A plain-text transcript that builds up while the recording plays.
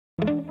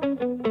What's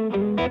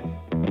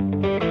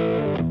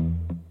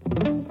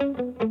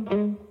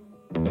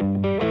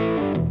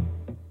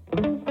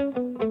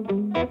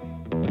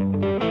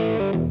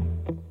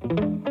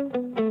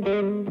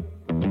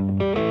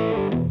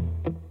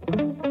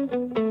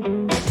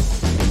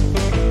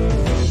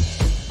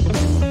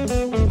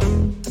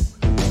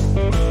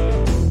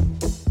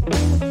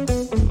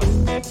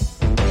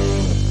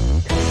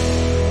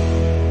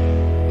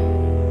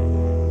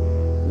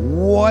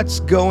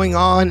going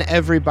on,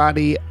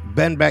 everybody?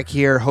 Ben Beck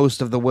here,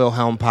 host of the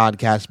Wilhelm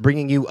Podcast,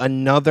 bringing you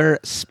another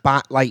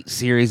Spotlight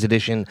Series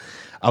edition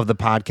of the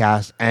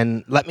podcast.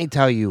 And let me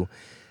tell you,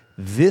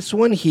 this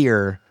one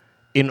here,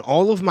 in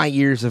all of my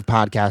years of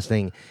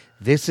podcasting,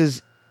 this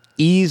is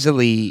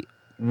easily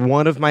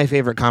one of my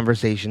favorite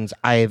conversations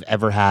I have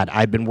ever had.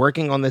 I've been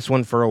working on this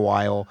one for a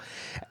while.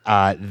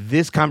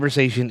 This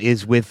conversation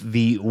is with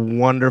the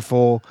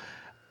wonderful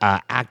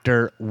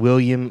actor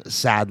William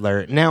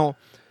Sadler. Now,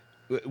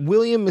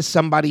 William is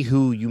somebody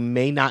who you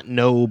may not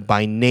know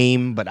by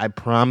name, but I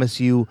promise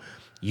you,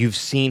 you've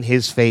seen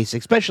his face,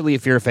 especially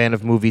if you're a fan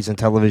of movies and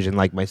television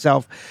like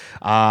myself.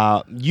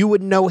 You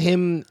would know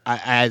him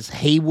as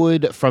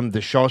Haywood from the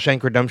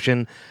Shawshank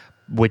Redemption,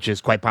 which is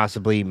quite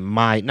possibly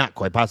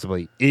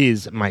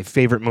is my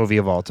favorite movie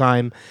of all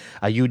time.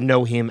 You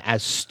know him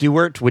as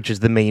Stewart, which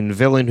is the main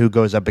villain who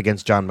goes up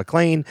against John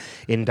McClane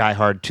in Die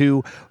Hard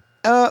 2.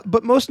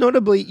 But most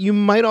notably, you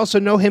might also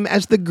know him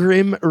as the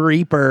Grim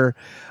Reaper,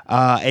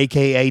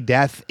 a.k.a.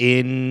 Death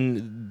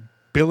in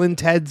Bill and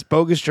Ted's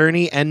Bogus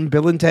Journey and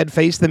Bill and Ted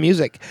Face the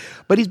Music.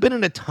 But he's been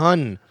in a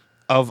ton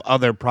of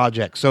other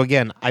projects. So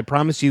again, I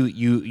promise you,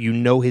 you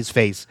know his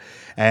face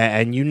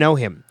and you know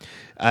him.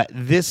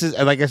 This is,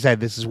 like I said,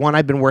 this is one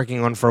I've been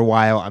working on for a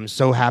while. I'm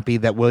so happy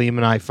that William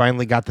and I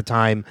finally got the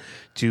time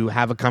to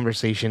have a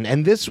conversation.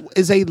 And this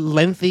is a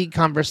lengthy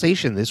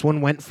conversation. This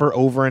one went for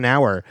over an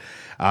hour.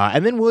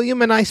 And then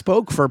William and I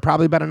spoke for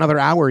probably about another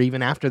hour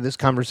even after this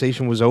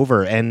conversation was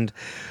over. And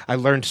I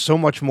learned so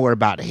much more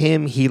about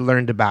him. He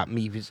learned about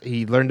me.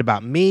 He learned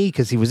about me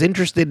because he was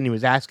interested and he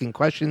was asking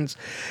questions.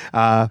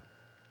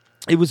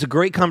 It was a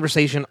great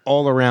conversation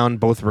all around,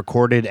 both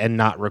recorded and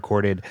not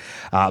recorded.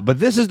 But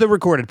this is the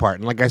recorded part.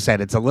 And like I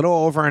said, it's a little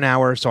over an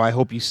hour, so I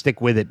hope you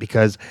stick with it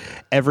because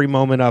every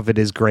moment of it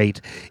is great.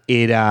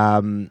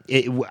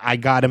 I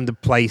got him to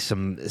play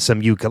some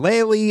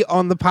ukulele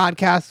on the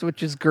podcast,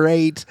 which is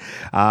great.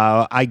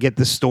 I get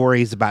the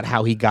stories about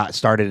how he got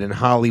started in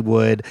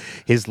Hollywood,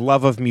 his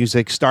love of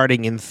music,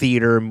 starting in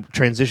theater,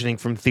 transitioning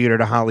from theater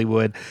to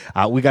Hollywood.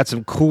 We got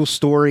some cool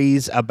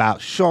stories about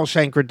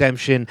Shawshank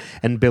Redemption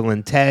and Bill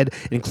and Ted,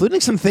 including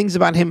some things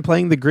about him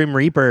playing the Grim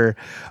Reaper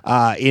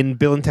in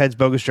Bill and Ted's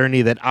Bogus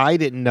Journey that I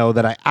didn't know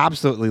that I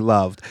absolutely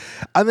loved.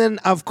 And then,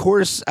 of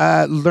course,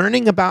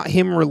 learning about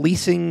him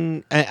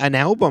releasing an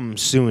album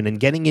soon and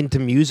getting into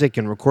music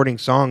and recording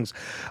songs.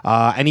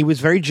 And he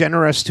was very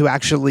generous to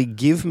actually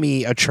give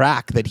me a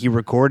track that he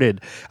recorded,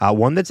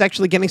 one that's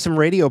actually getting some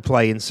radio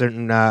play in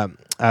certain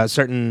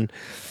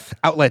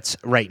outlets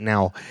right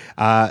now.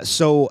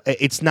 So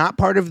it's not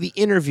part of the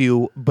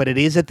interview, but it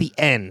is at the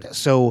end.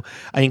 So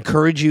I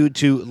encourage you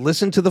to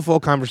listen to the full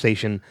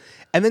conversation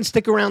and then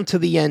stick around to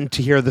the end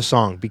to hear the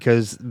song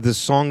because the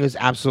song is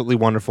absolutely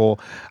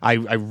wonderful. I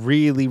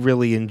really,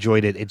 really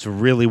enjoyed it. It's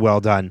really well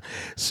done.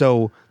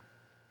 So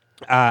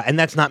and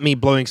that's not me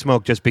blowing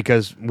smoke just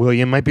because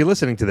William might be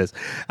listening to this.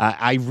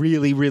 I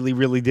really, really,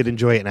 really did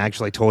enjoy it, and I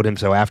actually told him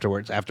so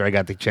afterwards, after I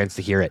got the chance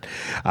to hear it.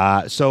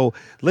 So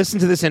listen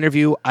to this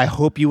interview. I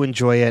hope you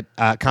enjoy it,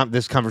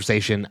 this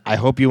conversation. I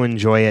hope you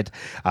enjoy it.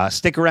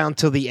 Stick around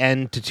till the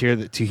end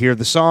to hear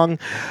the song.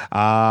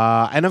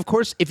 And, of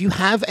course, if you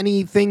have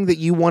anything that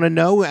you want to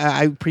know,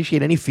 I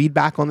appreciate any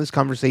feedback on this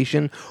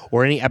conversation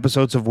or any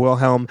episodes of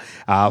Wilhelm.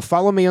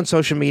 Follow me on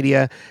social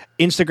media,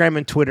 Instagram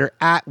and Twitter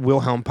at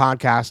Wilhelm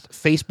Podcast,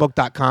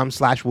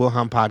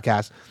 Facebook.com/Wilhelm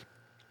Podcast.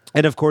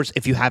 And of course,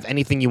 if you have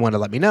anything you want to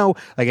let me know,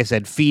 like I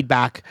said,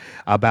 feedback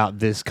about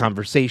this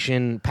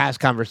conversation, past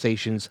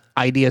conversations,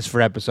 ideas for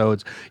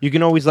episodes, you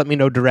can always let me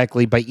know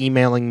directly by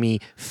emailing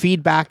me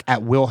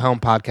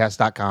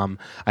feedback@wilhelmpodcast.com.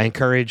 I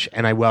encourage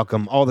and I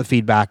welcome all the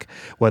feedback,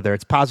 whether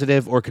it's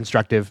positive or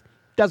constructive.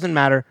 Doesn't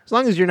matter. As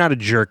long as you're not a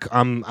jerk,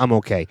 I'm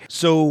okay.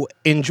 So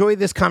enjoy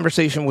this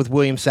conversation with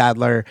William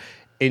Sadler.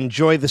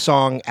 Enjoy the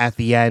song at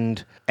the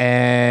end,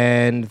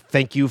 and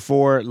thank you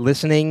for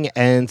listening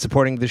and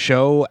supporting the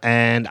show,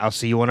 and I'll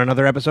see you on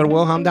another episode of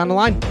Wilhelm down the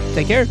line.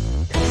 Take care.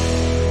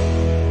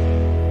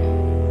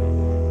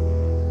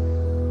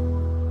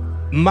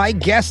 My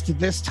guest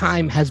this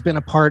time has been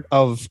a part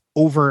of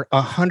over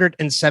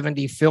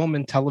 170 film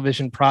and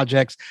television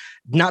projects,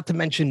 not to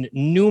mention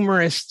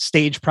numerous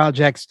stage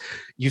projects.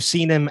 You've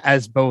seen him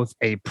as both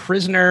a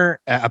prisoner,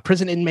 a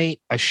prison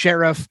inmate, a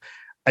sheriff,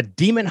 a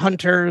demon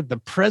hunter, the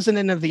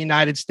president of the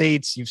United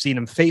States. You've seen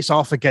him face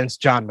off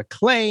against John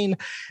McClane,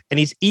 and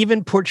he's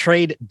even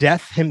portrayed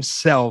Death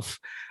himself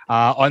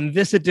on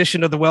this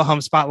edition of the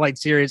Wilhelm Spotlight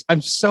Series.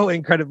 I'm so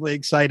incredibly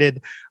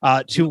excited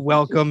to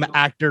welcome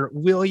actor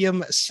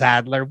William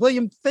Sadler.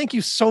 William, thank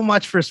you so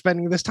much for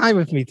spending this time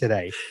with me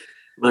today.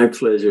 My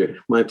pleasure.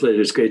 My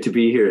pleasure. It's great to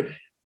be here.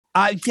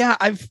 Yeah,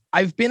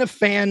 I've been a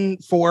fan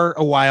for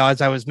a while,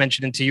 as I was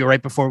mentioning to you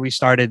right before we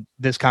started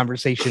this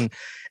conversation,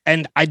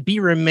 and I'd be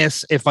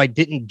remiss if I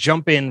didn't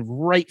jump in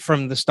right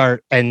from the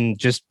start and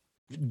just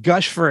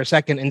gush for a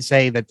second and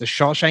say that The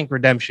Shawshank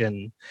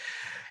Redemption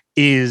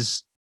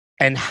is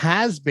and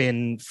has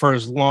been for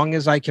as long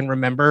as I can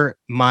remember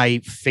my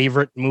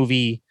favorite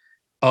movie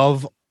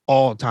of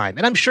all time,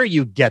 and I'm sure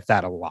you get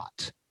that a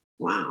lot.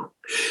 Wow.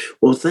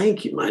 Well,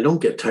 thank you. I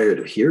don't get tired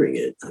of hearing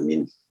it. I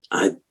mean,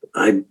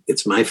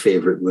 it's my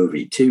favorite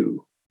movie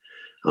too.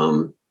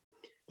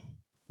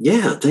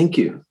 Yeah, thank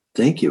you.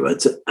 Thank you.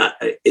 It's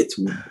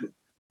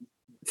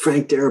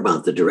Frank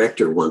Darabont, the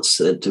director, once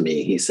said to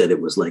me, he said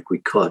it was like we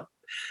caught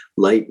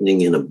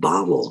lightning in a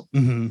bottle,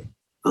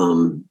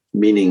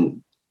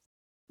 meaning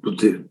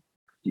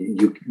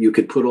you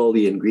could put all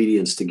the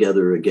ingredients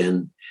together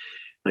again.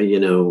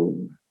 There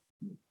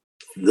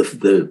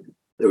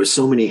were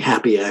so many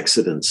happy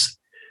accidents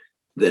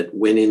that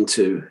went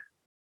into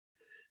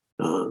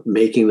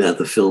making that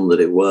the film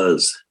that it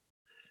was.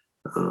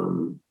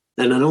 And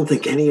I don't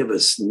think any of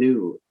us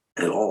knew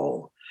at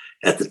all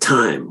at the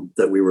time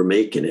that we were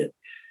making it,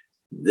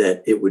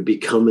 that it would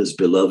become as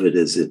beloved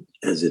as it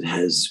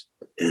has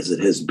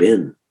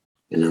been.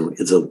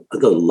 It's a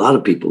lot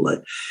of people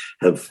that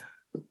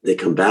they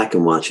come back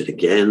and watch it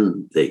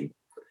again. They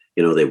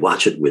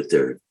watch it with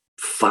their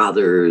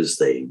fathers.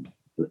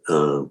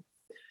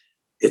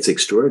 It's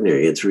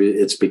extraordinary. It's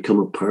really become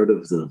a part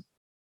of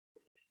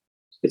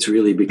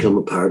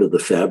the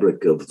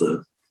fabric of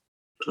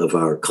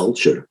our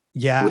culture.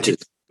 Yeah,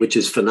 which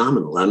is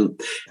phenomenal.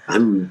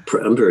 I'm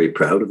very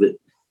proud of it.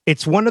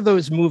 It's one of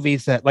those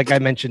movies that, like I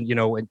mentioned,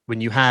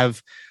 when you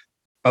have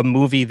a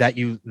movie that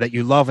you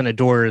love and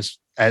adores,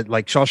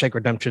 like Shawshank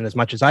Redemption, as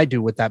much as I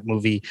do with that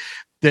movie,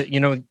 that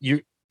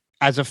you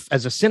as a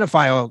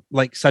cinephile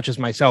like such as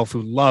myself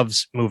who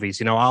loves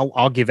movies,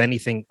 I'll give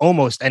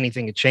almost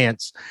anything a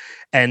chance,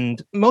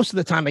 and most of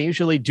the time I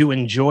usually do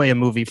enjoy a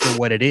movie for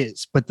what it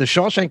is. But The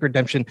Shawshank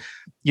Redemption,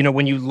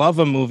 when you love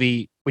a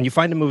movie, when you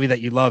find a movie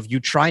that you love, you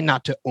try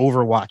not to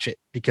overwatch it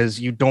because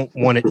you don't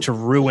want it to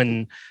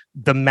ruin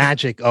the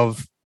magic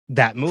of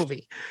that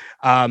movie.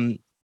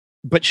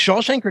 But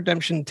Shawshank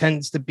Redemption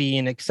tends to be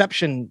an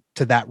exception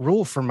to that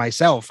rule for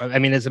myself. I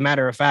mean, as a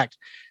matter of fact,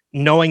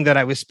 knowing that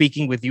I was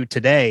speaking with you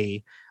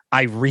today,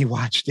 I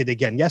rewatched it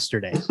again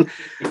yesterday.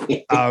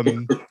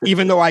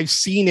 Even though I've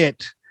seen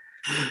it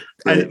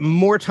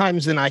more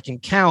times than I can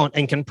count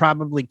and can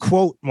probably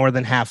quote more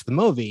than half the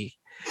movie,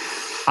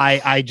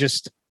 I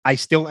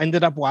still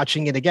ended up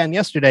watching it again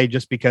yesterday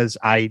just because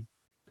my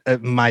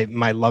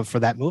love for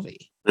that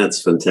movie.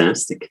 That's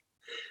fantastic.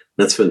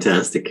 That's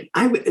fantastic.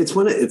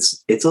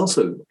 It's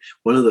also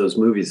one of those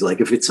movies,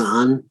 like if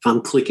I'm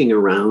clicking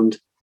around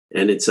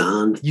and it's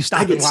on, you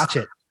stop and watch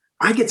it.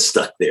 I get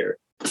stuck there.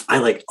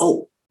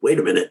 Oh, wait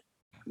a minute,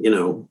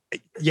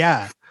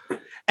 Yeah.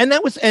 And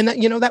that was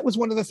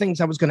one of the things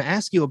I was going to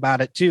ask you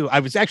about it too. I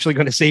was actually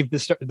going to save the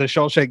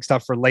Shawshank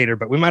stuff for later,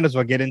 but we might as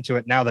well get into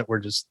it now that we're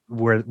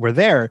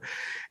there.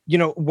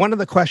 One of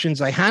the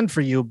questions I had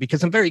for you,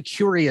 because I'm very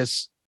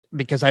curious,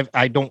 because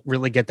I don't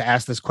really get to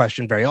ask this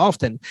question very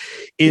often,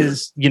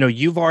 is,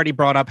 you've already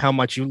brought up how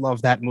much you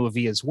love that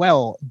movie as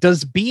well.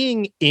 Does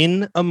being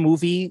in a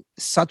movie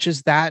such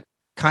as that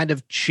kind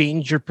of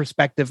change your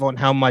perspective on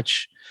how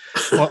much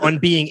on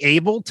being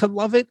able to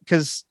love it?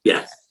 Because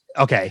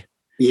okay.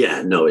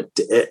 Yeah, no,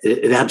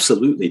 it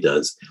absolutely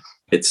does.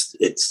 It's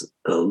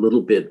a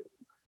little bit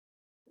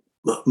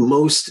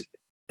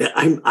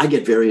I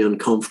get very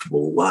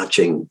uncomfortable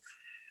watching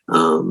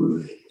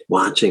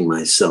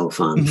myself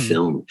on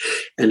film,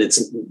 and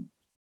it's a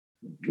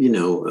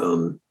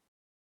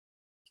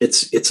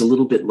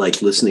little bit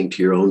like listening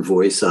to your own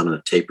voice on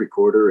a tape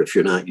recorder if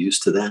you're not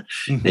used to that,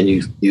 and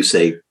you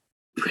say,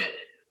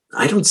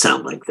 I don't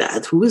sound like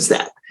that. Who is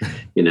that?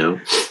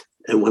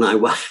 And when I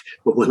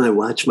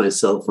watch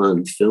myself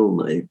on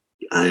film,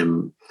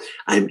 I'm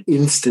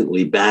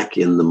instantly back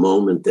in the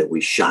moment that we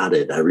shot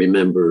it. I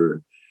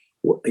remember,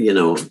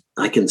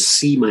 I can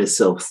see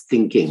myself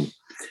thinking,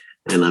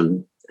 and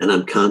I'm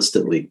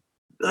constantly.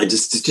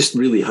 It's just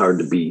really hard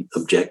to be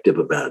objective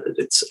about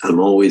it.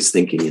 I'm always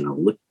thinking,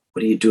 look,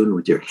 what are you doing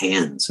with your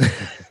hands?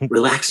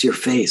 Relax your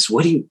face.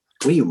 What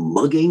are you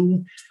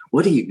mugging?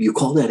 What do you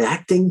call that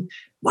acting?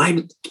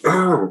 Why?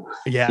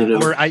 Yeah.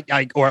 Or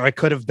I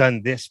could have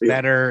done this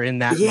better in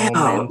that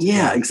moment.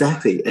 Yeah,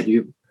 exactly.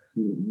 And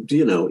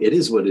it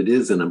is what it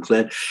is. And I'm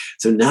glad.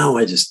 So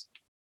now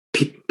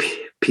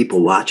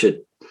people watch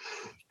it.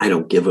 I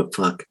don't give a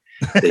fuck.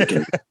 They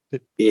can,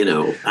 it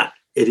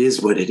is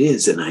what it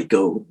is. And I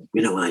go,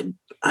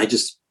 I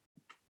just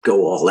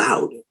go all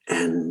out.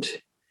 And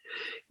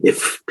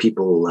if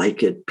people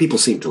like it, people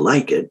seem to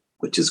like it,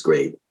 which is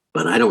great,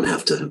 but I don't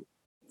have to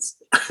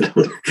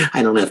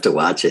I don't have to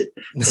watch it.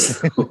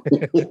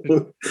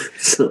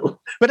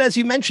 But as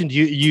you mentioned,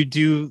 you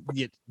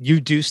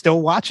do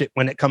still watch it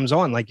when it comes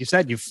on. Like you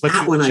said, you flip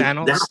through the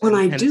channels. That one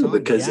I do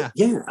because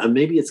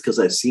maybe it's because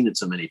I've seen it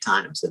so many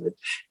times,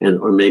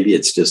 or maybe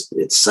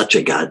it's such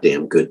a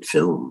goddamn good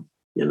film,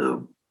 you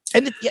know.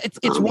 And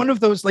it's one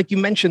of those, like you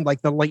mentioned,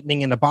 like the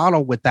lightning in a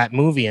bottle with that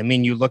movie. I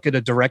mean, you look at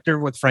a director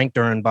with Frank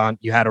Darabont,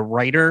 you had a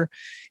writer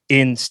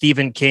in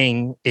Stephen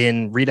King,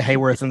 in Rita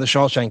Hayworth and The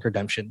Shawshank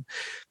Redemption.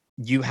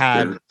 You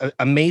had an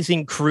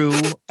amazing crew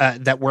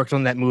that worked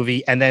on that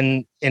movie. And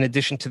then in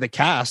addition to the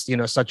cast, you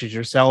know, such as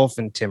yourself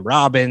and Tim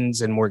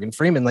Robbins and Morgan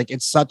Freeman, like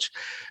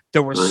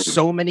there were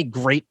so many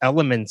great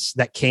elements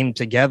that came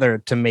together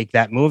to make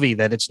that movie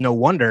that it's no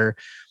wonder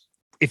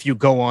if you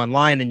go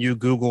online and you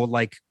Google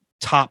like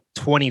top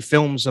 20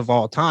 films of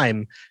all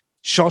time,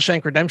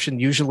 Shawshank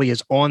Redemption usually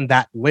is on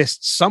that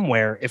list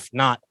somewhere, if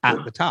not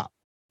at the top.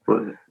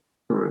 Right.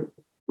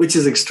 Which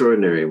is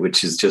extraordinary,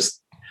 which is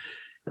just,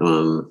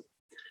 I'm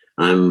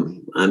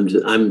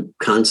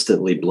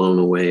constantly blown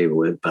away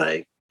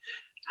by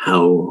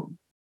how,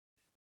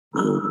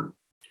 and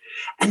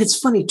it's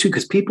funny too,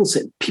 because people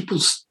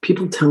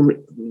tell me,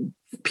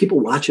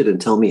 people watch it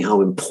and tell me how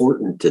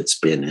important it's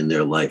been in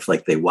their life.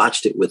 Like they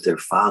watched it with their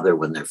father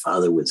when their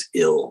father was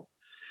ill.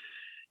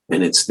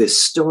 And it's this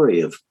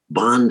story of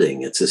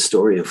bonding. It's a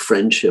story of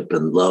friendship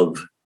and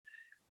love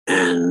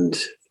and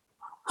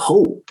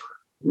hope,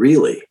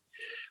 really.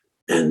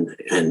 And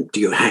do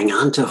you hang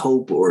on to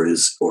hope, or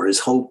is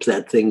hope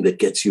that thing that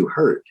gets you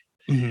hurt?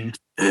 Mm-hmm.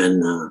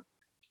 And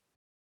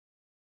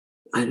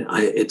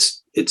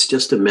it's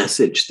just a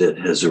message that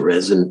has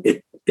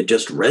it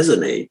just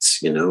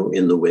resonates, you know,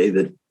 in the way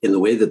that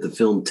the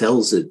film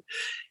tells it.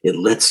 It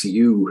lets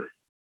you.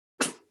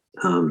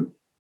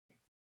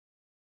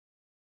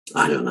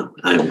 I don't know.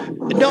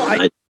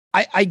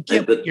 I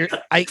get what you're.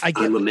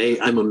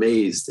 I'm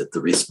amazed at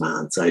the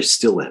response. I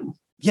still am.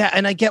 Yeah,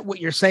 and I get what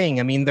you're saying.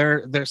 I mean,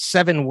 there's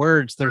 7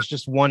 words. There's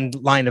just one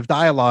line of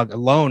dialogue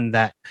alone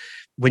that,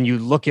 when you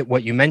look at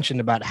what you mentioned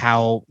about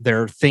how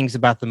there are things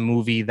about the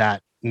movie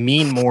that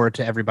mean more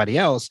to everybody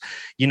else,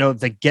 you know,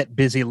 the "get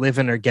busy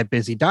living" or "get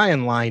busy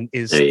dying" line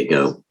is there you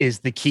go.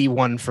 Is the key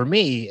one for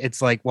me.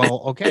 It's like,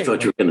 well, okay. I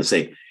thought you were going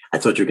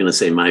to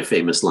say my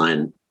famous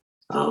line.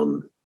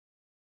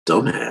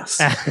 Dumbass.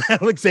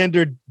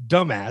 Alexander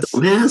Dumbass.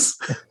 Dumbass?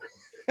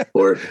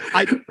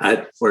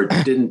 or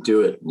didn't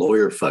do it.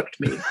 Lawyer fucked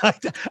me.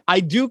 I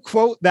do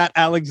quote that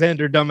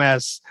Alexander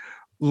Dumbass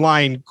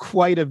line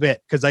quite a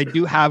bit because I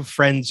do have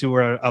friends who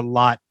are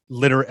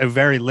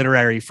very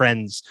literary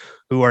friends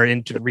who are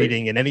into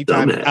reading. And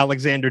anytime dumbass.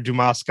 Alexander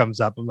Dumas comes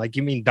up, I'm like,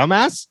 you mean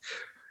dumbass?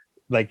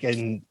 Like,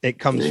 and it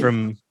comes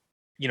from,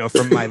 you know,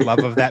 from my love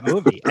of that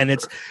movie.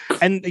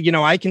 And, you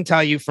know, I can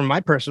tell you from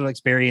my personal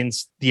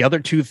experience, the other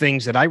 2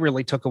 things that I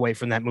really took away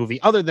from that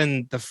movie, other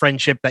than the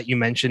friendship that you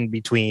mentioned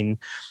between,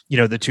 you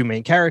know, the 2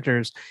 main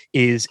characters,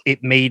 is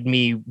it made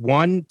me,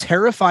 1,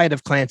 terrified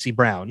of Clancy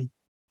Brown,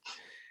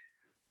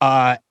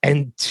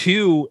 and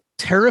 2,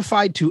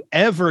 terrified to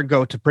ever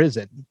go to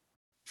prison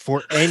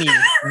for any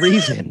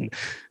reason.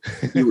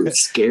 You were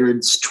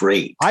scared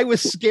straight. I was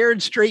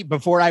scared straight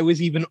before I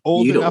was even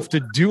old enough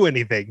to do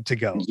anything to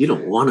go. You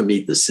don't want to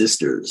meet the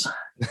sisters.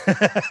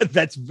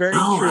 That's very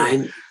true.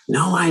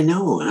 I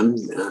know.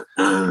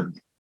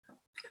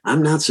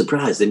 I'm not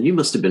surprised. And you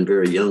must have been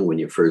very young when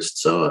you first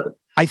saw it.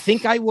 I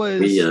think I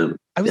was in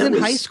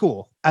high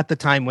school at the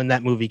time when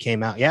that movie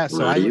came out. Yeah.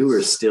 So you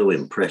were still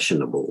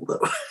impressionable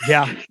though.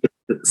 Yeah.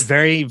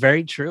 Very,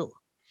 very true.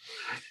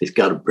 He's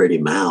got a pretty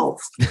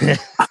mouth.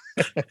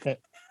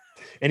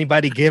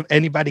 Anybody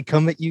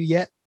come at you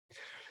yet?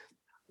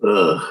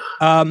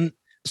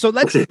 So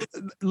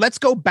let's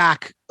go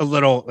back a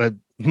little,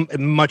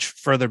 much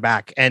further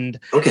back. And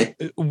okay,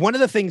 one of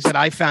the things that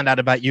I found out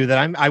about you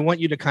that I want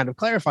you to kind of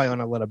clarify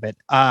on a little bit.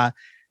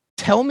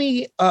 Tell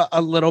me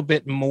a little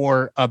bit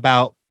more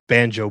about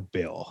Banjo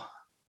Bill,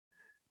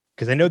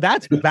 because I know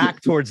that's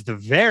back towards the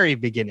very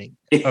beginning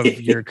of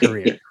your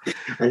career.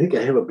 I think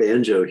I have a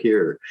banjo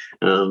here.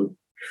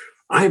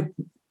 I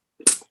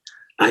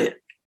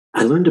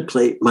learned to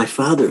play. My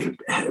father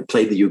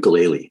played the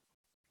ukulele,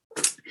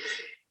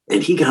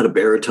 and he got a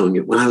baritone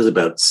when I was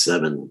about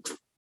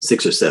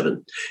 6 or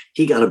 7.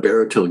 He got a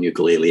baritone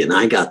ukulele, and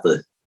I got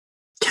the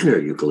tenor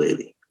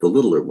ukulele, the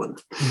littler one.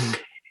 Mm-hmm.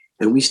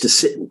 And we used to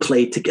sit and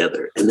play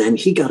together. And then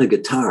he got a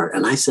guitar,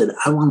 and I said,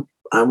 I want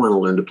to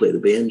learn to play the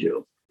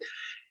banjo.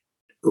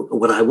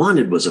 What I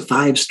wanted was a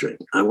 5-string.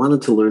 I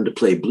wanted to learn to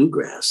play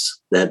bluegrass,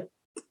 that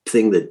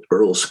thing that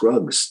Earl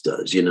Scruggs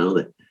does, you know,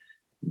 that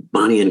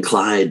Bonnie and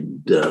Clyde,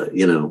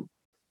 you know,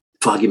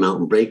 Foggy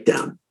Mountain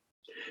Breakdown.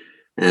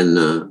 And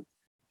the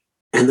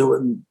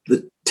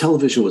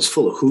television was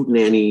full of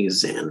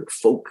hootenannies and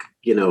folk,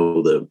 you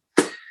know,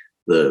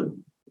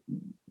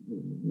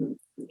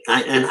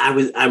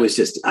 I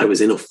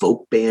was in a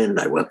folk band.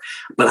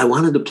 But I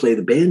wanted to play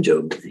the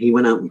banjo. He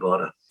went out and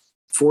bought a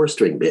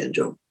 4-string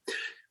banjo,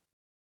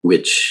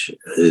 which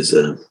is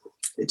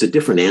it's a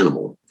different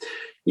animal.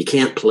 You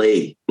can't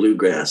play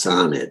bluegrass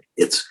on it.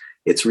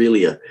 it's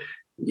really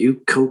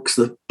you coax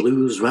the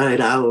blues right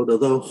out of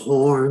the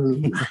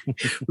horn,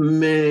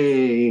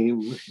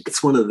 Mame.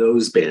 It's one of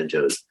those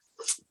banjos.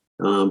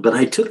 But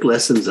I took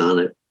lessons on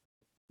it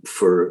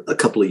for a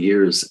couple of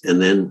years.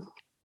 And then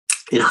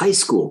in high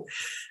school,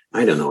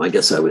 I don't know, I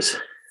guess I was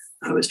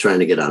trying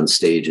to get on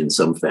stage in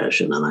some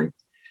fashion. And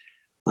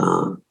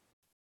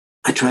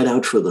I tried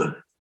out for the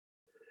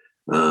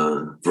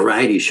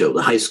variety show,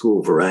 the high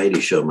school variety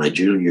show, my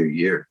junior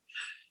year,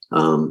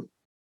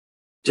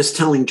 just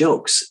telling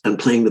jokes and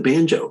playing the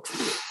banjo.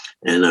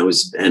 And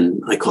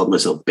I called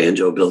myself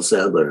Banjo Bill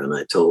Sadler. And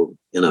I told,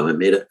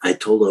 I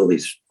told all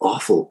these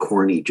awful,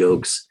 corny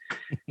jokes,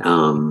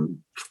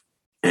 and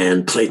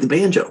played the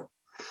banjo.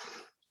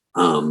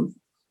 And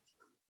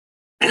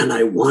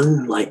I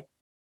won like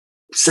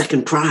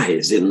second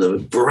prize in the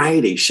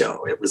variety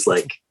show. It was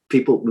like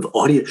people with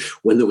audience,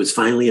 when there was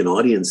finally an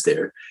audience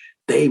there,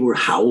 they were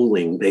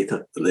howling. They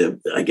thought,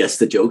 I guess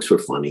the jokes were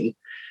funny.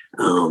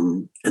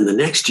 And the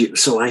next year,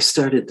 so I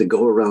started to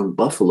go around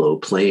Buffalo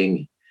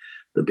playing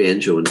the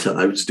banjo until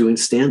I was doing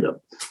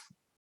stand-up.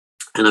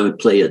 And I would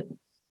play at,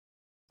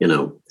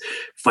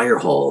 fire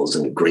halls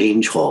and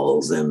Grange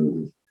halls.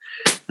 And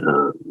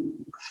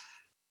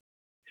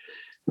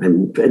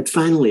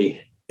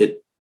finally,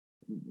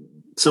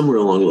 somewhere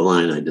along the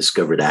line, I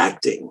discovered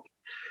acting,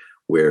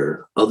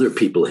 where other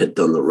people had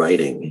done the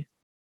writing,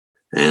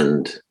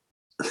 and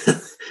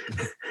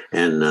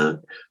and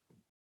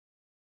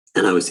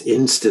I was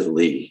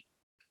instantly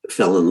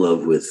fell in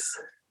love with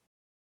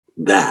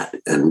that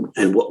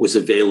and what was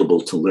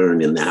available to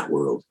learn in that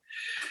world,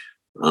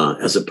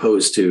 as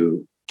opposed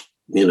to,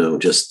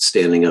 just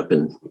standing up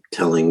and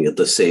telling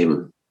the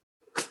same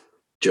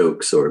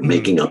jokes or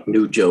making up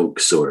new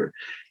jokes, or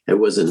it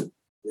wasn't.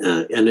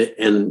 And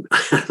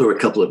there were a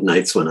couple of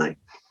nights when I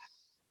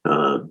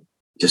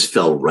just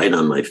fell right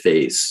on my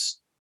face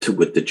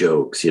with the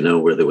jokes,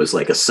 where there was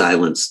like a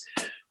silence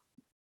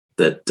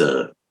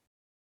that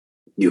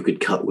you could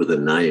cut with a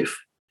knife.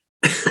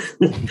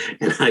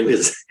 And I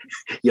was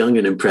young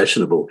and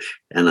impressionable.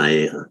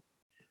 And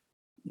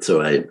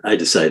so I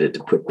decided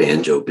to put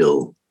Banjo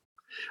Bill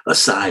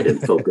aside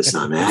and focus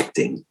on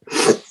acting.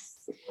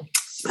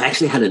 I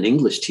actually had an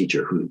English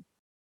teacher who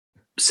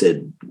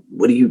said,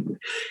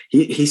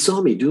 he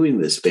saw me doing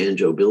this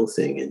Banjo Bill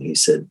thing. And he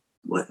said,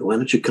 why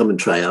don't you come and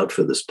try out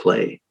for this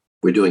play?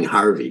 We're doing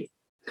Harvey.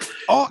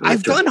 Oh,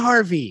 I've done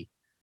Harvey.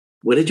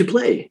 What did you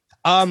play?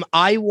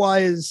 I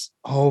was,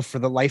 for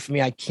the life of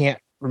me, I can't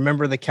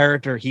remember the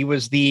character. He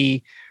was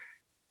the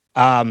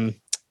cab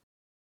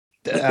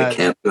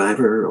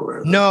driver,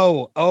 or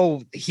no.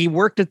 Oh, he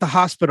worked at the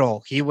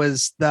hospital. He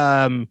was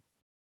the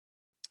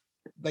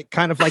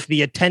kind of like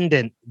the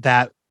attendant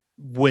that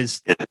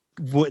was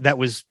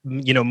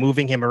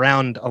moving him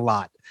around a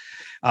lot.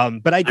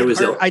 But I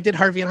did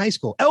Harvey in high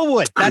school.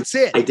 Elwood, that's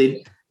it. I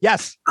did.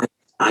 Yes,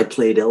 I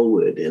played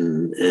Elwood,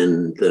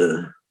 and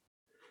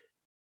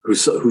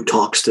who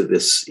talks to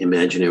this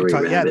imaginary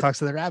rabbit. Yeah, talks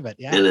to the rabbit.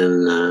 Yeah, and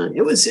then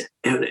it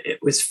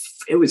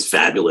was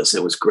fabulous.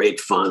 It was great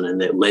fun,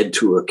 and it led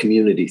to a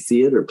community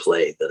theater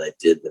play that I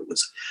did. That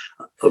was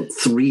a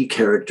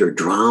 3-character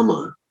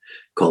drama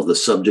called "The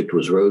Subject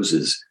Was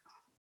Roses,"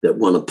 that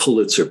won a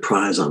Pulitzer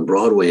Prize on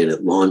Broadway, and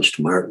it launched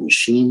Martin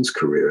Sheen's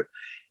career.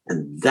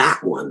 And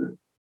that one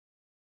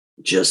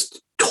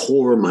just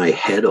tore my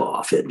head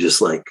off. It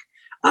just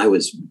I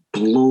was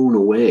blown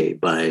away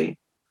by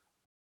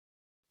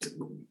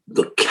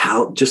the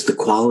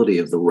quality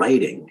of the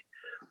writing,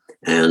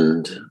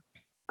 and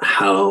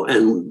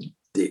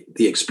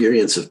the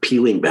experience of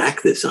peeling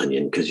back this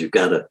onion, because you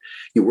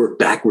work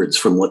backwards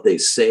from what they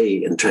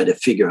say and try to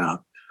figure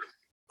out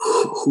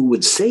who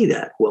would say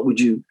that.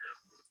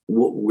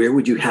 Where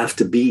would you have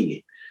to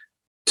be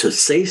to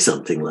say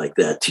something like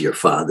that to your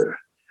father?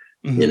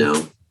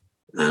 Mm-hmm.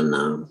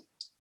 And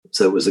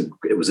so it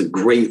was a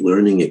great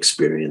learning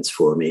experience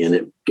for me,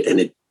 and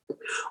it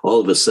all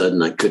of a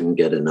sudden I couldn't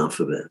get enough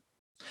of it.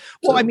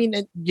 Well, I mean,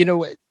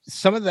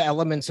 some of the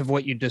elements of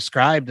what you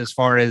described, as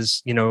far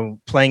as,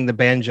 playing the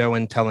banjo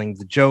and telling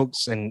the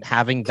jokes and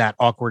having that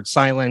awkward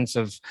silence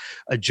of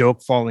a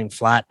joke falling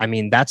flat. I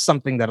mean, that's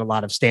something that a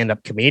lot of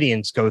stand-up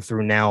comedians go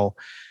through now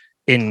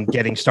in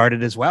getting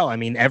started as well. I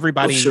mean,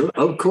 everybody, sure,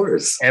 of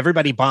course,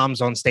 everybody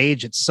bombs on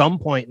stage at some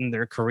point in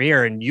their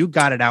career, and you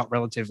got it out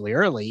relatively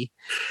early,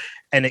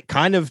 and it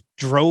kind of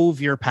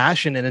drove your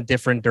passion in a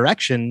different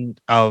direction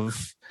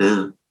of,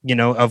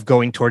 of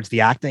going towards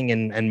the acting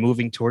and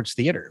moving towards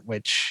theater,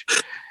 which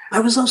I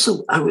was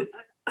also,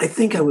 I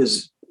think I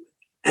was,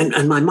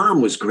 and my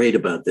mom was great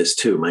about this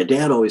too. My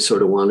dad always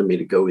sort of wanted me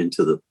to go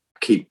into the,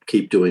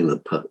 keep doing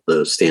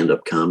the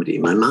stand-up comedy.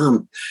 My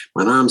mom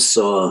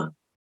saw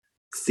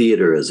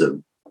theater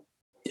and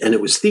it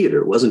was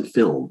theater, it wasn't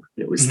film.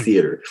 It was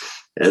theater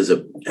as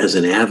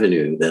an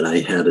avenue that I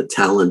had a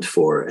talent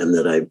for, and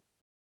that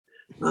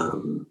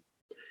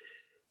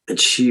and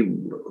she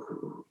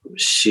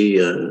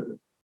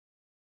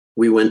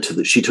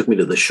took me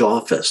to the Shaw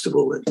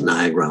Festival at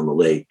Niagara on the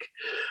Lake.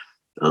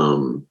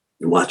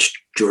 watched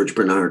George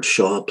Bernard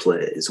Shaw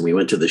plays. And we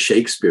went to the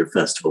Shakespeare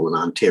Festival in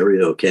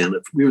Ontario,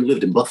 Canada. We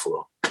lived in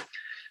Buffalo.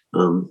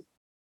 And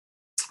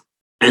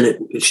it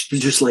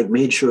just like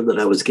made sure that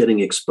I was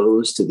getting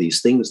exposed to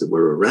these things that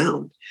were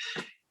around.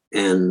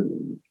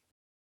 And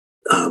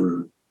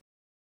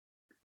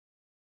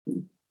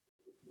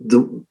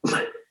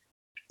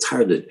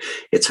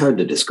it's hard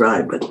to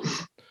describe, but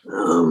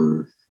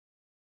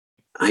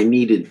I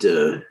needed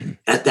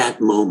at that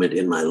moment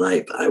in my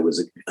life, I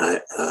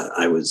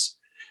was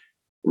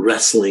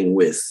wrestling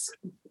with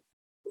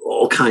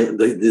all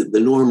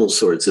the normal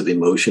sorts of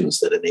emotions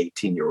that an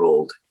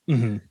 18-year-old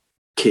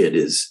kid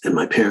is. And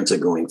my parents are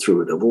going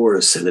through a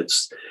divorce, and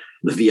it's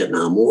the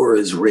Vietnam War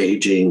is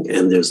raging,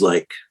 and there's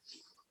like,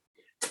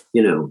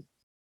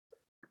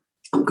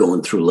 I'm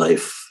going through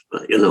life.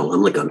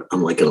 I'm like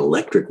an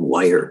electric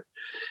wire,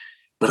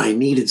 but I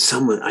needed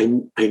someone.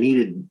 I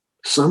needed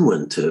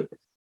someone to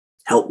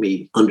help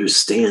me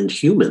understand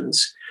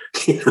humans.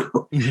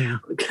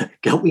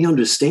 Help me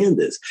understand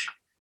this.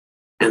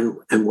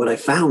 And what I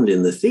found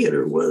in the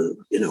theater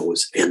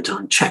was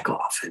Anton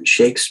Chekhov and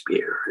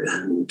Shakespeare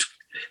and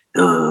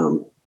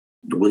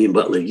William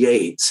Butler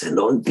Yeats and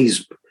all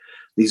these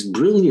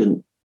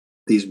brilliant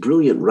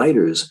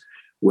writers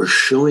were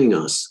showing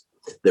us.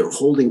 They were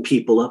holding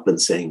people up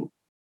and saying,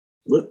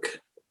 "Look,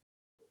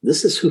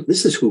 this is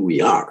who we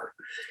are,"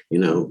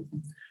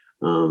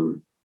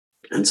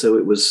 And so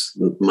it was.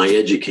 My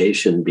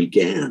education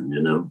began.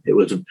 It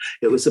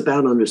was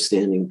about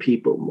understanding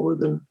people more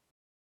than.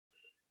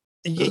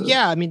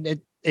 Yeah, I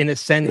mean, in a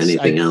sense,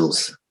 anything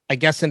else. I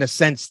guess in a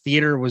sense,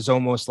 theater was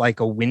almost like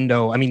a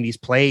window. I mean, these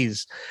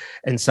plays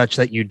and such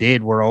that you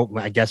did were,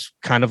 I guess,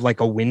 kind of like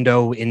a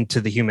window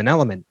into the human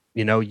element.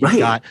 You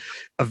got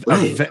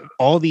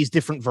all these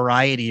different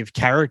variety of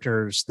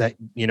characters that,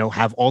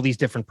 have all these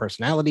different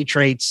personality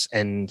traits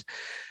and,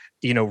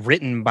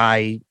 written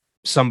by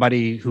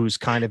somebody who's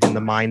kind of in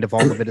the mind of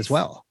all of it as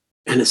well.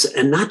 And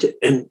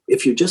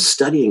if you're just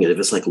studying it, if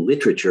it's like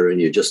literature and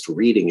you're just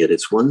reading it,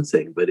 it's one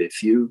thing. But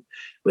if you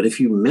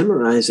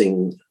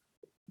memorizing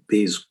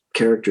these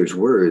characters'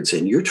 words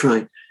and you're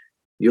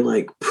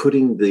like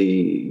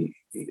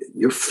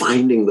you're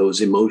finding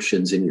those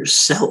emotions in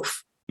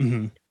yourself.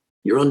 Mm-hmm.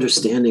 You're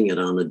understanding it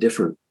on a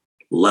different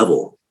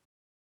level.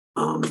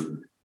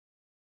 And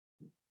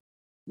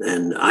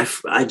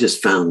I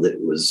just found that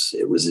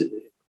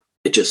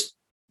it just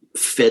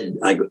fed.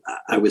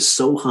 I was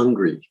so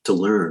hungry to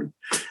learn.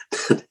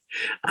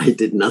 I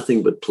did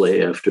nothing but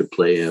play after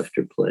play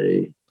after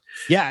play.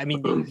 Yeah. I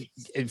mean,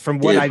 from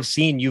what I've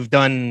seen, you've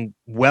done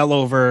well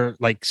over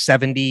like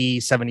 70,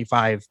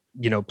 75,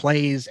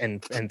 plays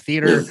and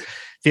theater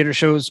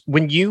shows.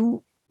 When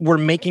you were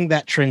making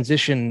that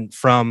transition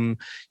from,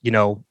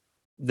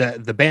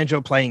 the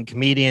banjo playing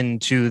comedian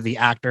to the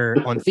actor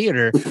on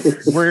theater,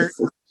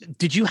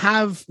 did you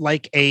have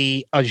like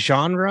a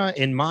genre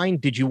in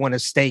mind? Did you want to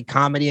stay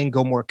comedy and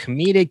go more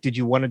comedic? Did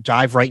you want to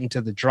dive right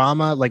into the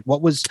drama? Like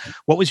what was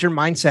your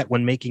mindset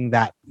when making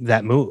that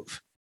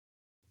move?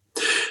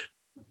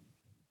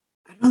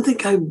 I don't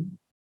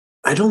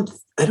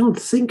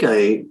think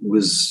I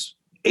was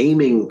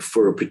aiming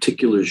for a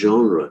particular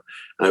genre.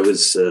 I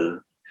was,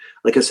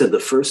 like I said, the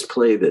first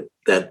play that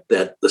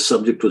the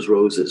subject was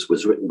roses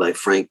was written by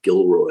Frank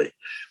Gilroy,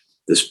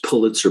 this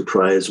Pulitzer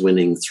Prize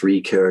winning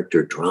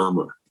 3-character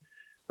drama.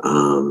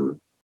 I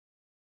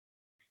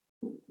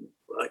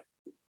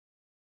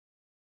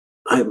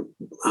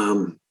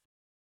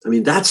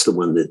mean, that's the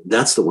one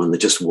that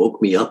just woke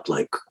me up,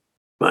 like,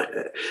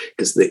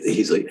 because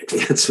he's like,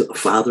 it's a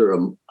father,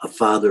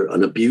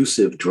 an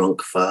abusive,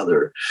 drunk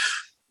father,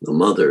 a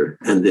mother,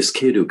 and this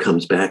kid who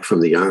comes back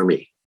from the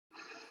army,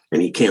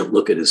 and he can't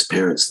look at his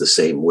parents the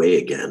same way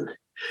again.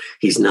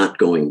 He's not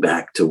going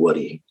back to what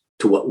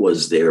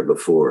was there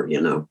before,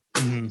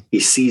 Mm-hmm. He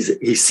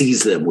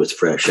sees them with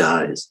fresh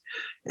eyes.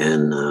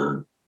 And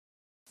I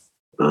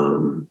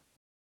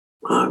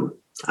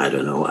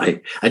don't know.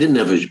 I didn't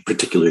have a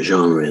particular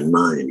genre in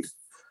mind.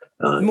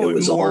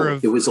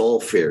 It was all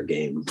fair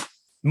game.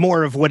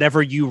 More of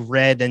whatever you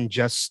read and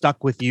just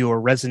stuck with you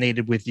or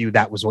resonated with you.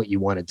 That was what you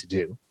wanted to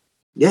do.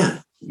 Yeah.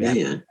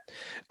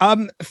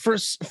 For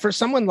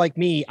someone like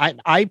me,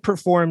 I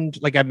performed,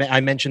 like I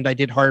mentioned, I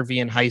did Harvey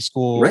in high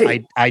school.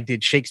 Right. I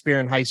did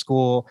Shakespeare in high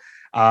school.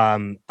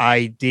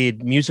 I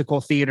did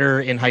musical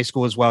theater in high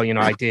school as well.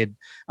 I did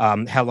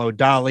Hello,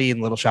 Dolly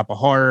and Little Shop of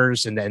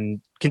Horrors, and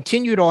then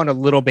continued on a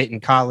little bit in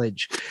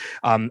college.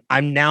 I'm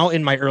now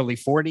in my early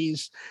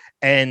 40s,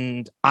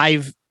 and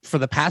for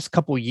the past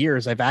couple of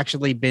years, I've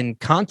actually been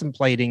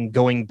contemplating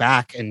going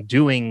back and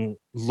doing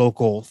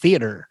local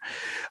theater.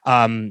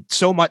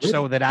 So much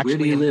so that actually,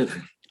 where do you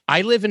live?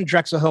 I live in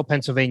Drexel Hill,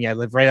 Pennsylvania. I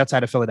live right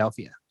outside of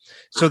Philadelphia.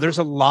 So there's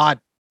a lot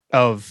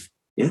of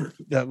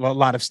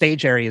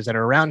stage areas that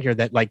are around here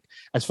that, like,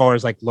 as far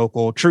as like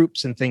local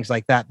troops and things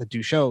like that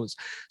do shows.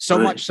 So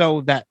much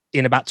so that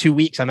in about 2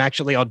 weeks, I'm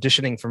actually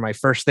auditioning for my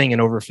first thing in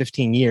over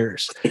 15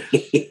 years.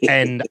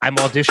 And I'm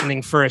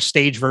auditioning for a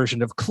stage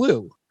version of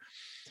Clue.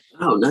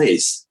 Oh,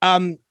 nice.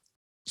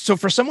 So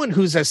for someone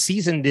who's as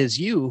seasoned as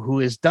you, who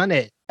has done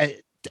it,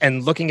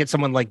 and looking at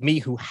someone like me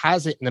who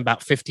has it in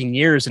about 15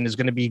 years and is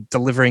going to be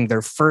delivering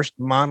their first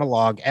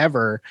monologue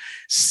ever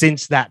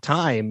since that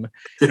time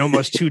in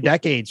almost 2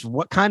 decades,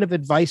 what kind of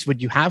advice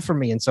would you have for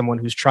me and someone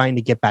who's trying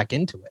to get back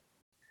into it,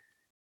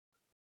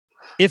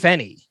 if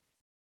any?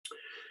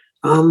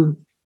 My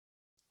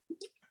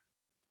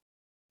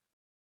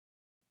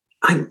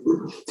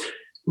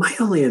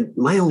only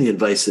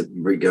advice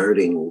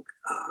regarding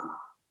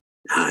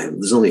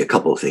there's only a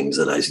couple of things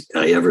that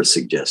I ever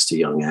suggest to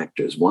young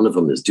actors. One of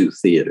them is do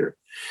theater,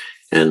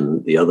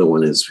 and the other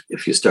one is,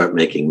 if you start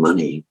making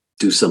money,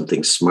 do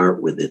something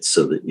smart with it,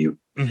 so that you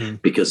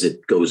because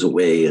it goes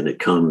away and it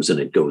comes and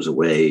it goes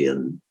away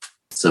and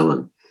so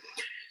on.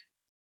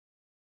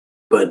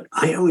 But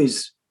I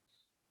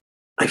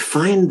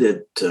find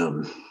that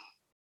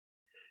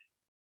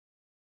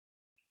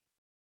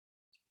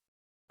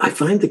I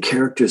find the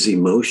character's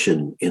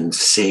emotion in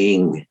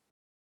saying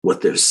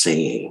what they're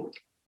saying.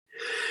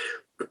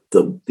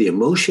 The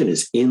emotion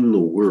is in the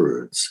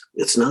words.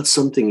 It's not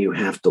something you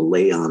have to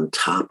lay on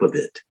top of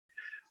it.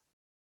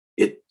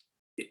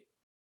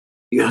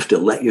 You have to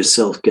let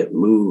yourself get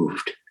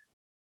moved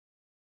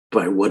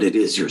by what it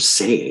is you're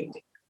saying.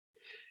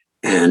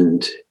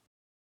 And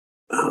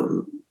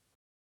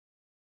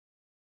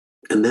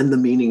then the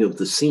meaning of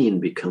the scene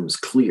becomes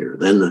clear.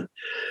 Then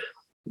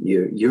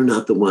you're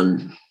not the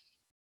one.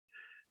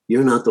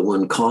 You're not the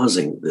one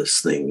causing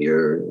this thing.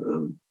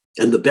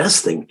 And the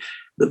best thing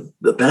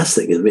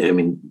is, I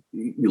mean,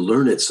 you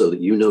learn it so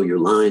that you know your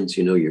lines,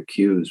 you know your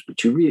cues,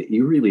 but you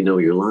really know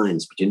your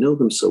lines, but you know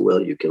them so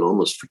well you can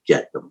almost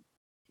forget them,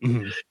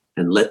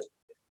 and let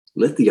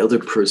what the other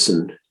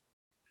person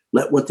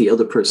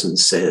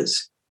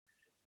says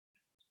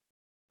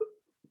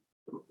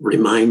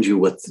remind you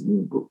let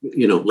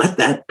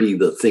that be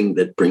the thing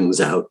that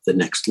brings out the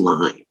next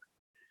line.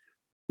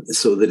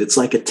 So that it's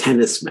like a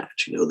tennis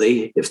match,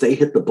 if they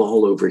hit the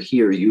ball over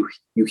here, you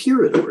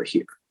hear it over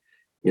here,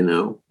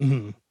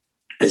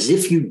 as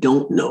if you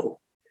don't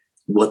know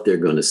what they're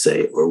going to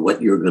say or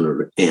what you're going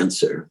to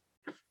answer.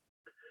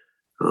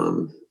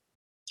 And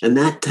then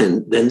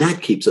that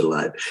keeps it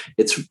alive.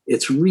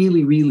 It's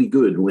really, really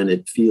good when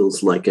it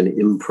feels like an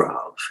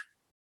improv.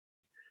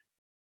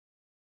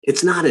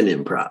 It's not an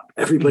improv.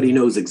 Everybody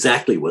knows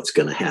exactly what's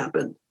going to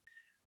happen.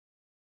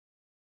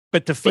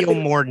 But to feel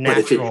more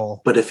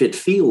natural. But if it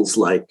feels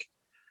like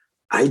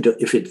I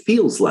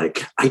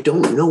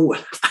don't know,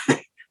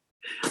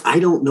 I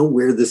don't know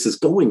where this is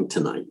going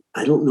tonight.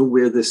 I don't know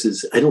where this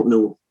is. I don't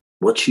know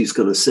what she's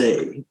going to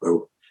say,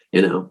 or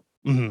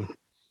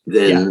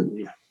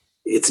then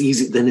it's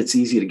easy. Then it's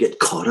easy to get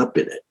caught up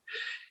in it.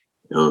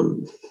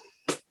 And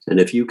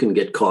if you can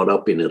get caught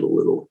up in it a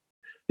little,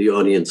 the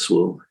audience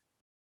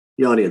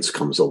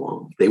comes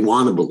along. They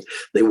want to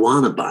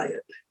buy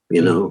it.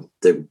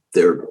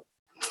 They're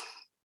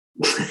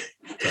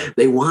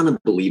they want to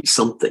believe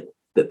something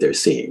that they're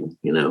seeing,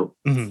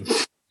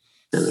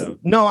 So,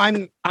 no,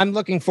 I'm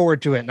looking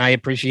forward to it, and I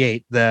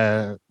appreciate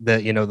the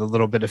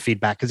little bit of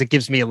feedback, because it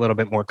gives me a little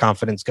bit more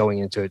confidence going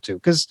into it too.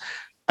 Because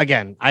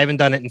again, I haven't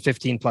done it in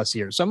 15 plus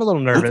years, so I'm a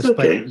little nervous.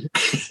 Okay.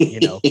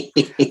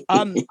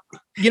 But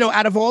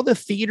out of all the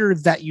theater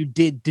that you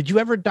did you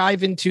ever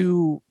dive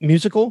into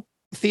musical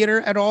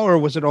theater at all, or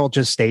was it all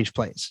just stage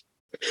plays?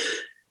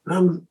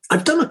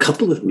 I've done a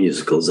couple of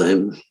musicals.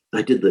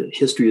 I did the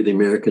history of the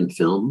American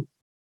film,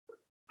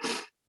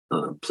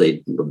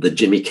 played the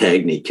Jimmy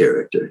Cagney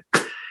character.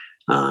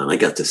 I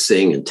got to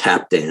sing and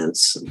tap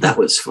dance. That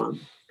was fun.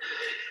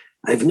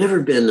 I've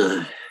never been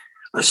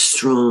a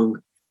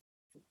strong,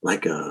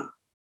 like a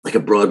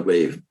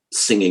Broadway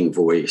singing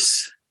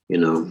voice,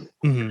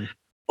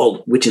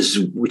 which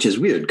is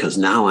weird, because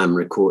now I'm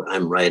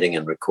writing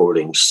and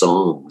recording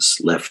songs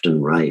left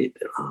and right,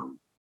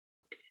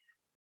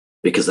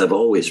 because I've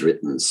always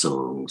written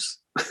songs,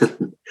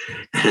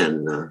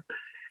 and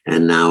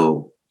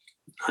now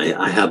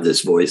I have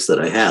this voice that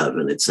I have,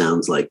 and it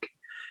sounds like,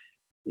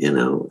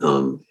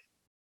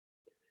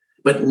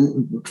 but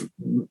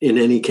in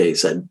any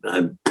case,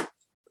 I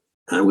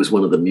was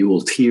one of the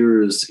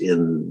muleteers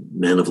in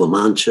Man of La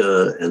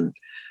Mancha, and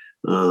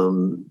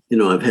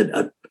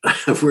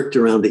I've worked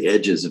around the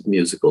edges of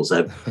musicals.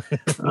 I've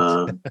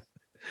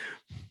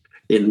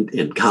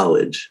in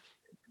college,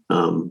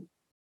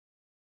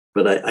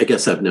 but I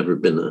guess I've never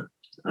been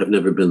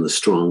the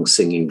strong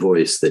singing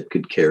voice that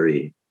could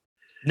carry.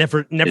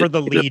 Never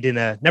the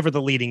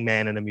leading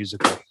man in a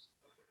musical.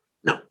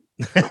 No.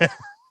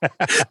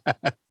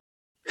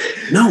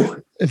 No,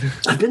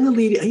 I've been the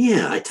lead.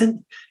 Yeah, I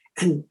tend,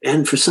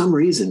 and for some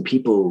reason,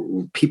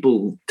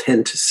 people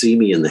tend to see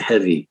me in the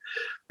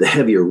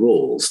heavier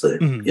roles.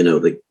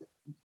 The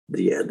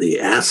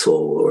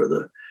asshole, or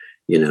the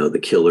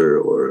killer,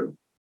 or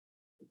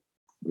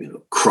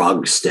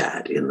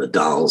Krogstad in The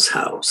Doll's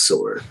House,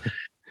 or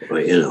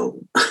the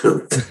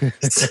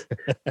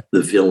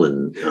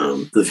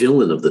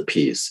villain of the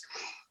piece,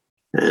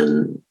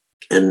 and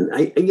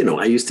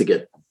I used to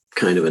get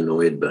kind of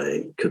annoyed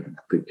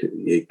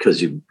because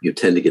you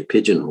tend to get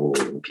pigeonholed,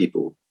 and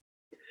people.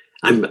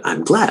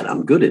 I'm glad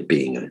I'm good at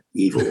being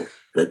evil.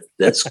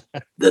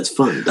 That's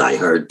fun. Die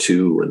Hard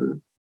 2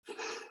 and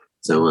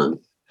so on.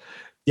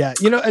 Yeah,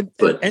 And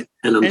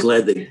I'm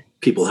glad that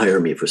people hire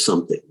me for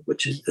something,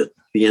 which is at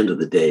the end of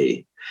the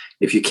day,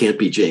 if you can't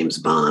be James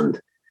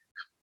Bond,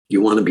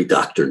 you want to be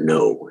Dr.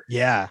 No.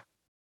 Yeah.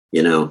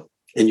 And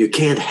you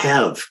can't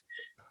have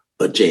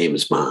a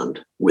James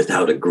Bond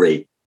without a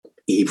great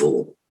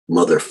evil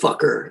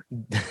motherfucker,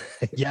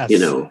 yes.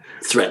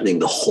 Threatening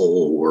the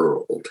whole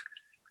world.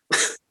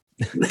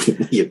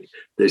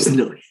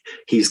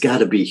 He's got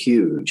to be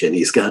huge and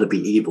he's got to be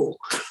evil.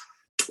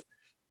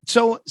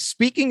 So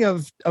speaking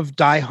of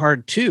Die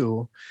Hard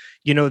 2,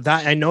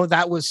 that I know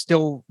that was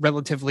still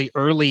relatively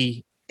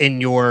early in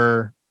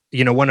your,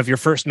 one of your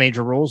first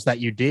major roles that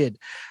you did.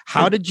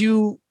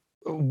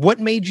 What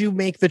made you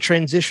make the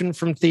transition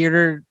from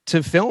theater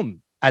to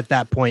film at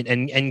that point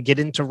and get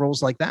into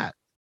roles like that?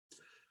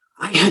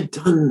 I had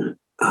done,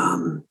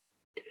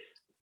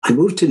 I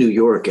moved to New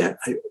York. I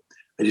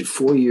did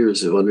 4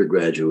 years of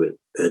undergraduate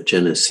at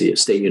Geneseo,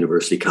 State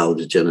University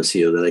College of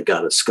Geneseo. Then I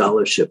got a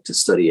scholarship to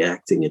study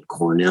acting at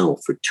Cornell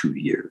for 2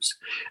 years.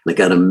 And I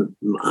got a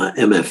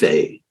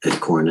MFA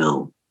at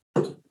Cornell.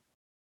 And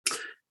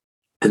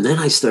then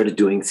I started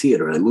doing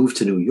theater. I moved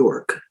to New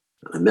York.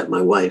 I met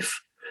my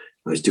wife.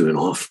 I was doing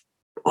off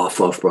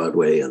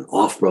Broadway and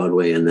off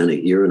Broadway, and then a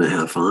year and a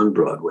half on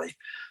Broadway.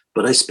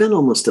 But I spent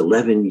almost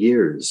 11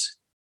 years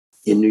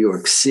in New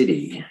York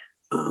City,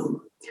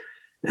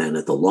 and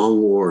at the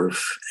Long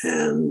Wharf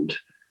and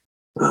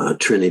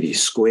Trinity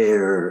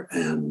Square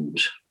and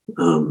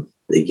the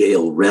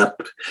Yale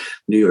Rep,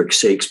 New York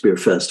Shakespeare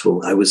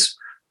Festival. I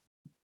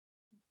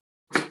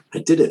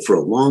did it for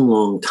a long,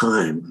 long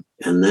time,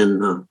 and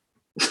then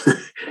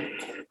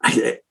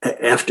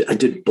after I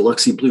did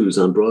Biloxi Blues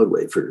on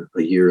Broadway for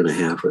a year and a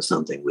half or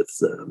something with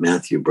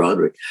Matthew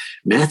Broderick.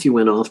 Matthew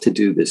went off to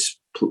do this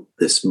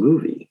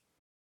movie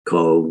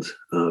called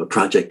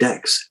Project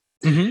X.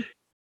 Mm-hmm.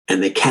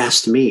 And they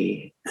cast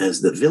me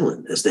as the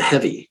villain, as the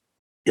heavy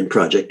in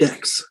Project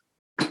X.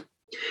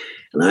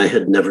 And I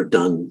had never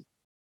done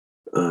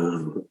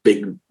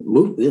big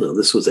movie.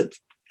 This was at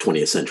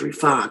 20th Century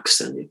Fox.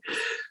 And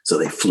so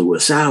they flew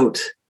us out.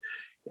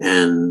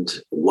 And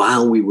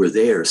while we were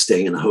there,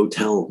 staying in a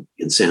hotel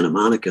in Santa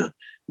Monica,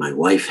 my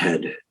wife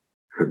had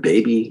her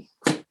baby,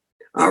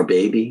 our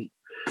baby,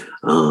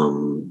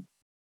 and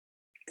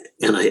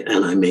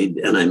I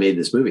made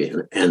this movie,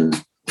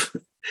 and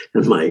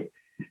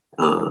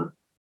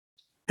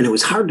it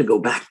was hard to go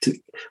back to.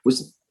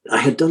 I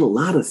had done a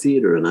lot of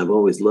theater, and I've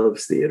always loved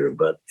theater,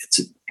 but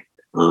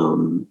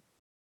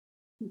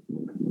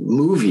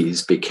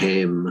movies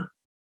became.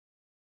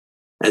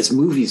 As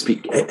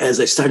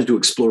I started to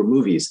explore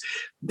movies,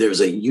 there's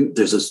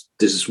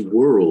this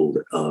world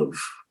of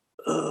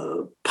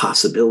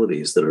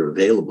possibilities that are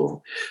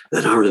available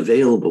that aren't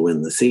available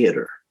in the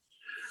theater.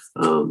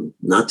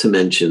 Not to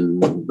mention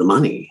the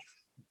money.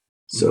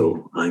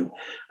 So I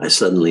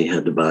suddenly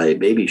had to buy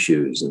baby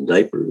shoes and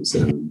diapers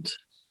and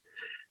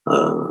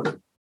a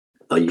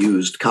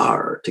used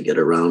car to get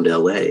around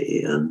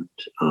LA, and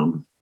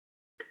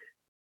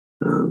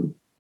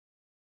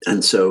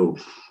so.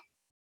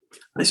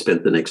 I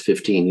spent the next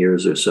 15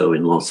 years or so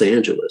in Los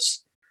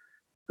Angeles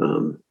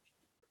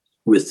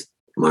with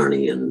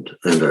Marnie and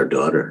our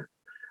daughter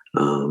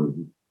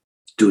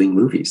doing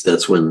movies.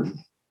 That's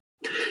when.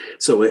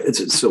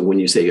 So when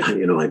you say,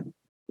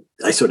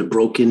 I sort of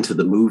broke into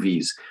the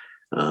movies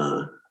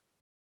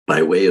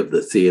by way of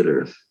the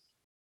theater.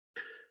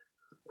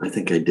 I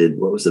think I did.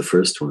 What was the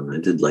first one? I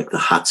did like The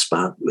Hot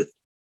Spot with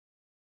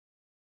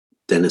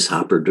Dennis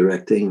Hopper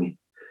directing.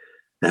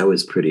 That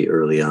was pretty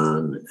early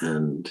on,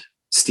 and.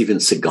 Steven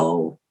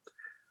Seagal,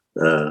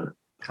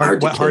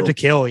 Hard to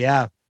Kill,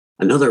 yeah.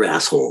 Another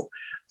asshole.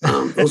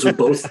 Those were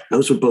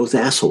both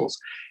assholes.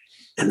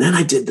 And then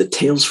I did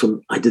Tales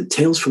from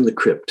the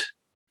Crypt,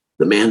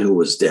 The Man Who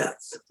Was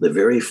Death, the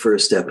very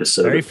first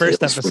episode.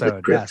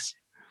 Yes.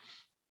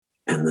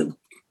 And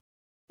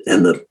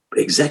the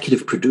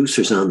executive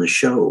producers on the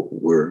show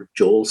were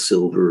Joel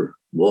Silver,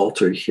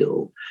 Walter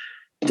Hill,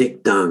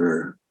 Dick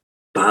Donner,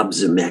 Bob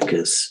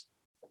Zemeckis,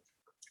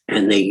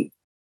 and they.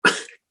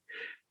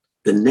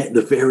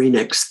 The very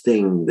next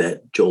thing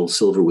that Joel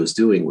Silver was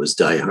doing was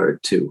Die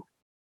Hard 2.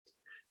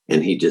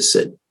 And he just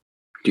said,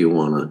 do you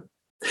want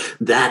to?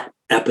 That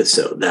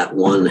episode, that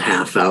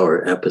 1.5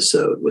 hour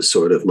episode was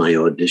sort of my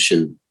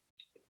audition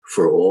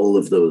for all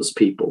of those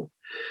people.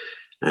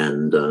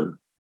 And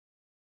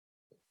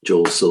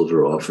Joel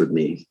Silver offered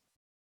me,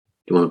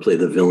 do you want to play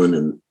the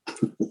villain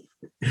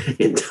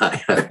in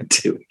Die Hard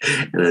 2?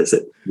 And I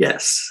said,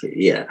 yes.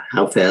 Yeah.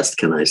 How fast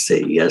can I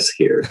say yes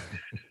here?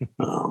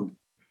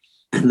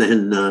 And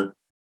then,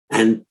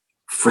 and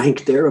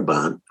Frank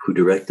Darabont, who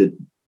directed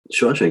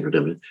Shawshank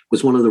Redemption,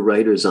 was one of the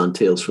writers on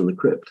Tales from the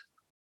Crypt.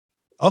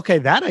 Okay,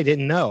 that I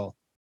didn't know.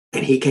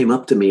 And he came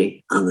up to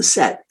me on the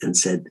set and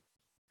said,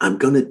 I'm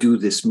going to do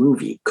this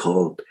movie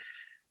called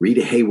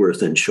Rita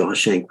Hayworth and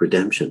Shawshank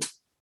Redemption.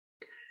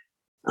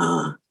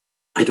 I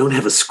don't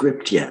have a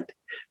script yet,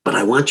 but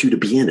I want you to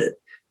be in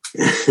it.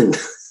 And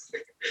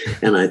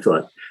And I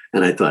thought,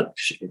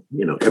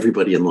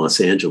 everybody in Los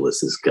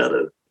Angeles has got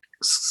a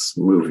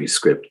movie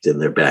script in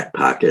their back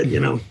pocket.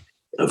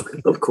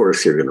 Of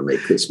course you're going to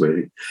make this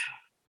movie.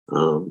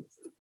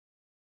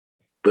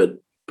 But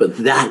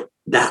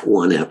that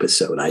one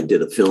episode, I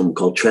did a film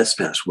called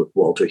Trespass with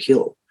Walter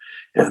Hill.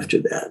 After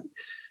that,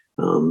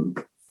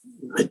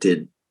 I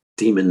did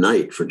Demon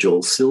Knight for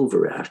Joel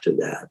Silver. After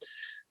that,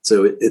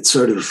 so it's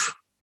sort of.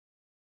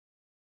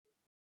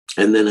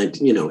 And then and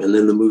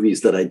then the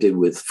movies that I did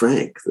with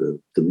Frank,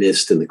 the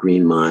Mist and the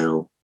Green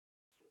Mile,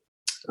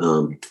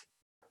 and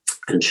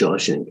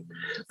Shawshank,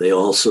 they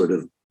all sort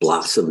of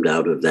blossomed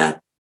out of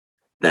that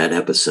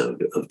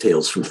episode of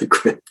Tales from the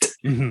Crypt.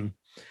 Mm-hmm.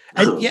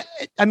 And yeah,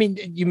 I mean,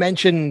 you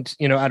mentioned,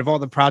 out of all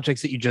the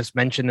projects that you just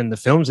mentioned and the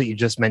films that you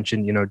just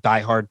mentioned, Die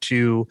Hard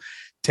 2,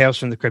 Tales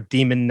from the Crypt,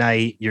 Demon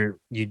Knight, you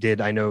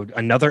did, I know,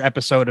 another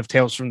episode of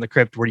Tales from the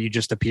Crypt where you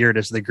just appeared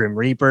as the Grim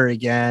Reaper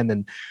again.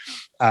 And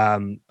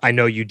I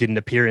know you did an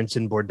appearance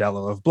in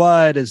Bordello of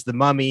Blood as the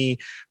Mummy,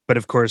 but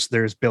of course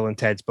there's Bill and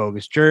Ted's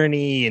Bogus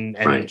Journey and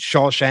right.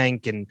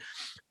 Shawshank. And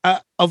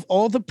of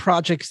all the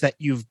projects that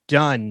you've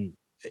done,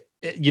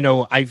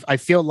 I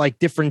feel like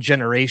different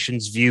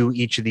generations view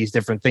each of these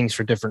different things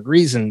for different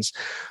reasons.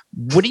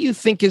 What do you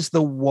think is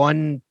the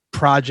one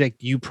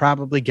project you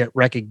probably get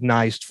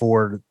recognized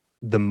for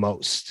the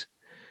most?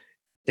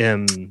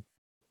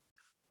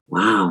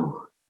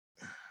 Wow.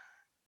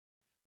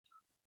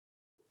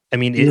 I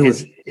mean,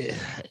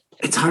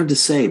 it's hard to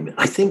say, but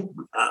I think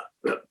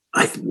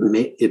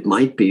it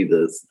might be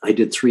I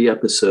did 3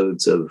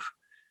 episodes of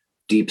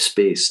Deep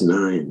Space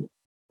Nine,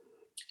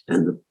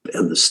 and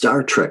the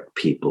Star Trek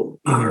people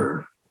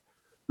are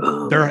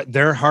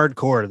they're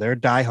hardcore. They're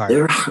diehard.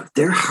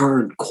 They're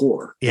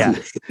hardcore. Yeah,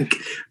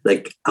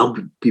 like I'll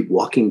be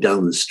walking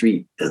down the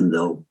street and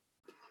they'll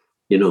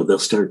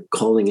start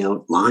calling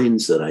out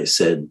lines that I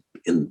said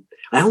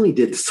I only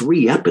did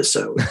 3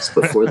 episodes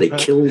before they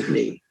killed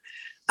me.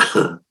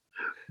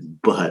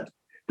 But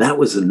that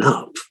was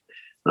enough.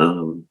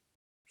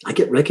 I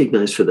get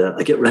recognized for that.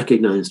 I get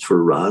recognized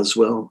for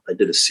Roswell. I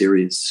did a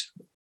series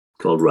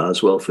called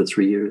Roswell for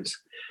 3 years,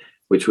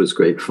 which was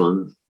great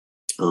fun.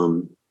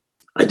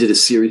 I did a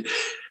series.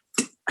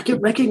 I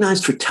get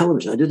recognized for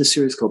television. I did a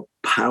series called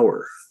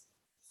Power.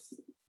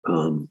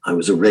 I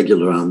was a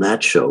regular on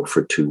that show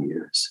for 2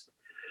 years.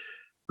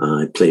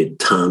 I played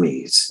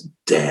Tommy's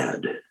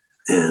dad,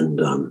 and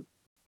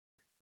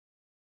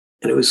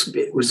it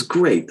was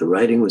great. The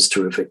writing was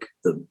terrific.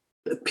 The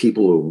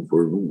people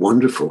were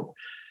wonderful.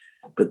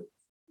 But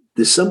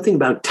there's something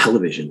about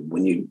television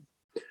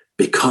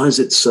because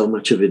it's so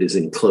much of it is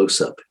in close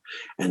up,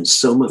 and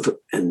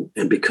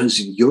and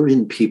because you're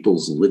in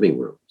people's living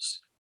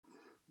rooms,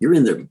 you're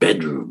in their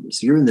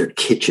bedrooms, you're in their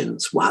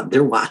kitchens. Wow,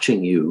 they're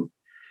watching you.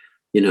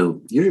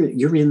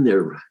 You're in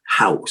their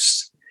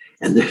house,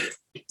 and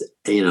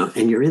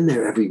and you're in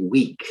there every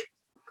week.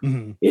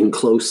 Mm-hmm. In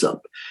close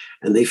up,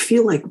 and they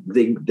feel like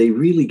they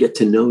really get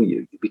to know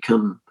you. You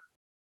become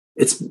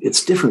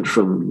it's different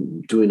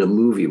from doing a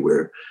movie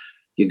where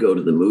you go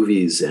to the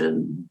movies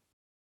and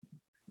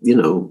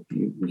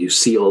you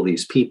see all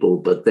these people,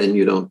 but then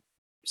you don't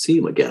see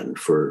them again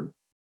for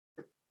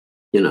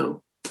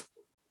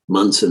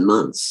months and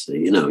months.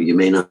 You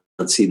may not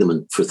see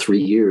them for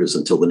 3 years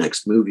until the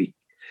next movie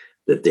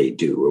that they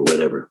do or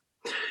whatever.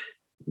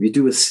 You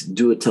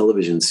do a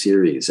television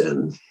series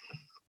and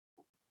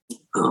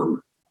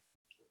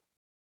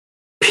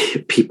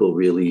people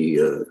really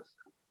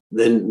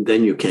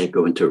then you can't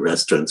go into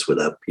restaurants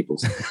without people.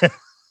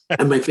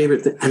 And my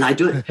favorite thing, and I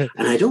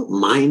don't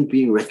mind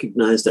being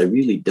recognized. I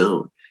really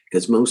don't,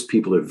 because most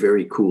people are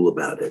very cool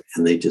about it,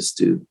 and they just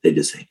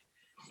say,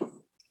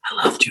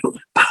 "I loved you in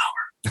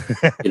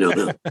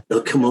Power."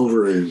 They'll come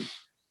over and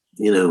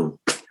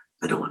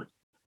I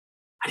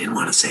didn't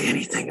want to say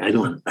anything. I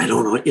don't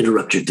want to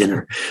interrupt your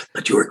dinner,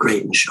 but you were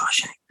great in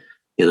Shawshank.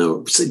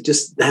 So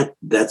just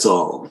that's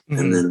all. Mm-hmm.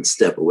 And then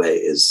step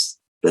away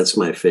that's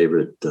my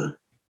favorite.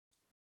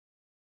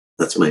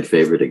 That's my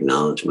favorite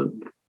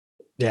acknowledgement.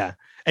 Yeah.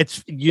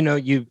 It's,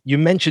 you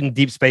mentioned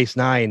Deep Space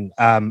Nine.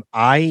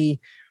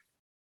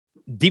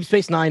 Deep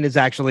Space Nine is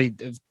actually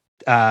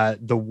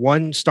the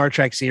one Star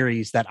Trek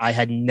series that I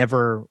had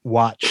never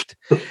watched.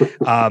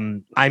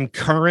 I'm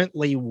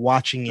currently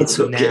watching it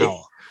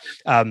now.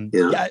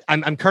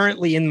 I'm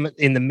currently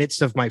in the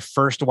midst of my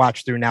first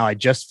watch through now. I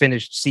just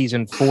finished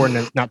season 4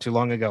 not too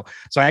long ago,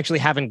 so I actually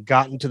haven't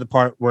gotten to the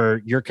part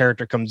where your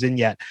character comes in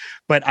yet.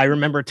 But I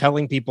remember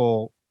telling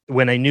people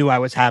when I knew I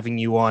was having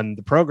you on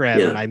the program,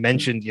 and I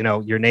mentioned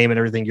your name and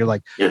everything. You're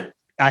like,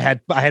 I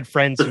had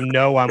friends who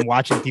know I'm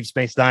watching Deep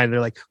Space Nine. They're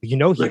like,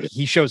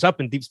 he shows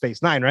up in Deep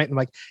Space Nine, right? And I'm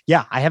like,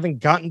 yeah, I haven't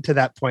gotten to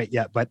that point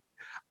yet, but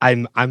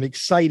I'm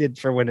excited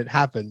for when it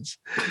happens.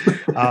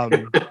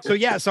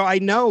 So I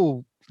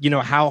know.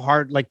 How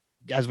hard, like,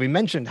 as we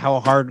mentioned, how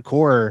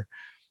hardcore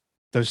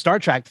those Star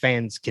Trek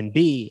fans can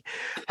be.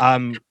 I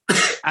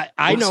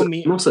know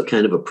me. I'm also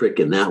kind of a prick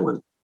in that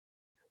one.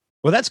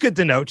 Well, that's good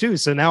to know too.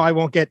 So now I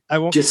won't get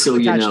just so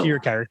attached you know to your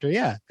character.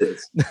 Yeah.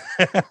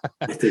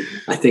 I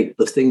think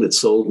the thing that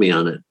sold me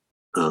on it,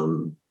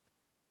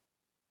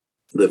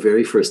 the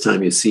very first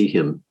time you see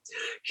him,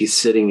 he's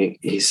sitting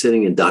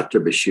in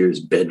Dr. Bashir's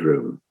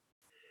bedroom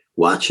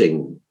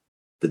watching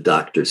the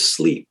doctor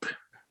sleep.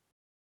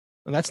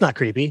 Well, that's not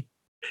creepy.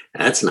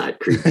 That's not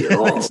creepy at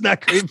all. It's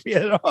not creepy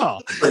at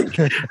all. Like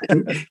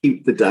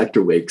the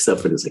doctor wakes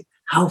up and is like,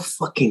 how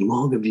fucking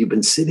long have you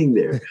been sitting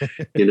there?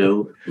 You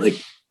know,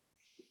 like,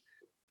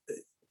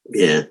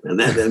 yeah. And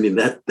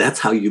that's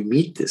how you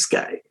meet this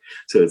guy.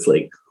 So it's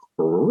like,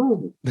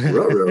 oh,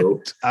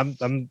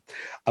 I'm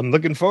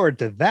looking forward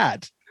to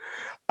that.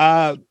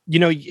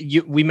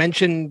 We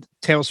mentioned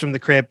Tales from the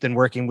Crypt and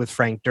working with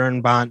Frank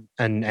Dernbont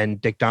and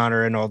Dick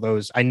Donner and all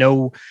those. I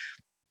know,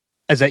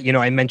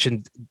 I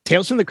mentioned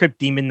Tales from the Crypt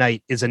Demon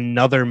Knight is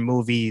another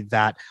movie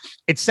that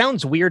it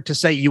sounds weird to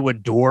say you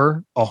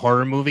adore a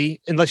horror movie,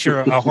 unless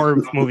you're a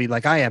horror movie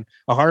like I am,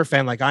 a horror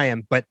fan like I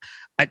am, but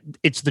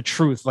it's the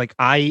truth. Like,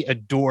 I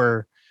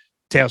adore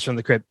Tales from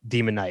the Crypt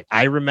Demon Knight.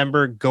 I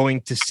remember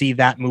going to see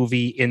that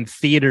movie in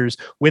theaters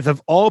with,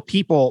 of all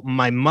people,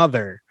 my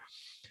mother.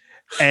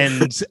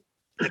 And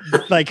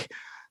like,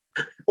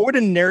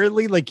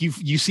 ordinarily, like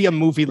you see a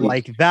movie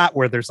like that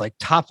where there's like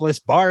topless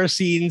bar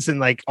scenes and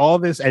like all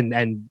this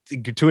and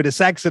gratuitous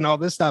sex and all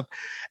this stuff,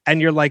 and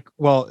you're like,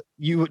 well,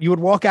 you would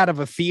walk out of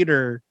a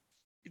theater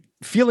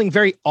feeling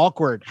very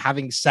awkward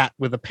having sat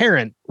with a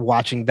parent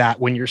watching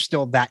that when you're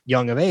still that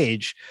young of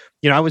age.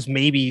 I was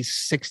maybe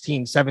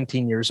 16,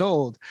 17 years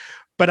old,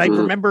 but I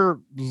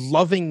remember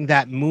loving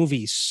that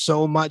movie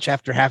so much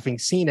after having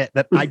seen it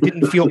that I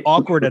didn't feel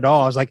awkward at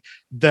all. I was like,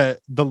 the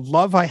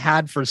love I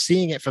had for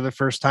seeing it for the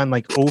first time,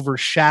 like,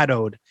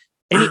 overshadowed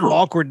any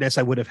awkwardness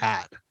I would have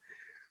had.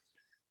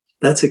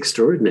 That's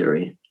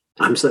extraordinary.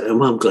 I'm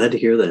glad to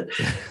hear that.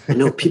 I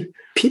know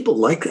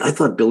people I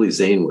thought Billy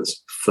Zane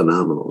was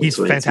phenomenal. He's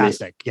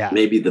fantastic.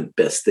 Maybe the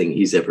best thing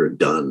he's ever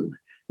done.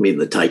 I mean,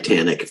 the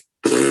Titanic.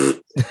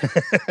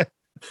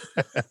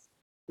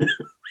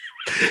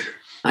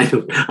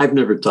 I've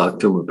never talked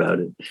to him about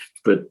it,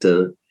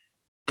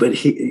 but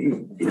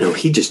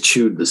he just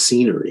chewed the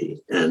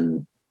scenery,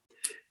 and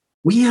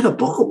we had a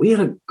ball. We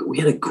had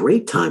a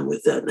great time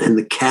with that, and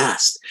the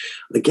cast.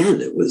 Again,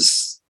 it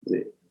was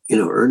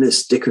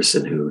Ernest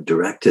Dickerson who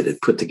directed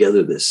it, put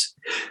together this.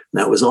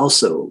 That was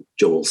also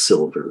Joel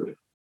Silver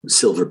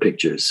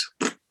Pictures,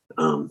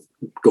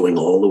 going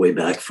all the way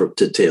back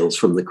to Tales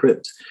from the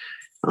Crypt.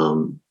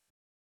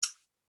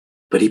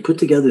 But he put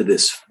together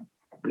this,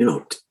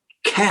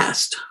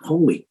 cast.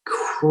 Holy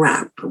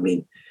crap. I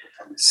mean,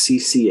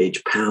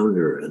 CCH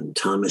Pounder and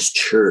Thomas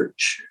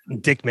Church.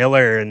 Dick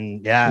Miller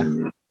and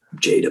Jada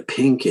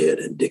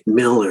Pinkett and Dick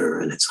Miller.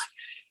 And it's like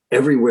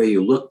everywhere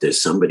you look,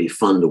 there's somebody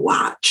fun to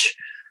watch.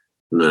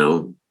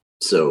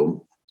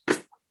 So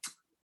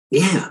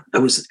yeah,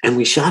 and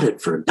we shot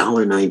it for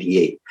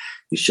 $1.98.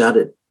 We shot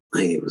it,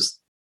 I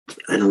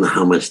don't know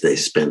how much they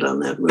spent on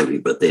that movie,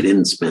 but they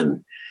didn't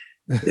spend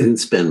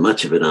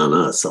much of it on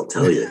us, I'll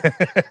tell you.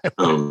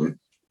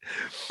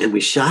 And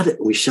we shot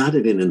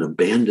it in an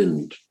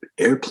abandoned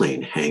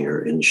airplane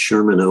hangar in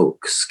Sherman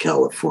Oaks,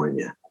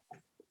 California.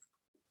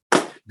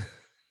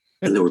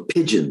 And there were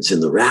pigeons in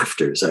the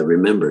rafters, I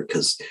remember,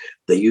 because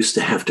they used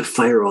to have to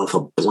fire off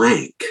a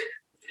blank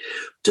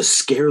to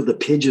scare the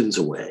pigeons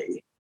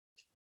away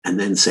and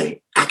then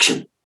say,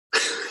 action.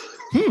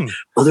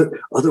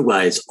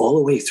 Otherwise, all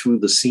the way through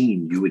the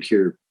scene, you would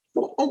hear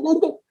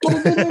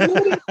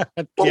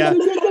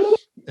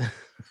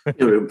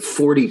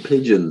 40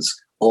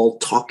 pigeons all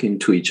talking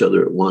to each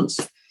other at once.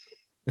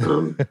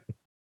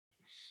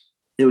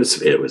 It was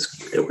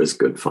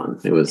good fun.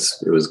 It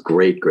was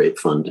great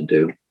fun to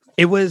do.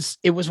 It was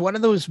one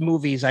of those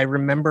movies. I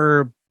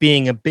remember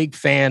being a big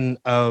fan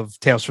of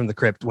Tales from the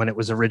Crypt when it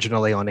was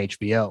originally on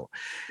HBO,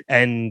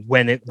 and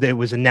when it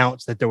was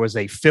announced that there was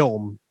a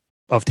film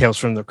of Tales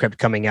from the Crypt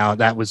coming out,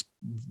 that was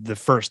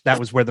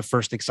where the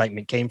first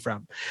excitement came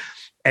from.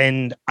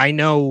 And I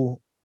know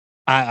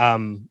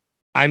I'm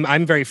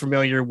very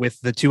familiar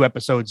with the 2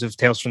 episodes of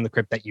Tales from the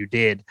Crypt that you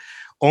did,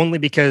 only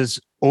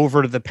because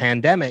over the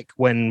pandemic,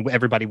 when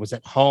everybody was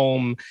at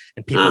home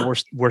and people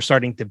were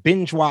starting to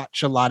binge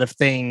watch a lot of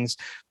things,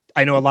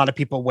 I know a lot of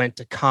people went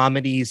to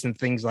comedies and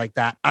things like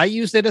that. I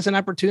used it as an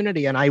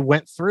opportunity, and I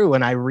went through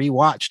and I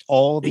rewatched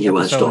all the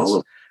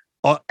episodes,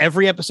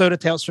 every episode of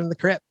Tales from the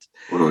Crypt.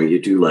 Oh,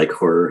 you do like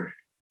horror?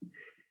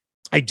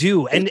 I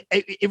do. And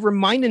it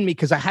reminded me,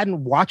 because I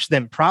hadn't watched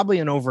them probably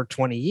in over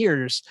 20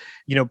 years,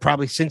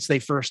 probably since they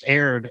first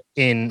aired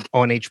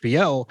on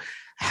HBO,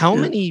 how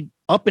many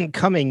up and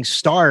coming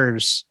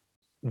stars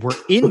were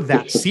in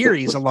that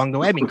series along the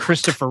way. I mean,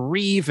 Christopher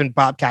Reeve and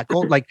Bobcat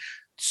Gold, like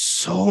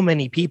so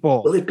many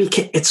people. Well,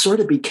 it sort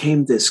of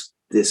became this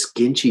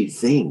ginchy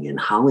thing in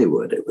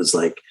Hollywood. It was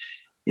like,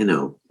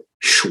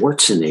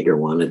 Schwarzenegger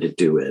wanted to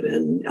do it.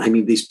 And I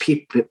mean, these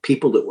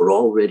people that were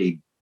already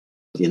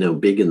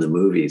big in the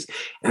movies,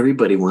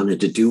 everybody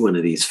wanted to do one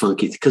of these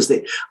funky, because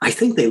I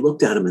think they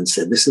looked at him and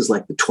said, this is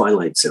like the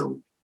Twilight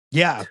Zone.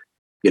 Yeah.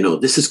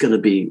 this is going to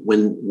be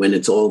when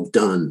it's all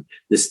done.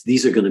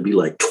 These are going to be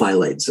like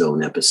Twilight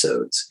Zone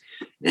episodes,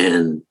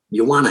 and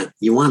you want to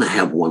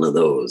have one of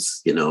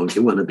those. You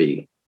want to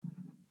be,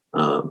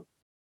 and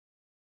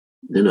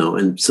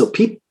so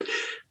people.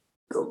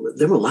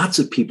 There were lots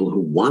of people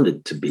who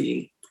wanted to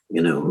be,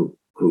 who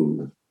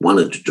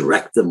wanted to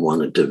direct them,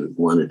 wanted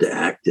to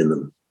act in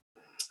them.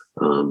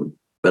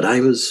 But I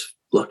was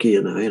lucky,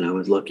 and I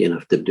was lucky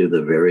enough to do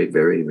the very,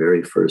 very,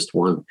 very first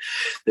one.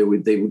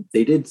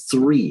 They did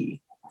 3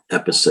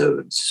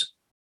 episodes.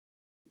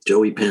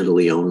 Joey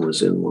Pantaleone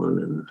was in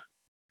one,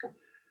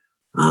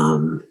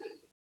 and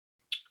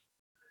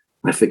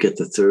I forget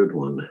the third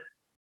one,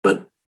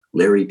 but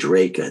Larry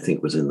Drake, I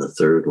think, was in the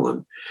third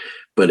one.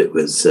 But it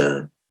was.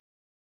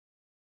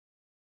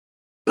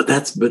 But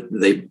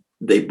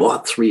they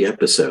bought 3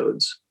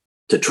 episodes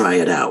to try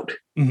it out,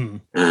 mm-hmm.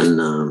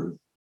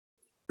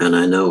 and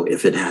I know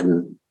if it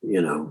hadn't,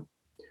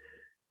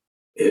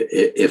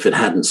 if it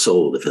hadn't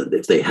sold,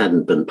 if they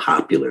hadn't been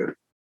popular,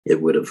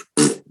 it would have,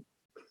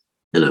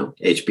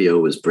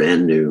 HBO was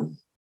brand new.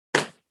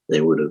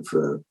 They would have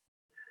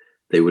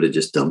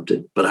just dumped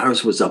it. But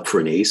ours was up for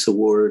an ACE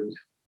award,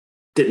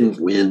 didn't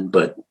win,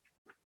 but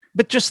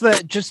just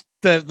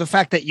the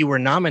fact that you were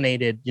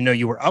nominated,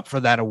 you were up for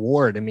that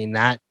award. I mean,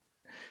 that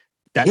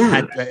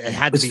had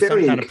to be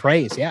some kind of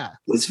praise. Yeah.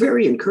 It's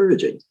very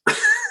encouraging.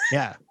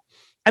 Yeah.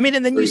 I mean,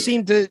 and then you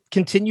seem to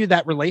continue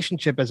that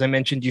relationship. As I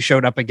mentioned, you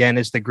showed up again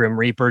as the Grim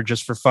Reaper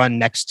just for fun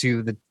next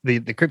to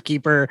the Crypt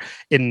Keeper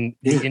in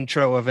the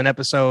intro of an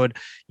episode.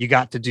 You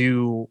got to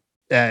do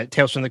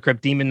Tales from the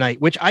Crypt Demon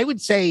Knight, which I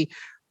would say,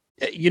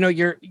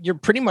 you're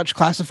pretty much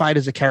classified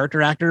as a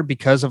character actor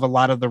because of a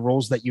lot of the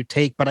roles that you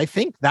take. But I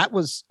think that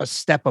was a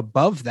step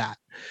above that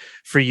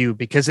for you,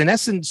 because in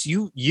essence,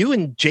 you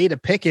and Jada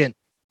Pinkett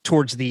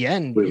towards the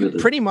end, you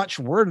pretty much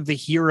were the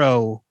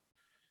hero.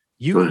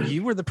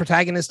 You were the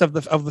protagonist of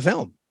the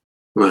film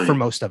for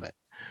most of it.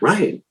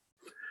 Right.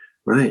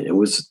 It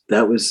was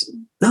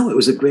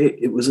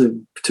a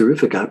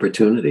terrific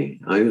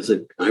opportunity. I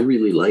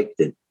really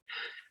liked it.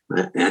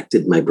 I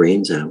acted my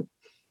brains out.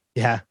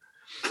 Yeah.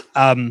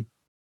 I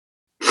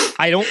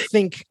don't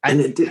think,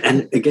 it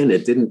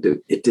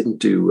didn't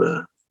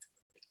do.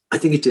 I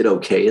think it did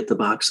okay at the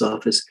box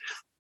office.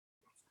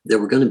 There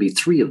were going to be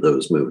 3 of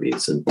those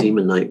movies, and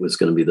Demon Knight was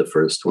going to be the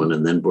first one,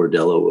 and then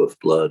Bordello of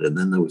Blood, and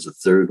then there was a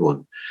third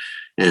one.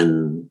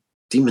 And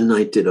Demon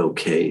Knight did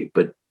okay,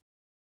 but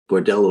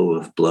Bordello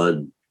of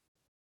Blood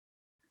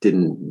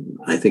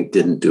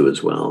didn't do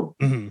as well.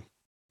 Mm-hmm.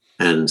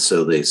 And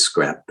so they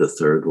scrapped the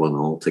third one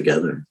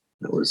altogether.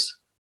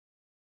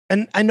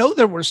 And I know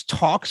there was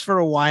talks for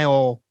a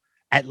while,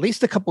 at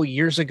least a couple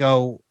years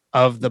ago,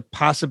 of the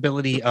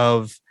possibility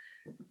of,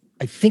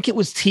 I think it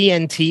was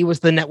TNT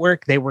was the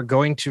network. They were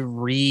going to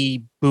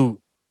reboot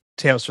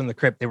Tales from the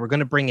Crypt. They were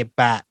going to bring it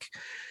back.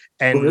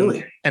 And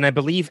really? And I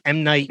believe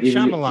M. Night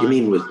Shyamalan.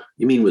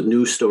 You mean with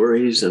new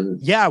stories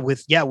and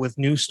with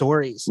new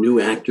stories,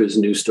 new actors,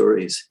 new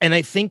stories. And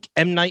I think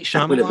M. Night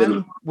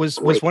Shyamalan was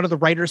one of the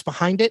writers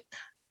behind it.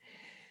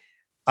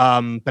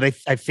 But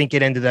I think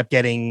it ended up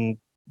getting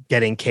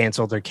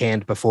canceled or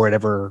canned before it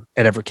ever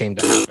came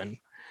to happen.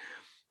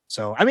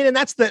 So, I mean, and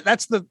that's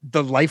the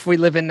life we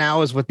live in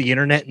now, is with the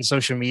internet and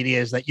social media,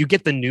 is that you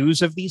get the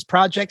news of these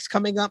projects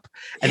coming up,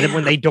 and then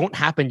when they don't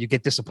happen, you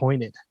get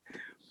disappointed.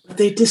 But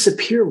they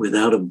disappear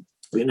without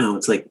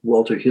it's like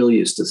Walter Hill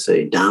used to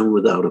say, down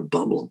without a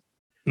bubble.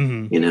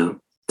 Mm-hmm.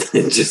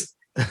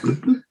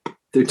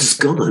 They're just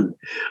gone.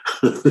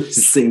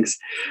 These things,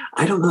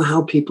 I don't know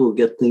how people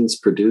get things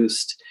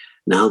produced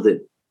now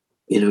that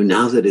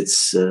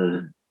it's,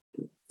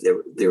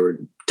 there were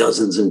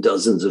dozens and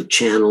dozens of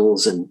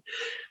channels and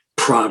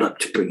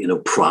product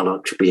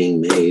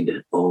being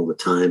made all the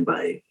time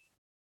by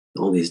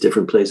all these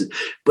different places.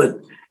 But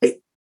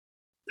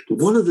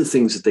one of the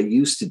things that they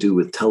used to do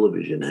with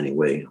television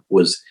anyway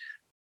was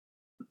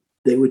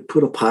they would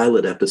put a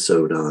pilot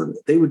episode on.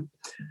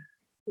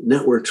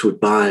 Networks would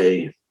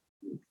buy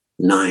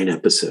 9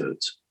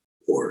 episodes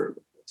or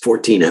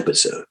 14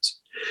 episodes,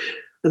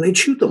 and they'd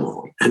shoot them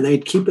all, and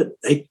they'd give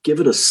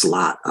it a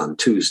slot on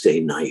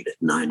Tuesday night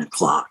at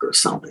 9:00 or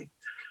something.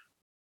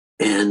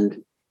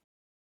 And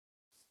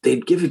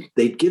they'd give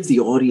the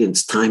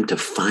audience time to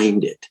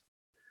find it,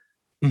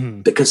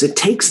 because it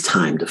takes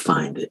time to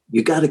find it.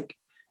 You got to,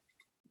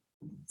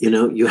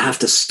 you have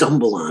to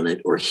stumble on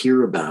it or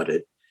hear about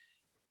it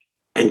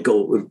and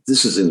go.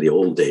 This is in the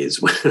old days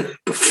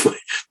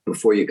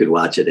before you could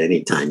watch it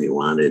anytime you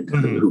wanted.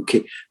 Mm-hmm.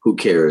 Who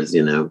cares,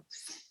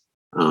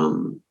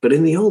 But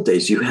in the old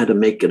days, you had to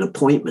make an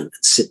appointment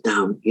and sit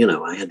down. You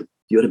had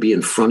to be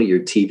in front of your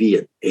TV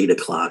at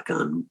 8:00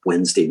 on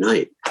Wednesday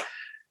night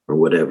or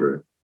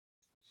whatever.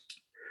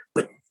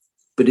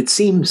 But it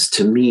seems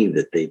to me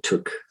that they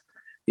took,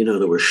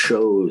 there were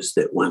shows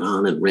that went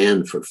on and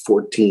ran for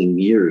 14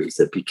 years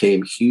that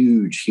became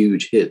huge,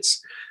 huge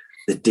hits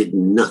that did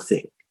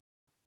nothing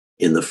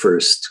in the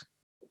first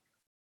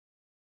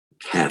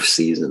half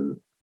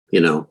season.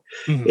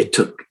 Mm-hmm.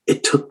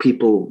 It took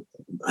people.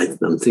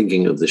 I'm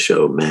thinking of the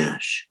show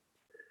MASH.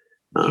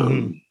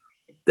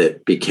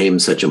 that became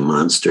such a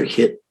monster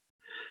hit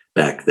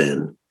back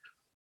then.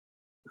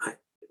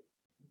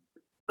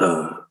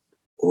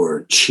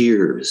 Or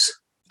Cheers.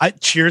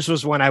 Cheers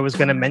was one I was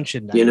going to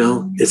mention.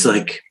 It's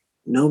like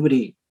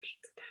nobody,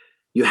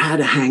 you had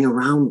to hang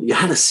around, you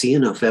had to see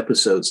enough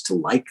episodes to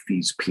like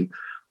these people,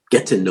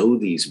 get to know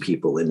these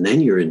people, and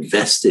then you're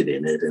invested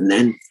in it. And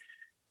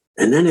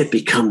then it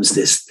becomes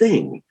this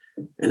thing,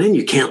 and then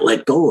you can't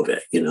let go of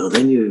it.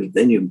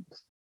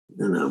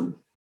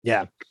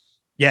 Yeah.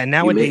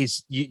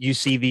 Nowadays you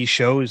see these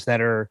shows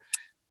that are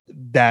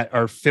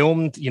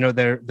filmed,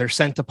 they're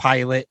sent to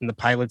pilot, and the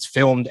pilot's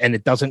filmed, and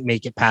it doesn't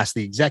make it past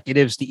the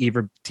executives to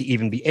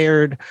even be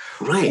aired.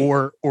 Right.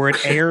 Or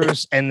it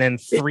airs, and then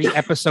 3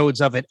 episodes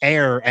of it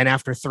air, and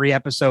after 3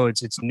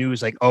 episodes it's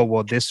news like, oh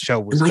well, this show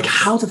was like,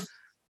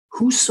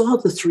 who saw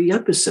the 3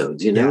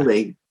 episodes?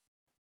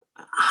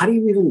 How do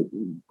you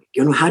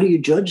even, how do you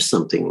judge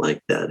something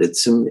like that?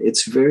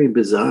 It's very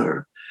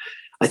bizarre.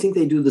 I think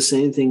they do the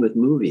same thing with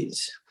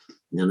movies.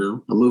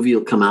 A movie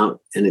will come out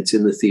and it's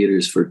in the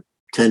theaters for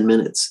 10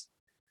 minutes.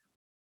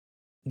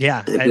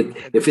 Yeah.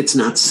 If it's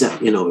not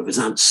set, if it's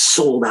not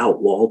sold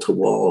out wall to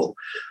wall,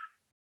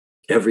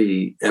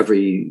 every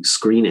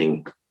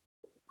screening.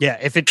 Yeah.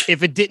 If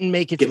it didn't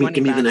make its money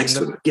give me back the next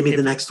one. Give me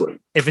the next one.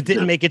 If it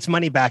didn't make its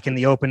money back in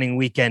the opening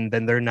weekend,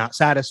 then they're not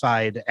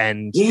satisfied.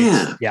 And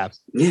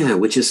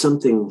which is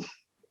something,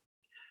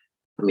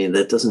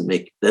 that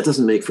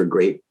doesn't make for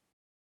great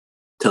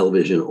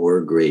television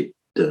or great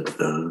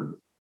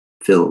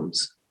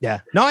films.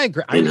 Yeah, no, I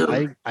agree.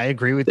 I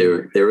agree with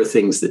you. There are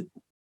things that.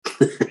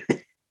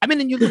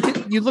 And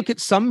you look at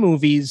some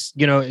movies.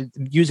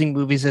 Using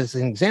movies as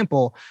an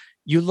example,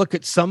 you look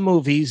at some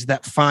movies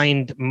that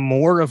find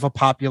more of a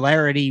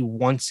popularity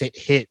once it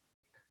hit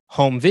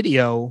home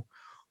video,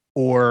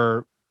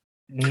 or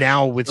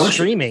now with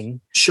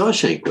streaming.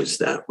 Shawshank was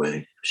that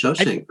way.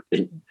 Shawshank.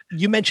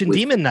 You mentioned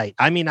Demon Knight.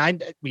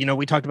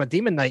 We talked about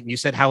Demon Knight, and you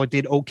said how it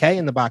did okay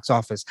in the box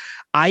office.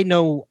 I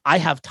know I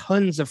have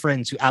tons of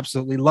friends who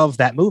absolutely love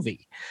that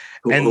movie.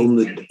 Who own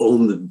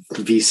the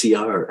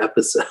VCR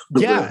episode.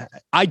 Yeah,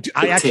 I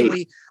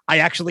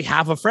actually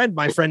have a friend.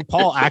 My friend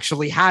Paul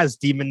actually has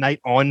Demon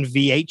Knight on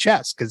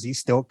VHS because he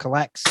still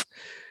collects,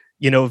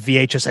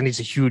 VHS, and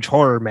he's a huge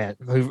horror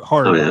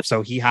buff,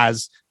 so he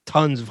has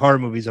tons of horror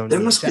movies on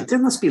VHS. There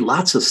must be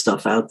lots of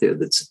stuff out there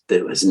that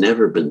has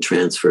never been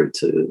transferred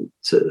to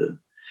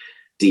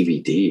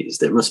DVDs.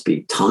 There must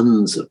be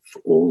tons of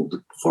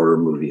old horror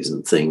movies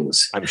and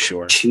things. I'm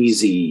sure.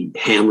 Cheesy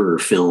Hammer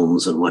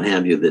films and what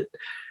have you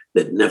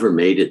that never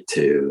made it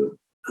to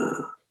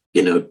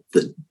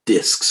the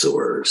discs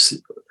or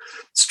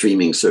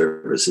streaming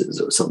services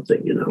or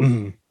something.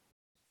 Mm-hmm.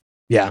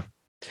 Yeah.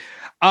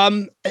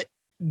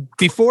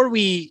 Before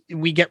we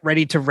get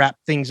ready to wrap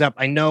things up,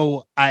 I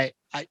know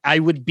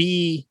it would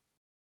be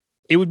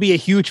a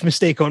huge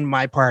mistake on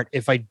my part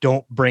if I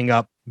don't bring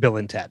up Bill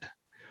and Ted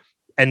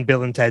and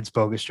Bill and Ted's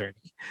Bogus Journey.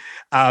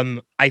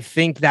 I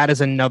think that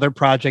is another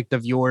project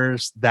of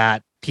yours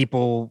that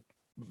people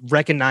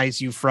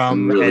recognize you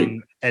from,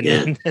 really?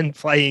 and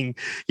playing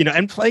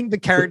the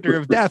character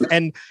of Death,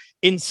 and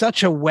in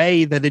such a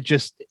way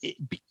that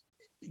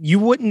you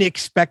wouldn't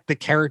expect the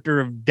character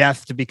of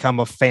Death to become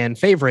a fan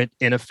favorite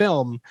in a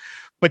film,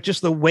 but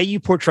just the way you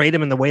portrayed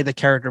him and the way the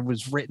character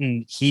was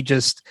written,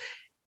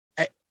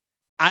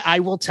 I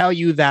will tell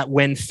you that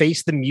when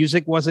Face the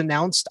Music was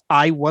announced,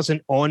 I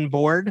wasn't on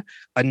board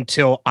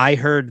until I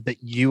heard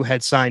that you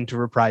had signed to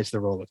reprise the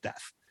role of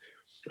Death.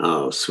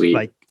 Oh, sweet.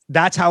 Like,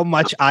 that's how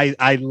much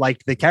I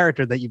liked the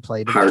character that you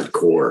played.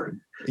 Hardcore.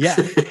 Yeah.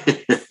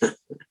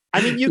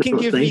 You can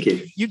give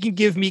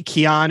me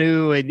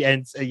Keanu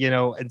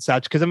and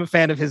such, because I'm a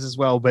fan of his as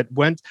well. But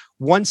once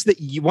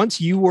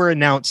you were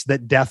announced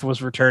that Death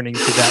was returning to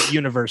that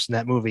universe in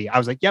that movie, I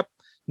was like, yep,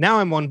 now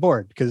I'm on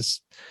board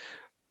because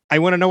I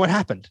want to know what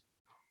happened.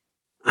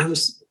 That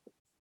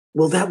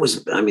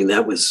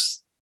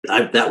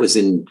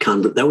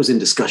was in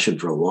discussion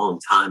for a long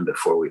time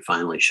before we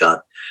finally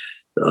shot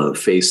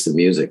Face the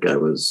Music. I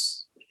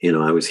was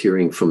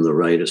hearing from the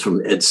writers,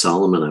 from Ed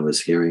Solomon. I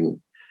was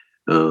hearing.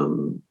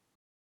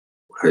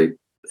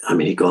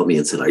 He called me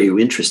and said, "Are you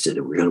interested?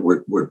 We're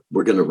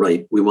gonna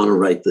write. We want to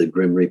write the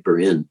Grim Reaper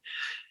in,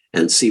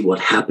 and see what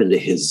happened to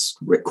his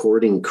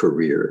recording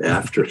career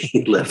after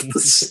he left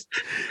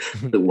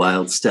the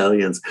Wild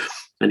Stallions.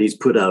 And he's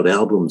put out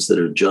albums that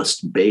are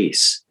just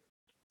bass.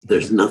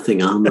 There's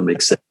nothing on them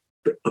except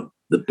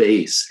the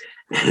bass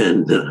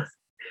and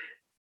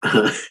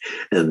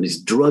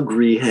his drug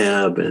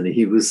rehab. And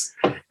he was.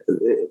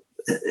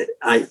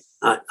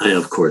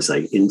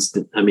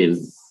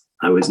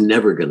 I was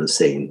never going to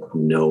say,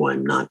 no,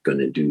 I'm not going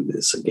to do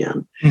this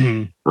again.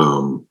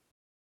 Mm-hmm.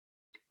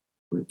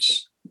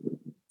 Which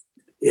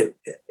it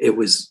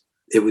was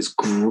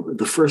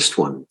the first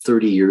one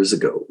 30 years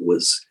ago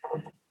was,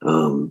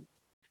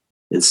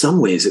 in some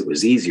ways it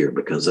was easier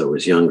because I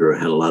was younger. I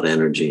had a lot of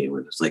energy, and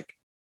it was like,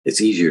 it's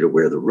easier to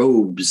wear the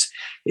robes.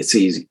 It's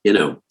easy,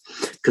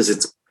 because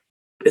it's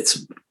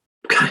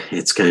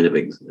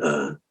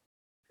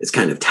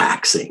kind of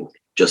taxing.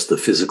 just the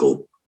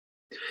physical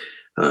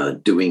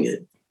doing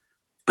it.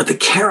 But the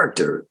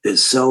character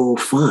is so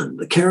fun.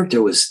 The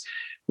character was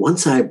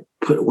once I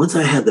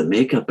had the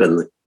makeup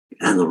and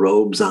the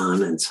robes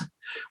on, and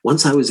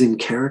once I was in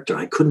character,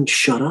 I couldn't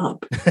shut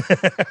up.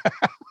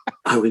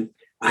 I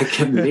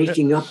kept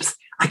making up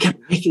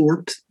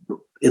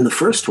in the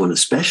first one,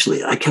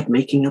 especially. I kept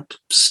making up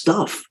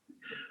stuff.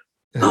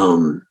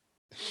 That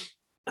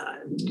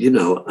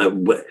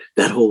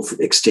whole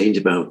exchange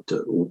about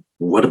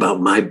what about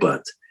my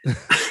butt?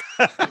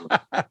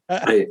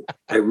 I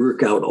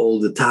work out all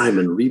the time,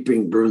 and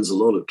reaping burns a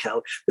load of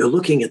calories. They're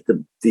looking at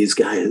these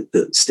guys,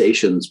 the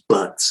station's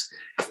butts,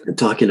 and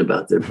talking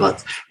about their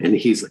butts, and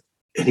he's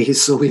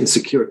so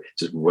insecure.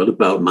 Just what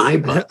about my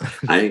butt?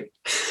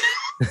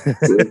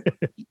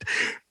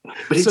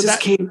 But it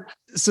came.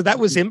 So that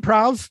was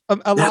improv.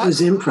 That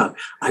was improv.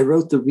 I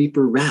wrote the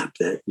Reaper rap,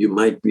 that you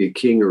might be a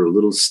king or a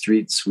little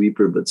street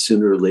sweeper, but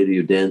sooner or later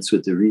you dance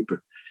with the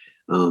Reaper.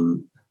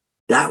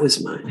 That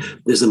was mine.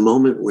 There's a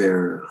moment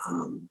where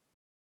I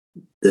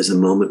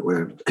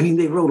mean,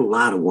 they wrote a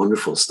lot of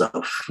wonderful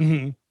stuff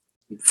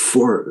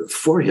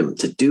for him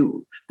to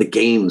do. The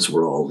games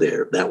were all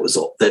there. That was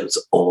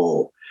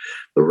all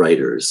the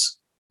writers,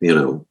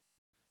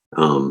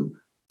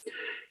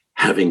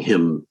 having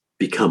him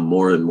become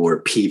more and more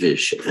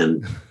peevish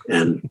and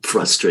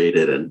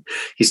frustrated, and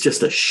he's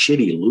just a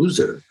shitty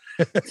loser.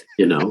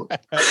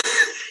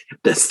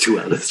 Best 2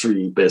 out of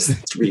 3, best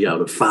 3 out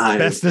of 5,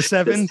 best of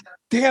 7.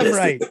 Damn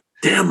right.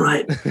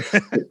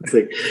 It's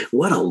like,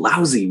 what a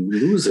lousy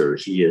loser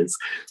he is.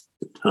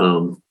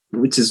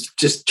 Which is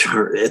just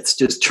it's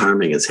just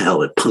charming as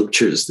hell. It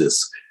punctures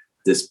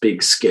this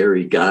big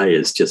scary guy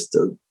is just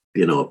a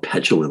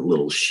petulant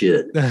little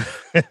shit.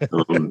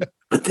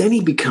 But then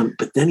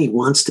he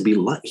wants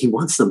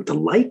them to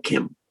like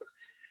him.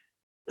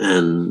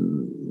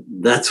 And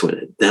that's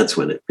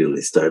when it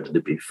really started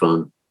to be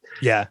fun.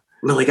 Yeah.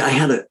 Well, like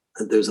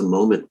there's a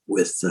moment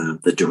with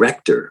the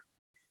director,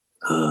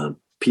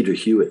 Peter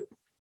Hewitt.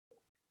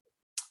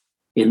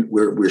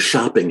 We're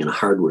shopping in a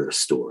hardware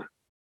store.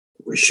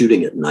 We're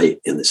shooting at night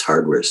in this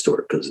hardware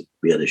store because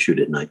we had to shoot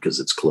at night because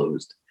it's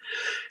closed.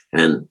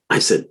 And I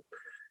said,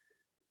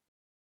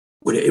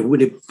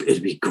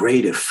 it'd be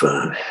great if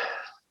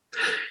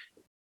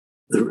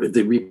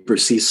the Reaper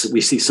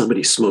we see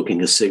somebody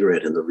smoking a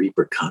cigarette in the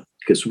Reaper cut,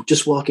 because we're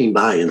just walking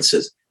by and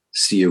says,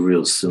 "See you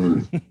real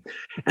soon."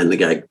 And the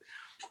guy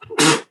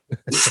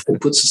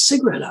puts a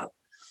cigarette out.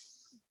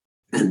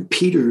 And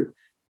Peter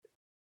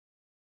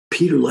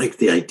liked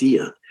the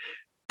idea,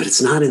 but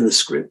it's not in the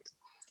script.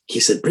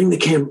 He said, "Bring the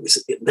camera."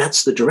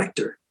 That's the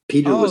director.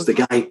 Peter was the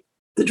guy.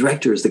 The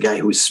director is the guy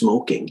who's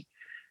smoking.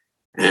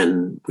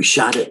 And we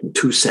shot it in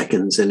 2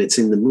 seconds, and it's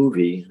in the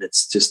movie. And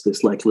it's just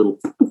this like little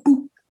boop,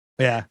 boop.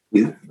 Yeah.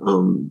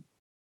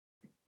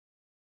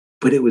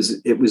 But it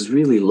was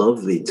really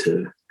lovely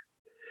to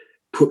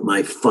put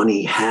my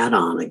funny hat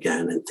on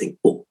again and think,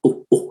 oh,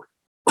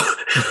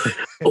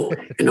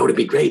 it'd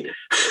be great.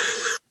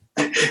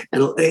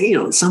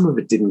 And some of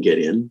it didn't get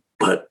in,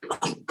 but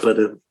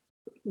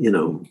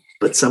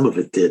some of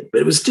it did.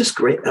 But it was just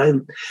great. I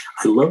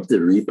loved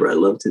the Reaper. I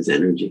loved his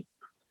energy.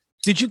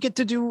 Did you get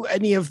to do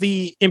any of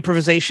the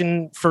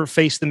improvisation for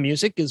Face the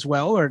Music as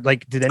well? Or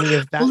did any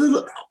of that?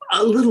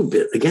 A little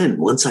bit. Again,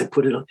 once I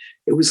put it on,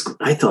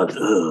 I thought,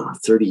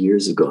 30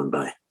 years have gone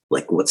by.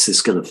 Like, what's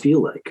this going to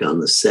feel like on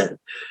the set?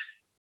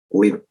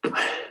 When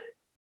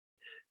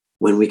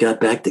we got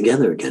back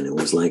together again, it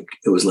was like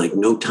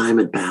no time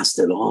had passed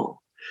at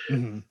all.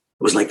 Mm-hmm. It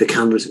was like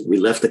we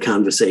left the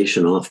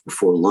conversation off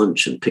before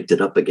lunch and picked it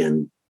up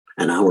again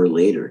an hour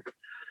later.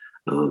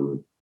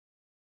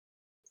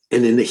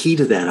 And in the heat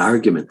of that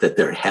argument that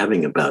they're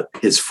having about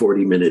his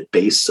 40-minute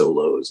bass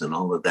solos and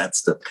all of that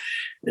stuff,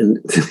 and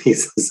he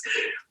says,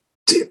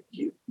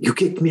 "You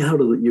kicked me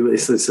out of the." He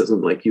says something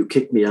like, "You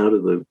kicked me out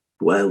of the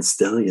Wild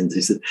Stallions."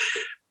 He said,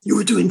 "You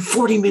were doing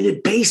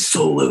 40-minute bass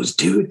solos,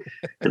 dude."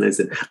 And I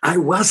said, "I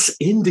was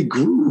in the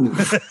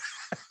groove."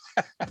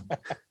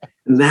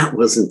 And that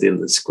wasn't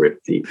in the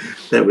script.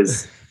 That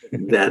was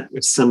that.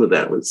 Some of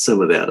that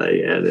I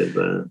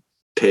added.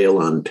 Pale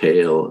on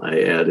Pale.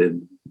 I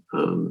added.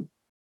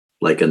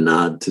 Like a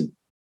nod to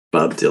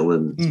Bob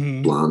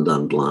Dylan's Blonde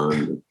on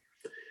Blonde.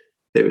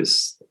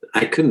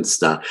 I couldn't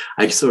stop.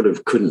 I sort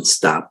of couldn't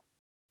stop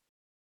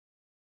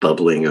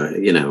bubbling.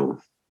 I'm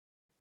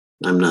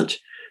not,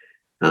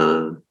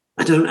 I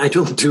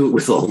don't do it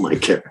with all my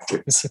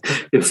characters.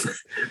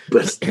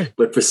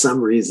 But for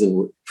some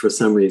reason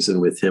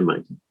with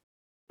him,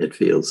 it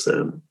feels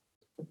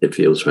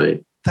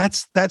right.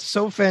 That's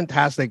so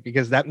fantastic,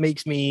 because that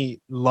makes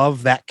me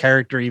love that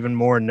character even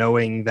more,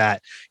 knowing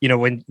that,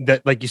 when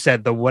that, like you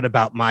said, the "what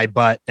about my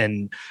butt,"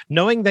 and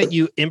knowing that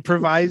you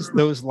improvise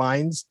those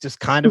lines just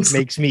kind of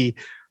makes me,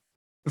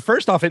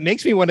 first off, it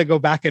makes me want to go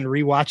back and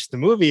rewatch the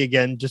movie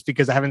again, just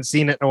because I haven't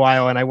seen it in a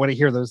while and I want to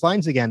hear those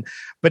lines again.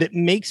 But it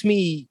makes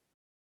me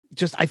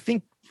just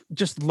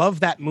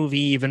love that movie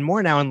even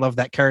more now, and love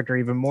that character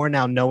even more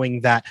now, knowing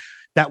that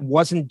that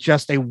wasn't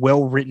just a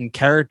well-written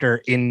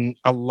character in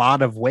a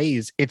lot of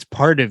ways. It's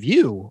part of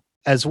you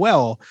as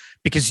well,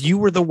 because you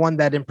were the one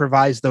that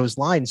improvised those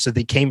lines. So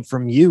they came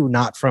from you,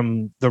 not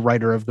from the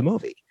writer of the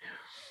movie.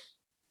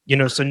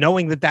 So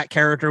knowing that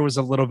character was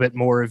a little bit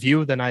more of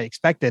you than I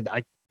expected,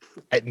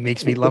 it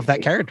makes me love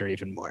that character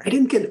even more. I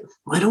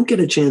don't get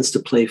a chance to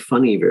play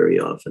funny very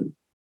often.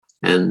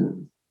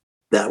 And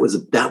that was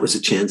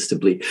a chance to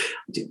bleed.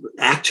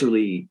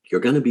 Actually, you're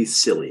going to be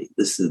silly.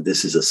 This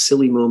is a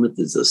silly moment.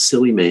 This is a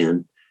silly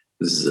man.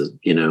 This is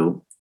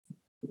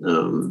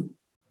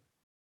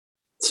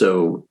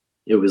so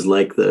it was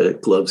like the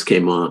gloves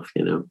came off,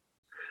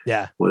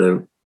 Yeah.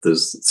 Whatever.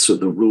 So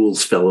the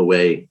rules fell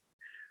away.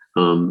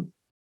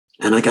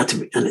 And I got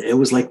to, and it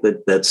was like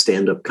that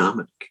stand-up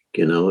comic,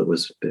 it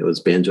was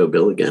Banjo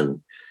Bill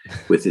again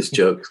with his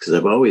jokes. Cause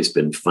I've always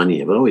been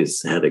funny. I've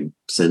always had a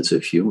sense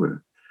of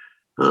humor.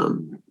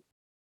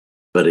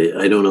 But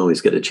I don't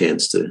always get a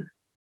chance to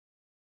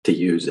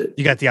use it.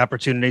 You got the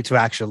opportunity to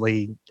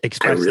actually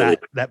express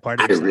that part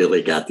of yourself. I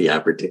really got the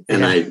opportunity,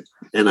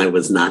 and I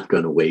was not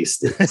going to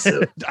waste it.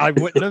 So. I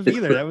wouldn't have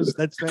either.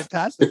 That's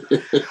fantastic.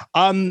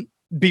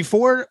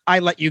 Before I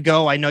let you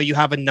go, I know you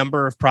have a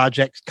number of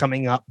projects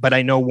coming up, but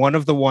I know one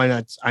of the one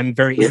that I'm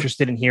very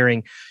interested in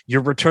hearing. You're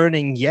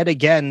returning yet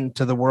again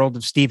to the world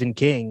of Stephen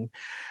King.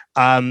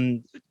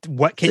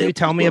 What can you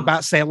tell me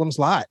about Salem's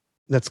Lot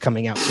that's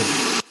coming out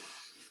soon?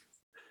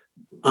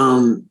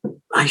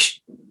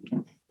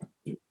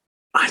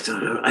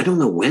 I don't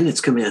know when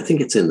it's coming. I think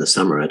it's in the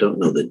summer. I don't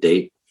know the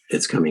date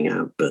it's coming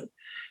out, but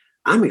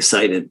I'm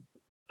excited.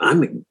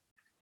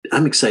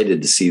 I'm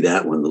excited to see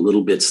that one. The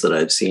little bits that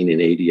I've seen in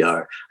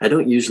ADR. I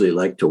don't usually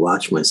like to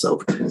watch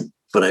myself,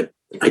 but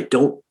I'm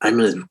going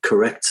to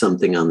correct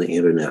something on the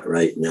internet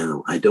right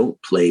now. I don't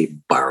play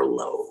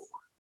Barlow.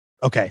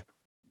 Okay.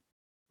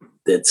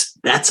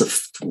 That's a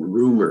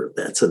rumor.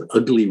 That's an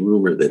ugly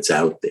rumor that's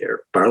out there.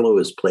 Barlow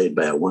is played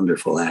by a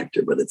wonderful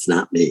actor, but it's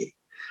not me.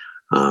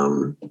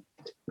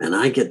 And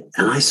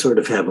I sort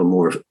of have a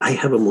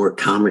more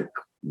comic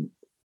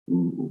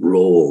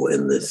role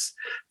in this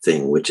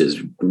thing, which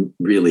is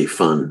really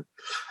fun.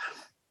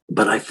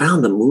 But I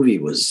found the movie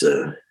was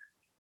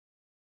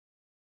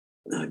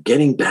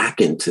getting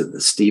back into the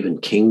Stephen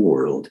King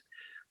world,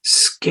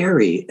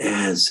 scary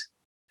as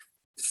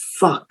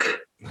fuck.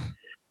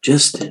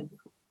 Just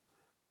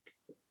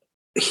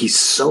he's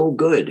so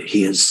good.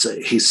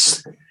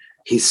 He's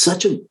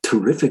such a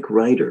terrific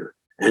writer,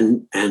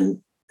 and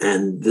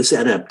this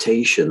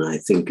adaptation I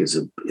think is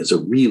a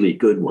really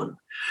good one.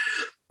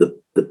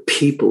 The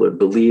people are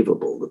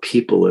believable. The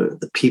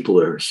people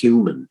are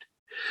human.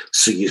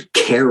 So you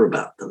care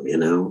about them, They're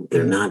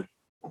not,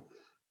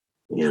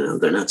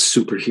 they're not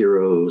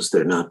superheroes.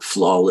 They're not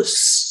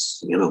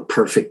flawless,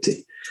 perfect.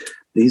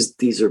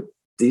 These are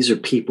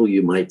people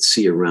you might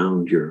see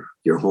around your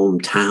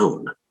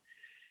hometown,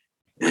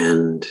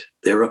 and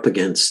they're up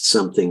against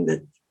something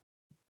that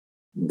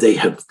they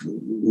have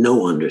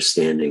no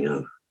understanding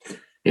of,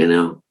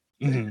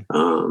 Mm-hmm.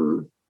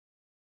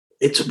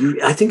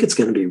 I think it's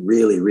going to be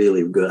really,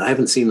 really good. I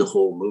haven't seen the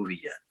whole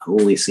movie yet. I've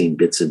only seen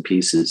bits and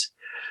pieces,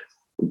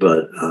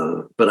 but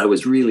I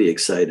was really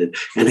excited.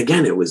 And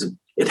again,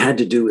 it had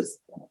to do with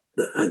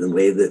the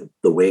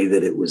way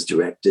that it was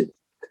directed,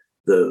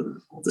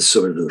 the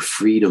sort of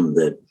freedom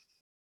that,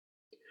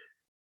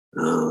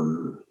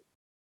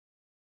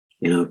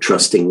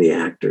 trusting the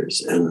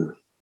actors and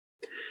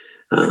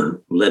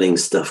letting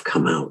stuff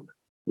come out,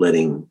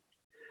 letting,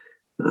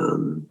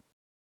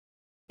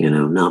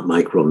 not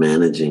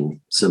micromanaging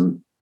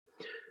some,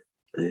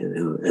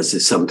 as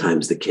is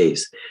sometimes the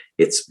case.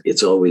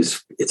 It's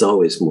always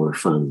more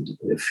fun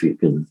if you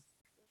can,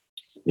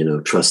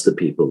 trust the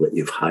people that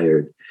you've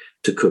hired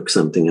to cook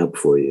something up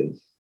for you.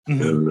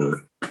 Mm-hmm.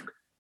 And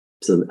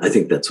so I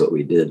think that's what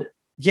we did.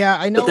 Yeah,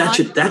 I know.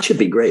 But that should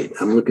be great.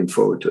 I'm looking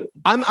forward to it.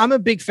 I'm a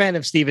big fan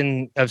of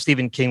Stephen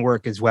King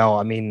work as well.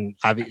 I mean,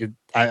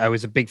 I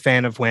was a big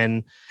fan of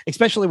when,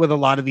 especially with a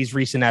lot of these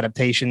recent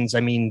adaptations. I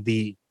mean,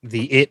 the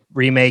It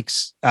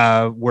remakes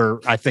were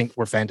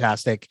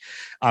fantastic.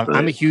 Right.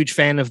 I'm a huge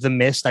fan of The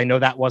Mist. I know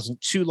that wasn't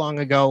too long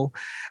ago.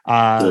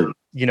 And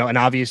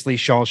obviously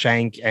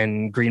Shawshank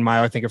and Green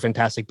Mile I think are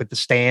fantastic. But The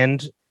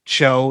Stand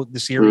show, the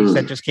series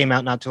that just came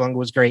out not too long ago,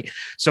 was great.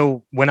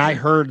 So when I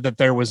heard that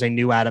there was a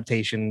new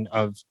adaptation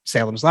of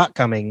Salem's Lot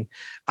coming,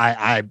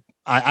 I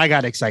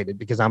got excited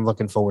because I'm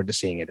looking forward to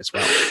seeing it as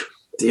well.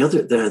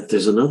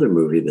 There's another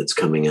movie that's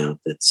coming out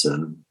that's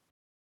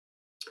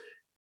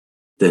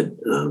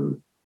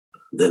that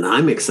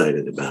I'm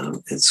excited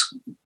about.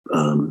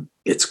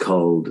 It's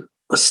called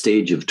A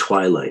Stage of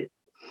Twilight.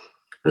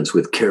 It's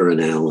with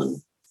Karen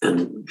Allen,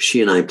 and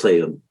she and I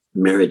play a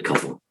married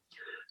couple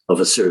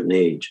of a certain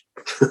age.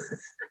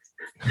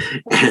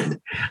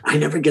 And I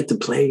never get to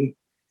play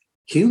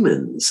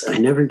humans. I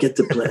never get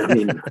to play,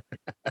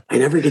 I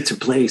never get to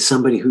play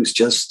somebody who's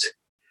just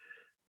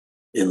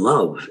in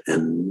love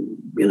and,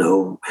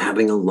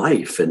 having a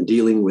life and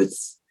dealing with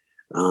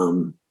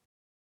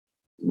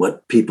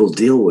what people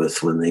deal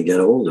with when they get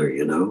older,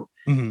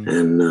 Mm-hmm.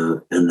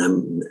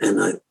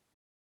 and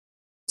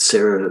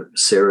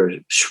Sarah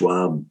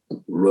Schwab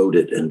wrote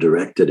it and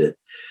directed it,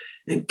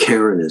 and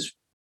Karen is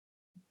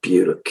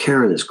beautiful.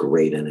 Karen is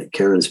great in it.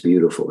 Karen's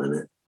beautiful in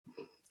it.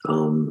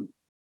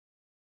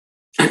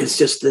 And it's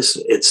just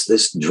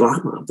this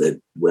drama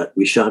that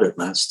we shot it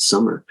last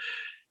summer,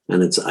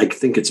 and I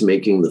think it's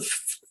making the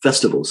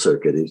festival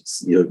circuit.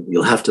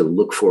 You'll have to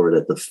look for it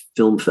at the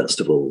film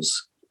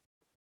festivals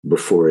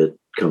before it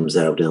comes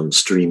out on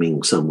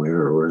streaming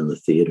somewhere or in the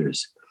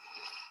theaters.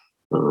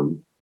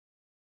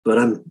 But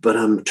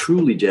I'm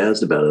truly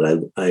jazzed about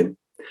it.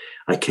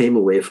 I came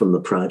away from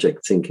the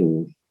project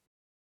thinking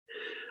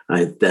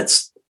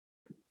that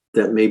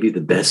may be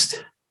the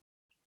best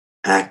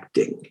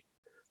acting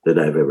that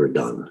I've ever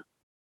done.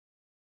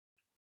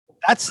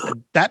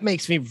 That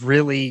makes me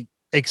really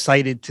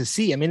excited to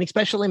see. I mean,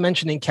 especially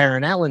mentioning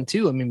Karen Allen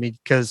too. I mean,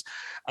 because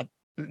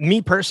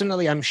me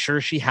personally, I'm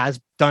sure she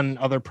has done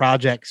other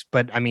projects,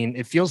 but I mean,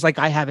 it feels like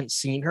I haven't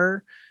seen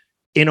her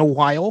in a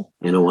while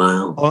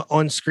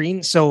on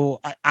screen.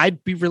 So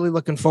I'd be really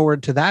looking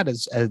forward to that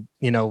as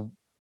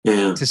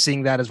to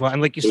seeing that as well.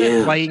 And like you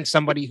said, playing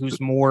somebody who's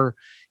more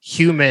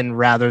human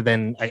rather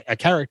than a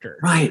character.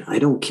 Right. I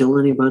don't kill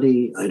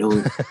anybody.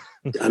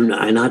 I'm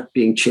not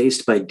being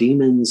chased by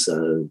demons,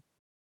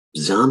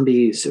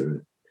 zombies,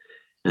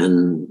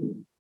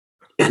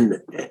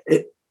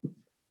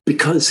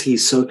 because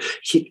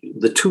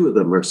the two of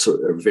them are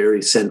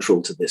very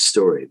central to this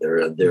story.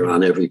 They're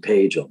on every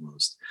page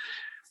almost.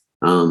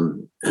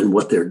 And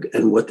what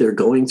they're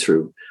going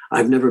through.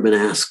 I've never been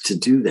asked to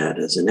do that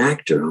as an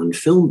actor on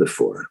film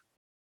before.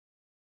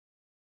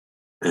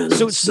 And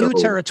so it's new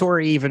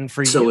territory even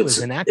for you as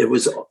an actor. It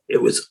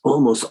was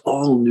almost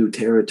all new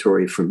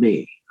territory for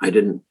me. I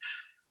didn't,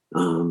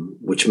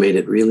 which made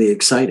it really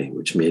exciting,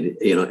 which made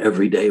it,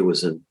 every day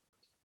was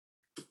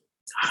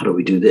how do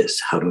we do this?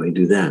 How do I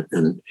do that?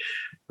 And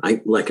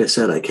like I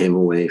said, I came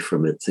away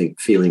from it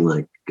feeling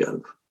like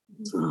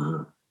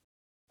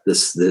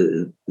this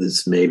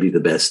may be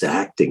the best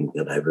acting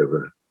that I've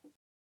ever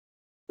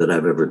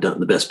done,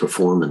 the best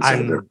performance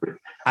I'm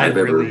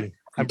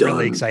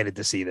really excited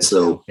to see this.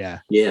 So yeah,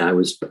 I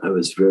was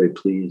very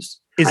pleased.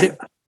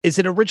 Is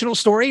it original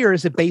story or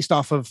is it based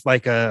off of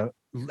like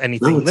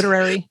anything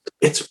literary?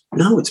 It's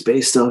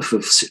based off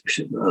of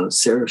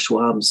Sarah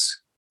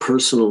Schwab's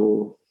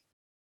personal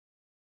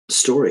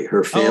story,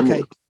 her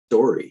family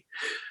story.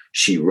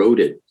 She wrote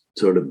it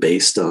sort of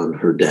based on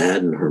her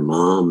dad and her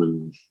mom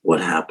and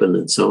what happened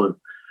and so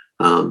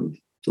on,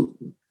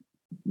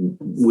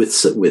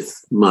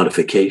 with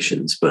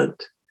modifications,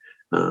 but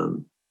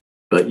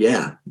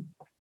yeah,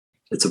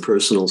 it's a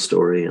personal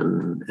story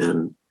and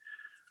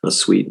I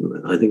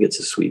think it's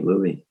a sweet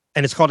movie.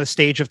 And it's called A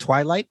Stage of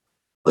Twilight?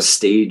 A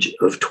Stage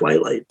of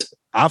Twilight.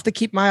 I'll have to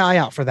keep my eye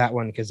out for that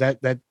one because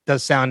that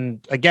does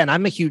sound, again,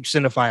 I'm a huge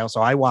cinephile,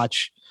 so I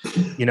watch,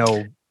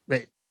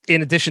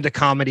 in addition to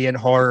comedy and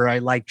horror, I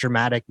like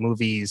dramatic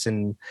movies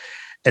and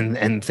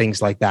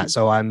things like that.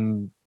 So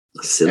I'm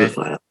a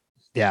cinephile.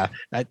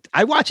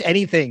 I watch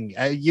anything.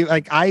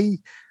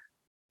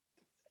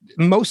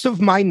 Most of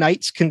my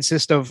days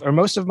consist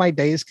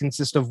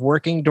of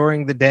working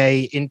during the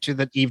day into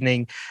the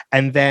evening,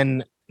 and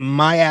then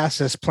my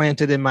ass is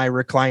planted in my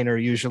recliner,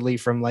 usually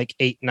from like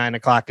 8, 9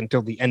 o'clock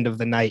until the end of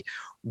the night,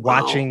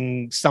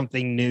 watching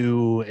something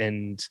new.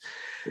 And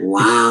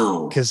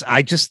because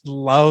I just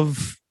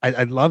love,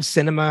 I love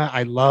cinema.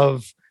 I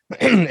love,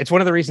 it's one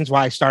of the reasons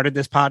why I started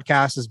this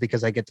podcast is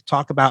because I get to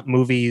talk about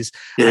movies.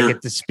 I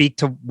get to speak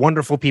to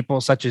wonderful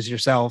people such as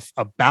yourself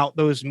about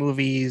those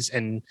movies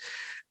and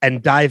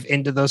dive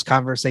into those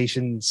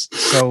conversations.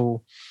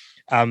 So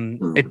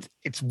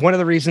it's one of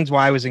the reasons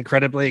why I was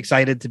incredibly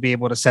excited to be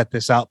able to set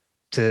this up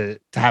to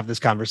have this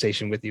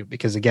conversation with you,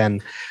 because again,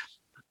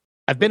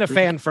 I've been a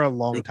fan for a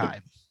long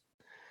time.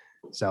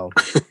 So,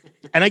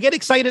 and I get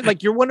excited.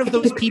 Like you're one of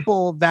those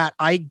people that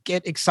I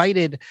get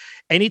excited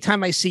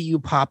anytime I see you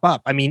pop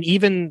up. I mean,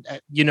 even,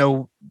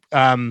 in,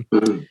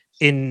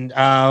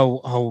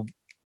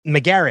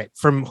 McGarrett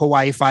from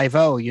Hawaii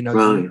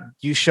Five-0,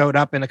 you showed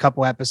up in a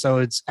couple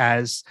episodes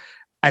as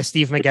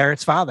Steve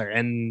McGarrett's father.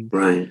 And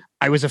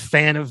I was a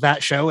fan of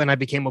that show, and I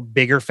became a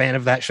bigger fan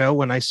of that show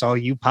when I saw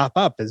you pop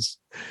up as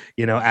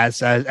Jack.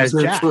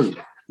 Fun?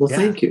 Well,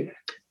 thank you.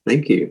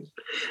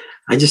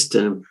 I just,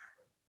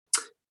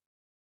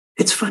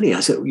 it's funny. I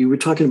said, you were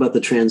talking about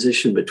the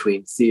transition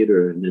between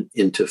theater and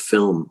into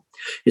film.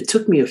 It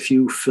took me a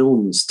few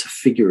films to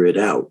figure it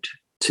out,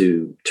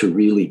 to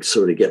really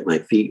sort of get my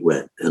feet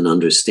wet and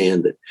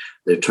understand that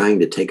they're trying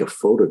to take a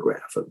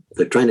photograph of,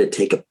 they're trying to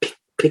take a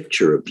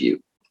picture of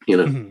you,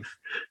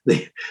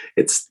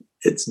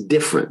 it's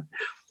different.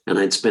 And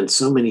I'd spent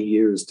so many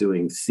years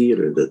doing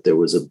theater that there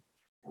was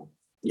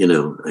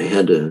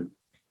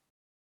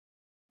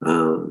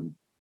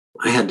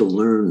I had to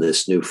learn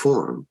this new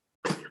form,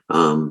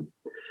 and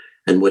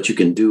what you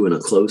can do in a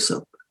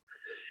close-up.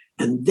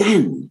 And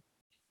then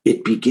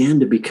it began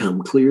to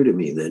become clear to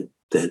me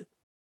that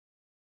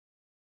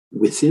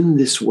within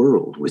this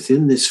world,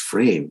 within this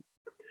frame,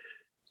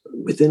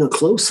 within a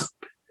close-up,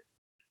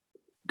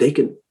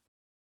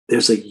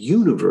 there's a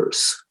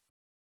universe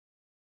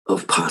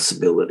of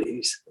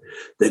possibilities,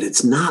 that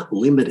it's not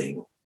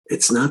limiting.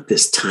 It's not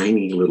this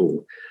tiny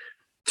little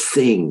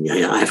thing.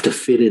 I have to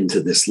fit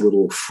into this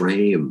little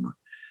frame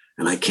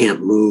and I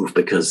can't move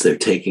because they're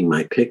taking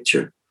my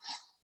picture.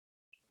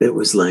 It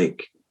was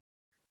like,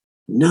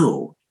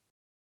 no,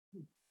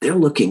 they're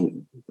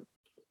looking,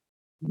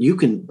 you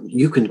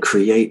can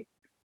create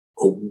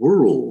a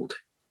world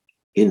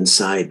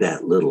inside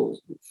that little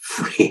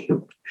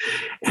frame,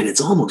 and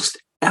it's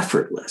almost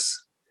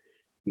effortless.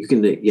 You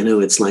can,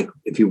 it's like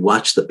if you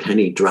watch the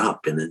penny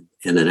drop in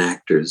an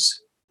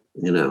actor's,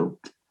 an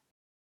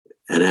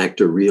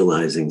actor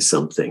realizing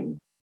something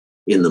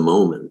in the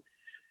moment.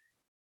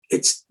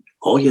 It's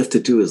all you have to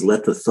do is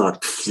let the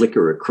thought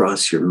flicker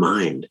across your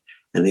mind,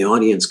 and the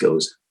audience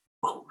goes,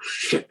 "Oh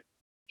shit,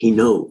 he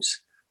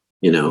knows."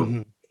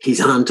 Mm-hmm. He's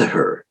on to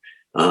her.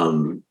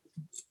 Boom,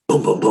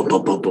 boom, boom,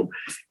 boom, boom, boom.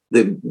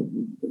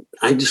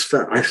 I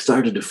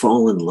started to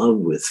fall in love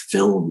with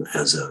film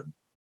as a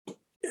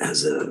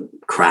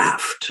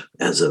craft,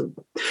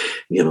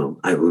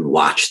 I would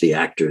watch the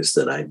actors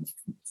that I'd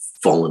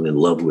fallen in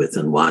love with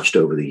and watched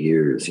over the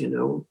years,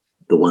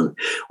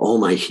 all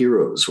my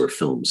heroes were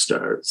film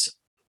stars,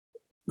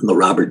 the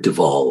Robert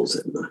Duvall's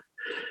and the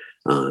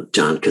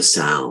John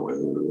Casale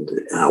and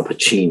Al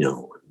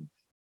Pacino and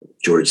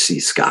George C.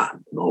 Scott,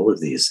 and all of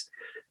these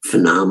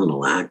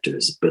phenomenal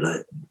actors. But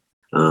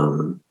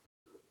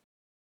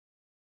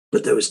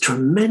there was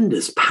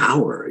tremendous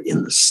power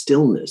in the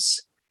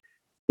stillness,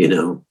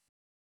 I'm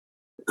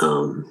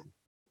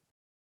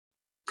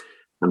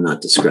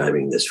not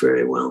describing this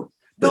very well.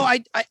 But, no,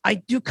 I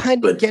do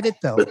kind of get it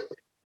though.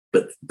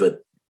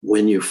 But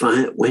when you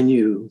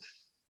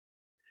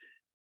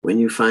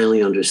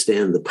finally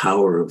understand the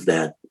power of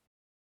that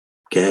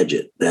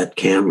gadget, that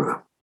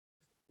camera,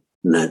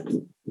 and that,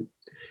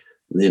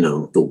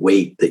 the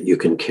weight that you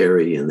can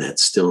carry in that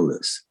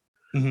stillness,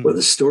 mm-hmm. or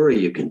the story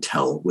you can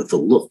tell with the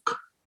look,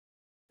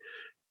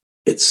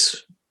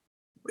 it's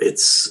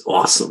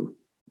awesome.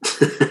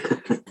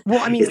 Well,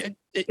 I mean,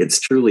 it's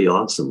truly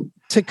awesome.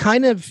 To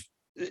kind of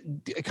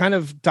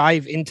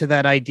dive into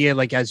that idea,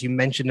 like as you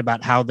mentioned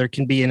about how there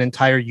can be an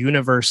entire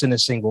universe in a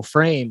single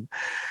frame.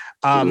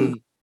 Mm-hmm.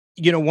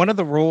 One of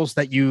the roles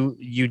that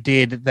you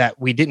did that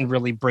we didn't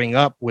really bring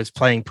up was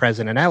playing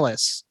President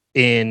Ellis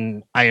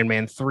in Iron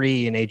Man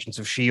 3 and Agents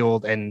of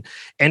S.H.I.E.L.D. and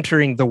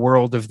entering the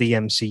world of the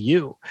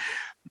MCU.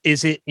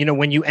 Is it,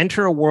 when you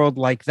enter a world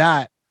like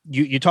that,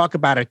 you talk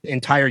about an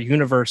entire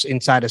universe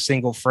inside a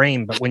single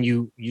frame, but when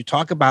you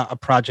talk about a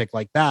project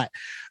like that,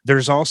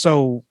 there's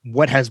also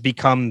what has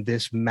become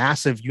this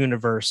massive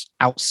universe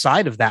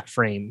outside of that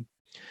frame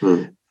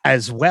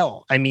as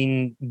well. I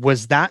mean,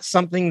 was that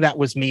something that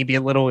was maybe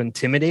a little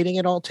intimidating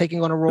at all,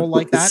 taking on a role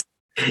like that?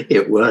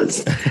 It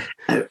was.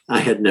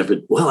 I'd never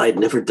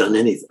done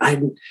anything.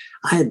 I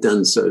had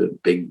done sort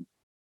of big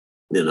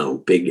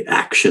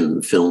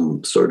action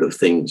film sort of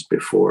things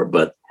before,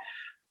 but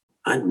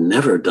I'd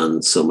never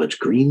done so much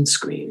green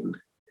screen.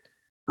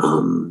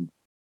 And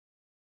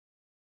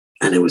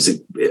there was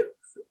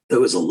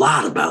a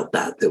lot about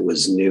that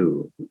was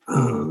new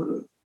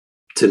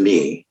to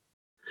me.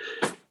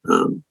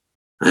 I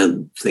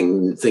had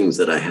things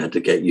that I had to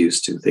get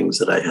used to, things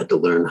that I had to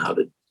learn how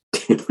to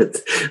deal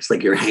with. It's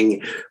like you're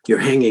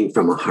hanging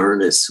from a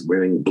harness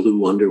wearing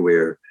blue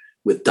underwear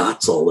with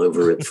dots all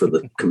over it for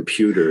the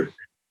computer.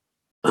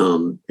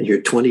 And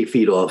you're 20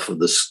 feet off of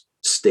the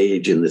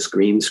stage in this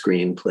green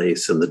screen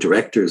place, and the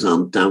director's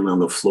down on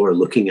the floor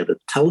looking at a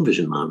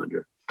television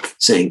monitor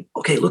saying,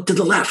 "Okay, look to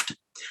the left.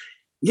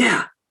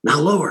 Yeah, now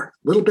lower,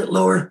 a little bit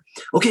lower.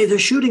 Okay, they're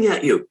shooting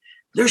at you.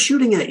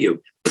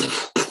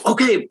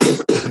 Okay."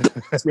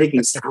 He's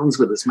making sounds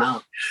with his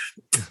mouth.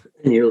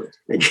 And it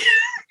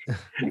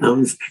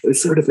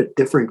was sort of a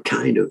different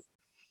kind of,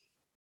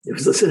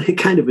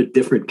 a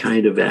different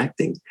kind of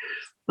acting.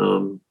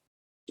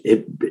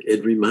 It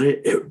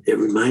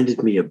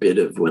reminded me a bit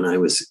of when I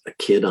was a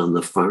kid on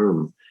the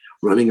farm,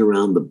 running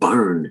around the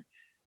barn,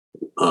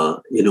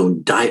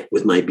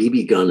 with my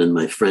BB gun and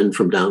my friend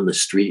from down the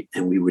street,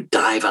 and we would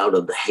dive out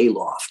of the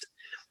hayloft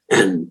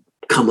and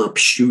come up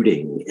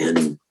shooting,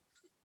 and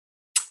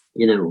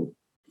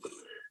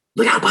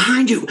look out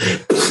behind you,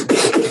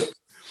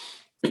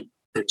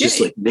 and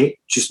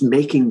just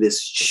making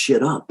this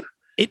shit up.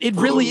 It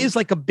really is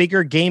like a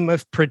bigger game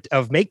of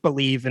make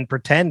believe and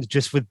pretend,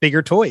 just with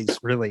bigger toys,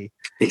 really.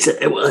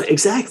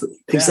 Exactly.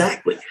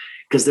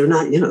 Because they're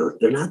not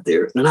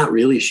there. They're not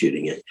really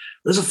shooting it.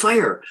 There's a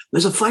fire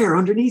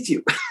underneath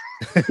you.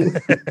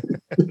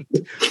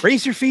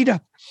 Raise your feet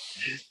up.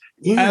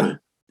 Yeah.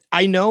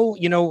 I know,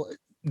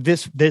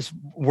 this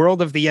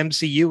world of the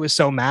MCU is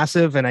so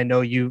massive, and I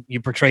know you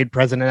portrayed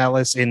President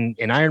Ellis in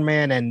Iron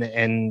Man and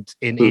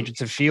in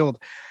Agents of S.H.I.E.L.D.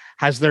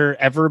 Has there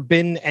ever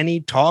been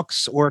any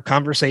talks or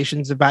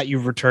conversations about you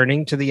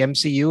returning to the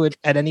MCU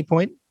at any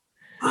point?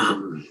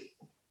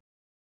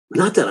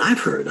 Not that I've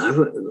heard.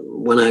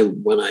 When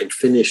I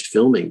finished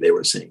filming, they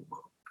were saying,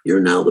 "Well, you're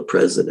now the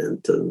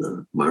president of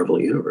the Marvel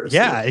universe."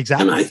 Yeah,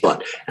 exactly. And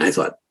I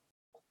thought,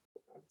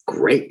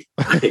 great.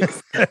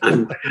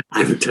 I'm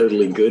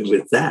totally good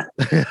with that.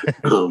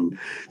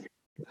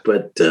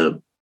 But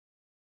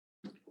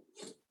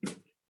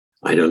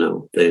I don't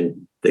know.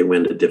 They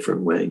went a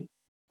different way.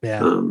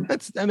 Yeah,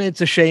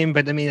 it's a shame,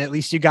 but I mean, at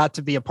least you got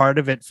to be a part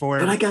of it for.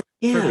 But I got,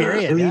 for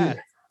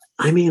period.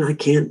 I mean, I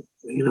can't.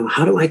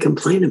 How do I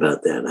complain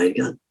about that? I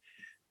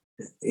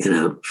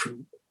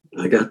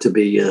got to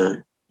be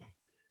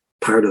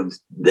part of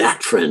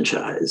that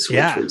franchise,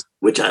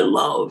 which I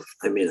love.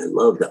 I mean, I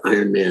love the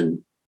Iron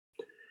Man.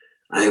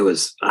 I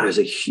was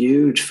a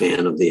huge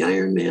fan of the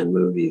Iron Man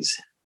movies.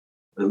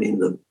 I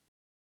mean,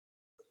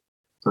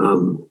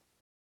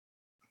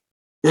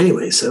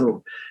 anyway,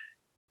 so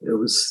it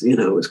was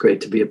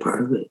great to be a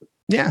part of it.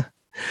 Yeah.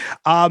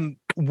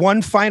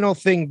 One final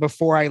thing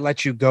before I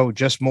let you go,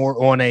 just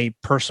more on a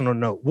personal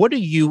note. What are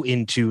you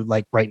into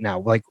like right now?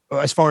 Like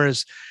as far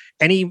as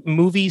any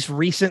movies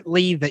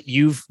recently that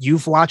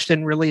you've watched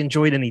and really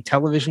enjoyed, any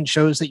television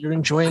shows that you're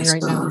enjoying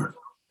now?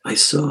 I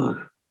saw,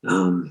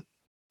 I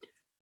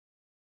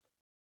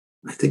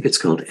think it's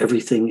called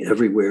Everything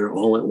Everywhere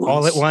All at Once.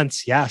 All at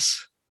Once.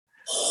 Yes.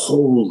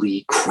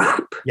 Holy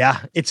crap.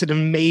 Yeah. It's an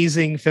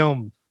amazing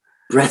film.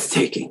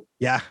 Breathtaking.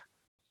 Yeah.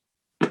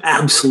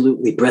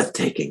 Absolutely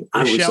breathtaking.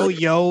 Michelle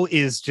Yeoh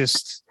is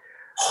just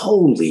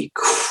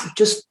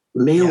just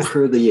mail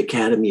her the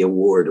Academy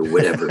Award or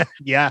whatever.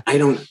 Yeah. I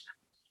don't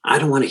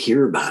want to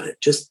hear about it.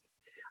 Just,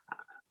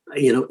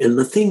 and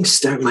the thing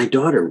my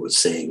daughter was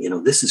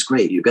saying, this is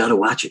great. You got to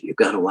watch it. You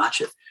got to watch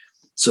it.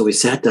 So we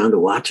sat down to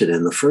watch it.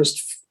 And the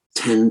first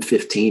 10,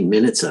 15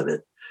 minutes of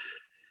it,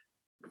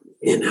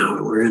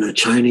 we're in a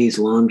Chinese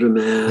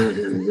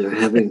laundromat and they're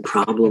having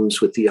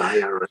problems with the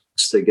IRS.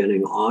 They're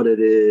getting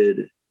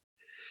audited,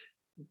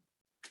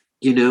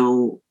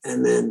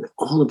 and then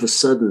all of a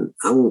sudden,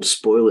 I won't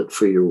spoil it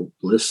for your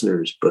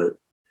listeners, but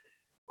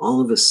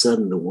all of a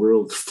sudden the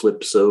world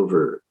flips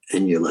over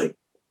and you're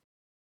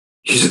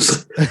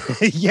just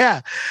like,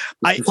 yeah.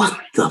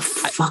 What the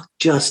fuck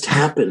just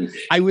happened?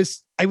 I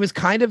was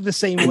kind of the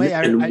same way.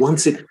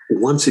 Once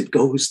it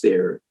goes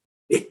there,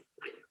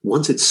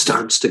 once it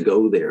starts to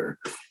go there,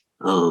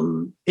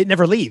 it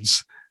never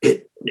leaves.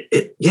 It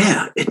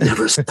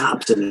never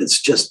stops. And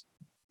it's just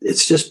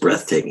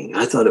breathtaking.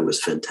 I thought it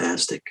was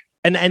fantastic.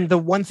 And the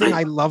one thing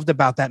I loved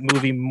about that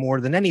movie more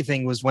than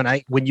anything was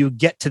when you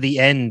get to the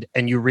end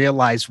and you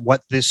realize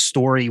what this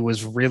story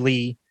was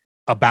really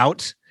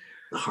about.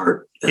 The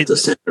heart at the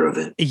center of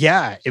it.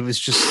 Yeah. It was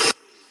just,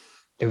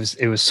 it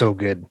was so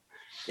good.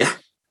 Yeah.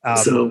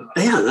 There's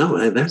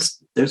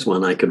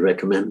one I could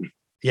recommend.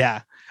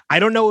 Yeah. I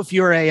don't know if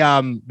you're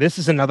this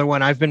is another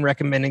one I've been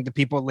recommending to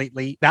people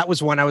lately. That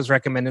was one I was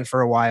recommending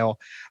for a while.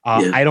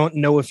 I don't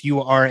know if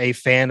you are a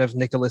fan of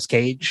Nicolas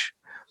Cage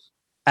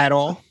at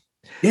all.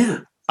 Yeah.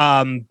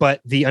 But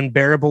The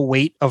Unbearable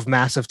Weight of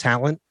Massive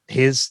Talent,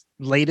 his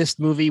latest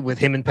movie with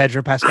him and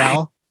Pedro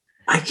Pascal.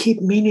 I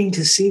keep meaning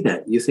to see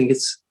that. You think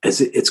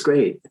it's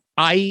great?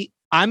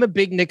 I'm a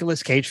big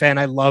Nicolas Cage fan.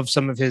 I love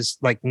some of his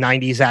like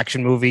 90s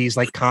action movies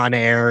like Con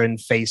Air and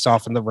Face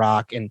Off and The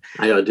Rock. And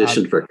I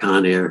auditioned for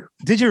Con Air.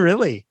 Did you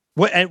really?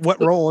 What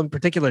role in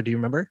particular do you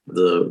remember?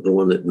 The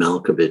one that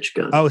Malkovich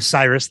got. Oh,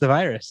 Cyrus the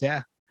Virus.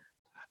 Yeah.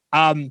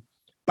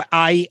 But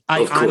I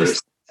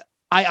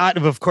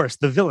of course,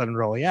 the villain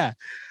role. Yeah.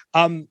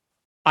 I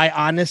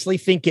honestly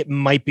think it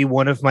might be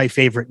one of my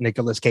favorite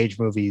Nicolas Cage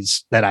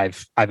movies that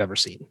I've ever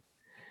seen.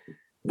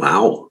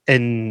 Wow.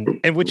 And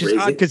which is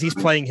odd because he's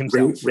playing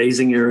himself.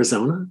 Raising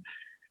Arizona?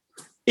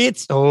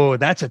 That's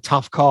a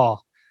tough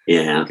call.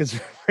 Yeah. Because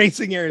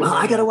Raising Arizona.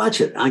 Well, I gotta watch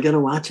it.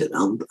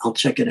 I'll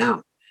check it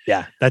out.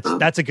 Yeah,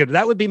 that's a good,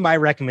 that would be my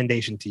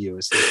recommendation to you.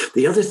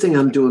 The other thing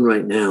I'm doing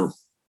right now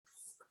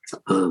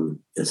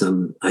is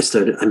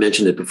I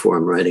mentioned it before,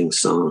 I'm writing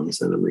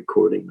songs and I'm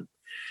recording them.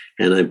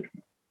 And I'm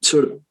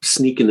sort of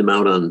sneaking them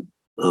out on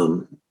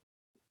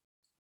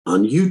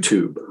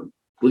YouTube.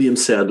 William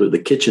Sadler, The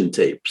Kitchen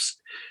Tapes,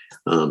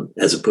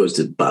 as opposed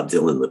to Bob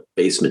Dylan, The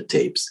Basement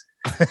Tapes.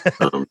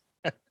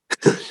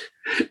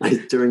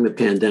 During the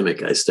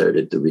pandemic, I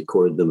started to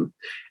record them,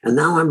 and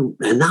now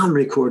I'm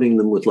recording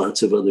them with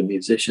lots of other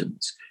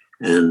musicians,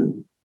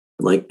 and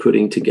like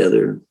putting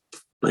together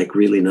like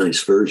really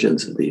nice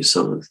versions of these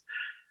songs.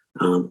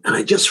 And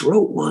I just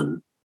wrote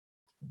one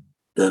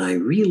that I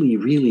really,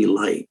 really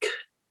like.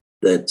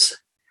 That's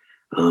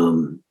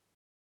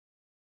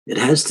it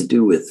has to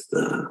do with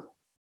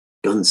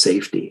gun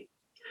safety,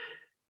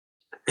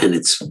 and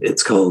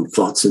it's called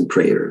Thoughts and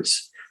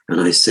Prayers. And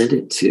I sent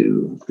it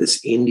to this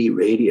indie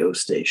radio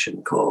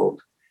station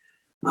called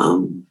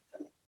Hanging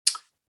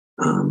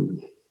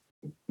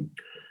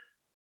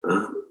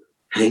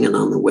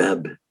on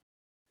Web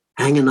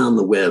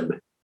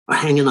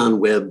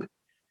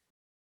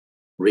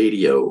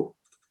Radio.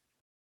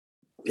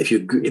 If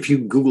you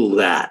Google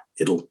that,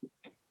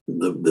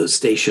 the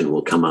station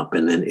will come up,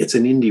 and then it's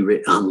an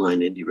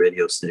online indie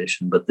radio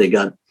station. But they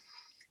got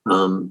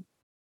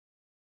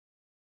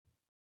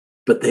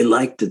but they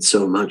liked it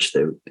so much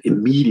they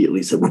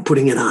immediately said, "We're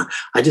putting it on."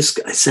 I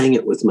sang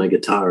it with my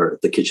guitar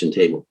at the kitchen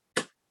table,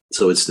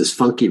 so it's this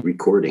funky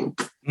recording.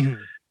 Mm-hmm.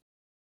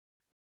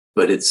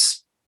 but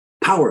it's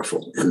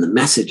powerful, and the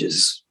message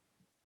is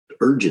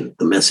urgent.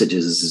 The message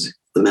is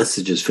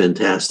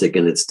fantastic,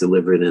 and it's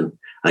delivered. And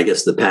I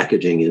guess the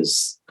packaging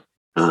is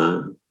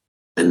fun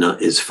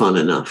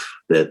enough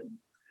that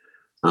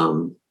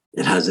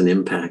it has an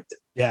impact.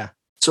 Yeah.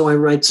 So I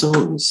write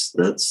songs.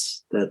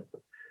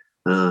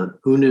 Who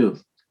knew?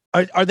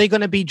 Are they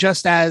going to be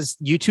just as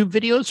YouTube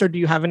videos, or do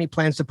you have any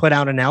plans to put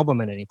out an album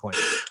at any point?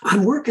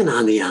 I'm working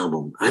on the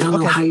album. I don't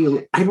know how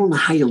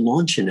you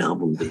launch an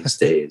album these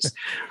days.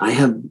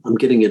 I'm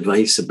getting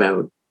advice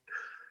about,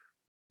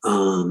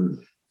 put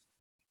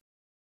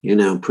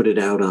it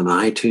out on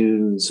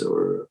iTunes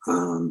or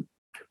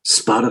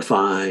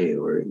Spotify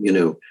or,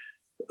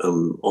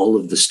 all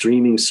of the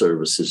streaming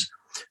services.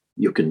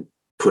 You can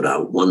put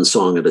out one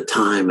song at a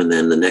time, and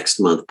then the next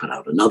month put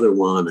out another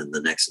one, and the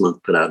next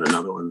month put out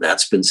another one.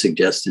 That's been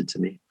suggested to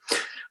me.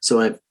 So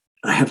I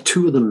have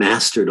 2 of them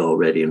mastered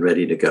already and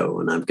ready to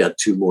go, and I've got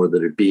 2 more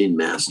that are being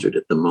mastered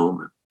at the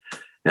moment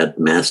at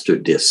Master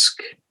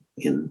Disc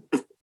in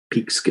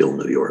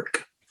Peekskill, New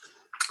York.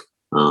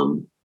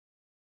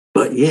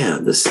 But yeah,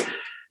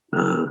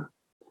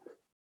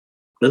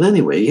 but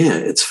anyway, yeah,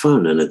 it's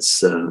fun, and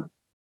it's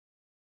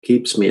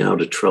keeps me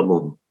out of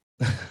trouble.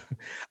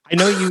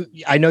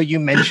 I know you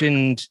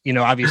mentioned,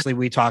 obviously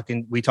we talked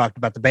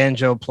about the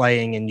banjo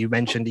playing, and you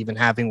mentioned even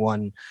having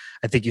one,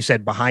 I think you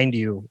said behind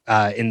you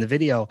in the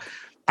video.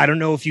 I don't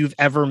know if you've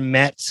ever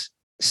met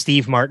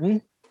Steve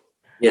Martin.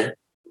 Yeah.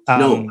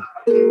 No.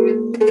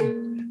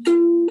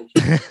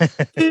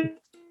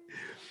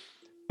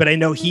 But I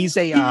know he's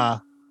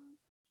a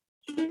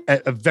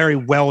very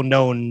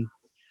well-known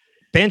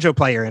banjo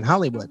player in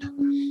Hollywood.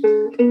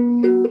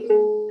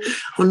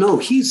 Oh no,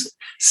 his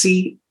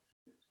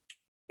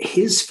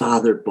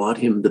father bought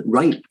him the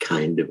right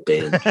kind of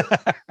banjo.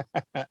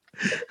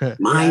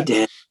 My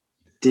dad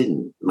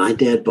didn't. My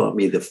dad bought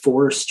me the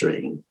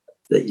 4-string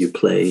that you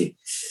play,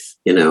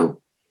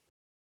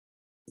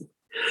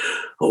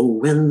 Oh,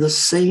 when the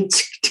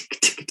saints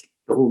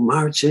go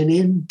marching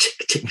in,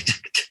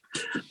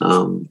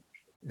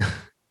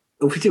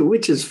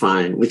 which is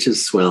fine, which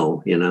is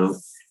swell,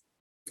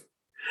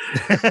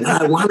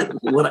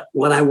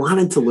 What I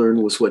wanted to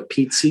learn was what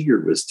Pete Seeger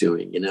was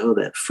doing,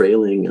 that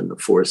frailing and the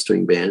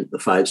 4-string band, the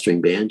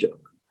 5-string banjo.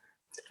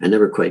 I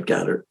never quite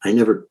got her. I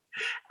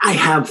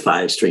have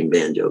 5-string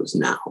banjos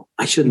now.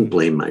 I shouldn't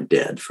blame my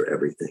dad for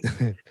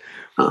everything.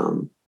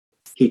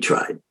 He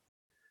tried,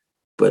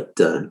 but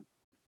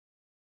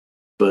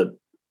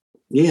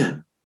yeah,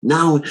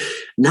 now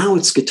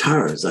it's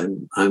guitars.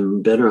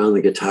 I'm better on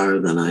the guitar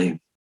than I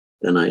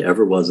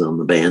ever was on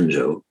the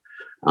banjo.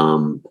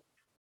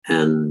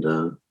 And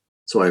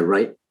so I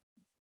write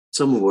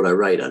some of what I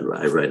write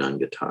on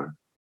guitar.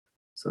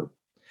 So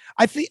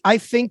I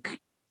think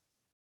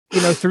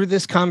through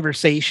this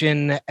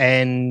conversation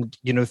and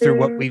through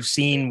what we've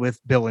seen with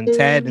Bill and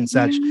Ted and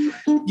such,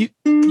 you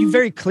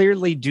very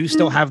clearly do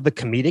still have the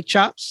comedic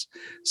chops.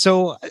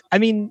 So I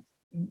mean,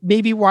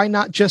 maybe why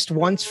not just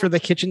once for the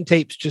kitchen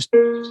tapes, just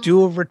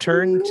do a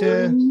return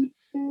to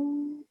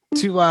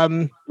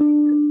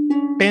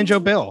Banjo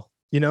Bill,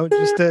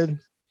 just to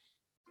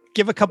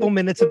give a couple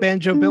minutes of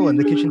Banjo Bill in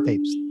the kitchen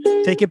tapes.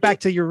 Take it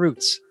back to your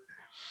roots.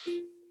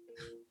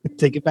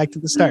 Take it back to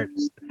the start.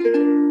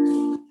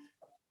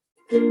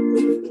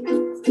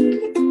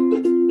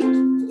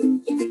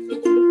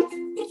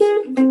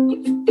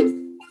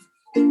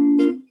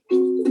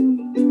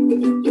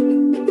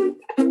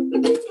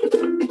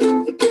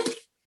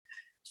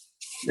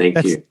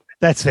 Thank you.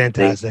 That's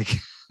fantastic.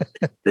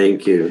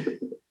 Thank you.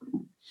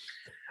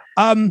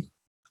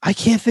 I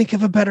can't think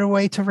of a better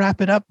way to wrap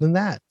it up than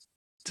that,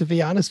 to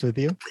be honest with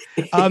you.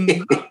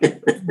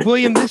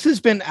 William, this has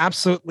been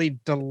absolutely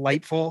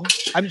delightful.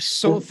 I'm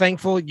so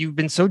thankful. You've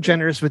been so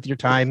generous with your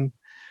time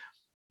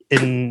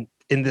in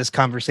this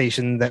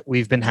conversation that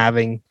we've been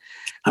having.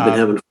 I've been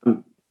having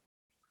fun.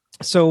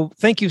 So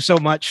thank you so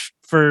much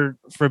for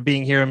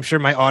being here. I'm sure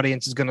my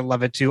audience is going to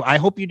love it too. I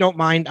hope you don't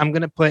mind. I'm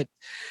going to put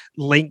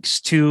links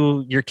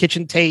to your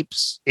kitchen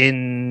tapes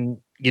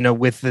in,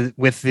 with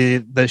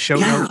the show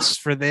notes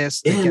for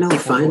this. Yeah, no,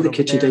 find the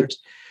kitchen tapes.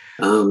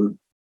 I'll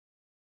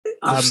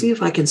see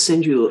if I can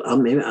send you.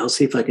 I'll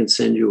see if I can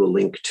send you a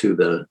link to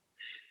the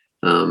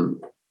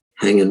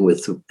Hanging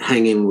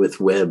with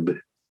Web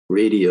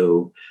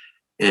radio,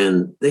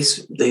 and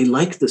they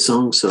liked the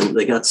song so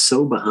they got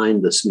so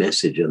behind this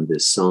message and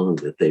this song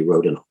that they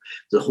wrote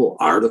the whole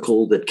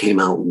article that came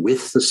out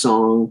with the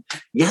song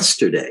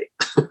yesterday.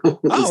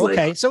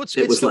 Okay, so it's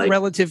still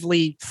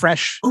relatively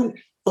fresh.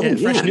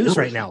 Fresh news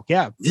right now.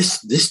 Yeah.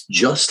 This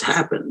just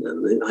happened.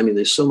 And I mean,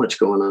 there's so much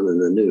going on in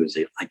the news.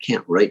 I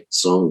can't write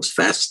songs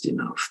fast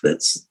enough.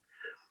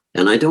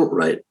 And I don't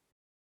write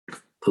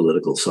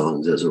political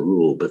songs as a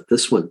rule, but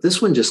this one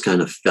just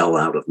kind of fell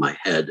out of my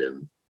head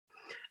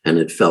and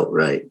it felt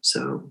right.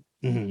 So,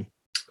 so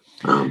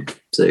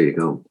there you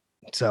go.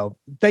 So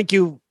thank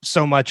you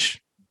so much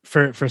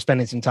for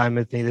spending some time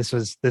with me. This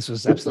was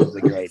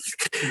absolutely great.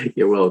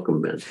 You're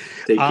welcome, Ben.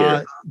 Take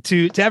care.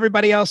 To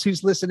everybody else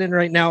who's listening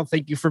right now,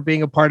 thank you for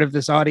being a part of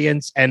this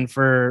audience and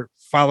for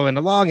following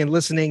along and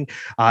listening.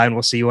 And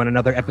we'll see you on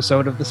another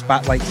episode of the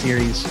Spotlight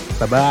series.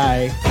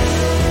 Bye-bye.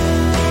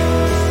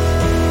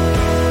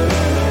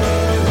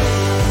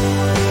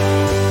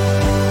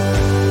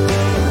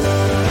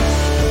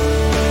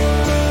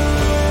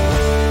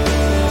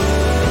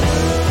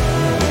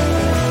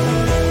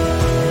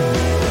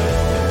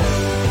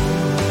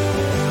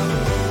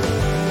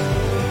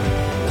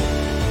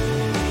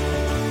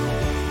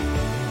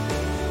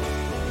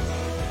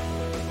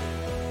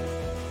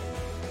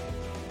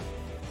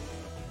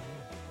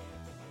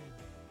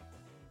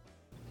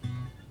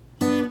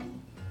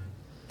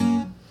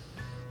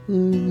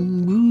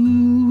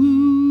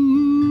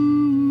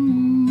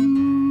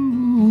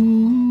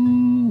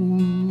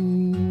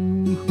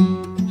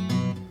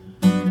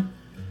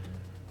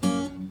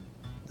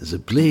 There's a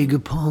plague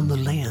upon the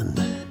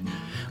land,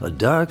 a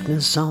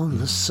darkness on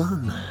the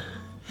sun.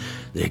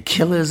 They're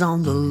killers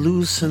on the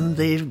loose and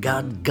they've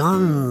got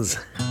guns.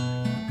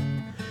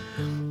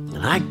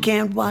 And I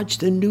can't watch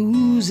the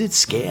news, it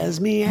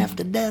scares me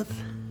after death.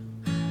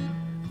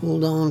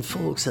 Hold on,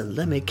 folks, and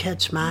let me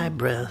catch my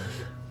breath.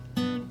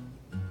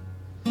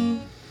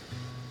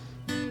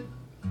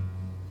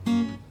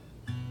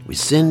 We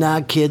send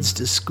our kids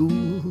to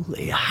school,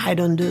 they hide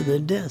under the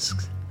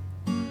desks.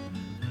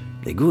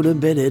 They go to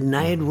bed at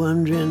night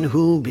wondering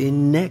who'll be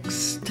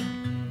next.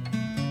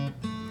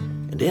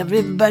 And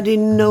everybody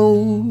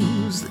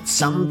knows that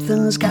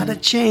something's gotta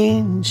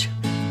change.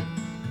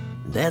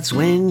 That's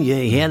when you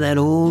hear that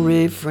old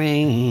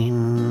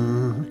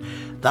refrain.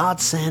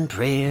 Thoughts and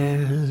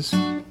prayers.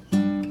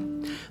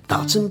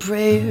 Thoughts and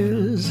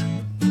prayers.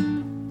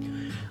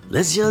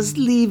 Let's just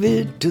leave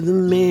it to the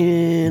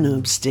men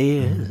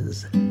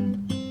upstairs.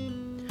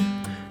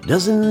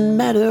 Doesn't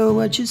matter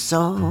what you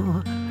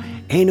saw,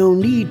 ain't no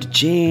need to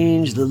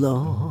change the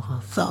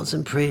law. Thoughts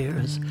and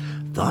prayers,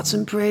 thoughts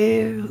and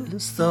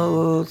prayers,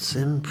 thoughts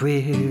and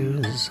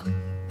prayers.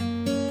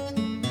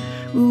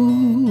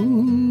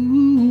 Ooh.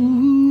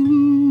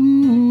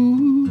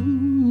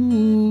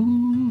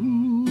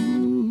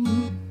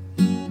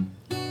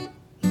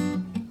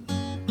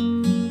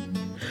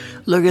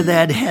 Look at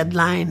that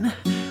headline.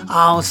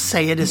 I'll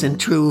say it isn't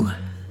true.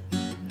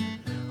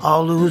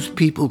 All those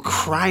people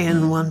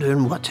crying,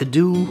 wondering what to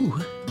do.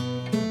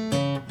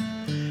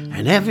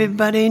 And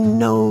everybody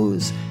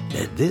knows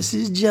that this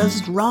is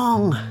just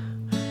wrong.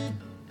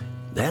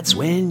 That's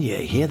when you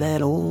hear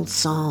that old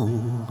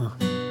song.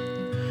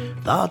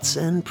 Thoughts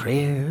and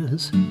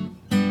prayers.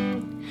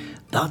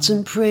 Thoughts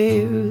and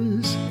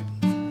prayers.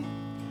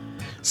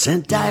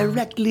 Sent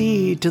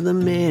directly to the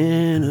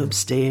men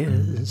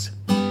upstairs.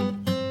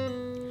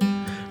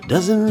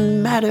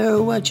 Doesn't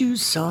matter what you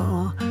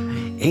saw,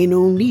 ain't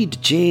no need to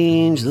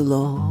change the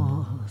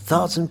law.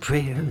 Thoughts and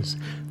prayers,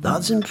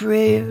 thoughts and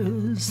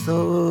prayers,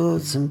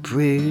 thoughts and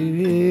prayers.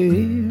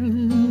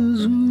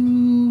 Ooh.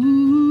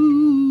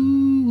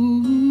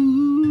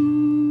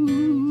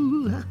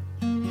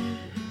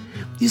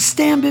 You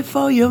stand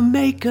before your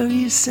maker,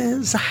 he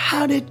says,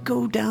 how'd it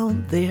go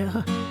down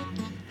there?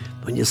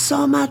 When you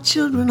saw my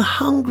children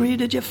hungry,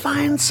 did you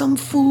find some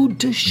food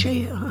to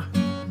share?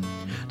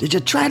 Did you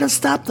try to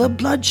stop the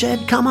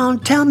bloodshed? Come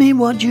on, tell me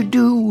what you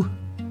do.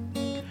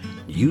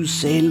 You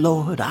say,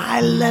 Lord,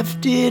 I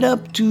left it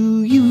up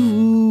to you.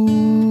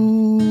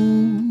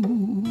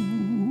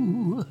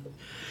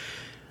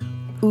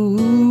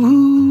 Ooh.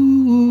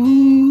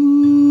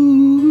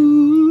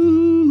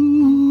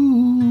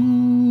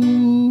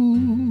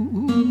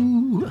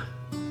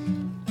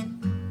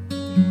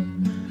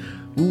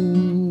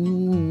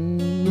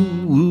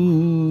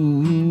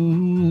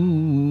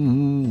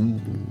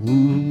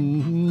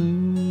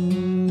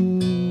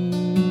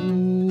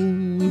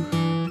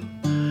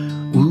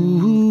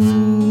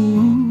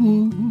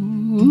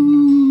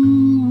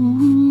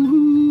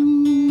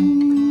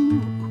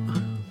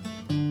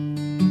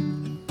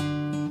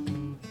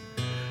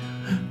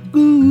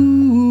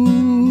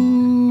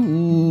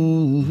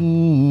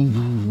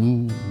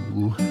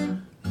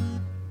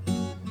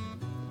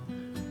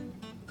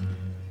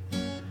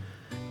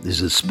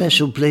 There's a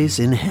special place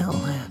in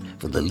hell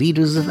for the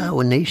leaders of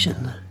our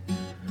nation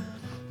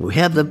who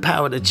have the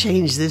power to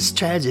change this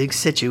tragic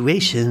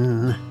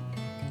situation.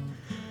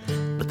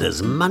 But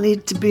there's money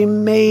to be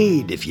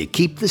made if you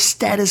keep the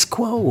status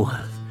quo,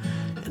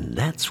 and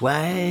that's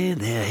why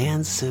their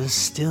answer's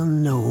still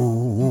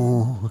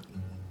no.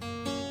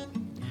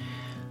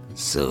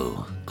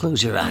 So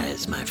close your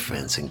eyes, my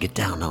friends, and get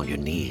down on your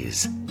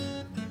knees.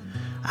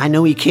 I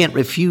know he can't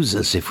refuse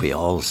us if we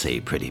all say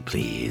pretty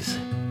please.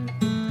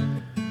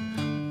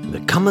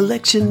 But come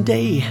election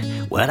day,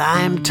 what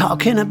I'm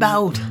talking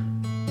about,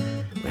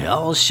 we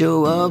all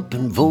show up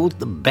and vote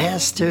the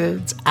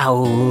bastards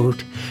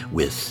out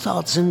with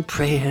thoughts and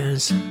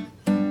prayers,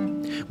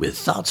 with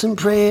thoughts and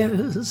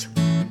prayers.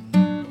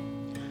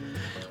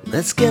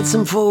 Let's get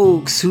some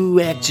folks who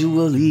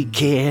actually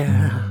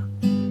care.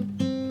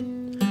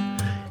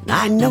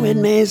 I know it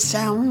may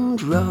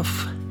sound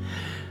rough,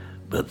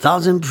 but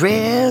thoughts and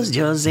prayers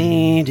just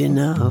ain't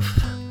enough.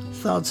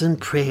 Thoughts and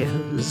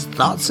prayers,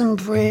 thoughts and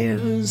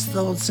prayers,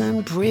 thoughts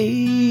and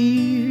prayers.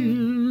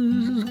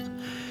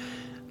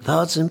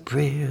 Thoughts and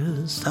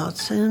prayers,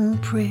 thoughts and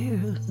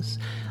prayers,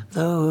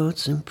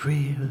 thoughts and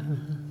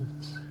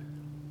prayers.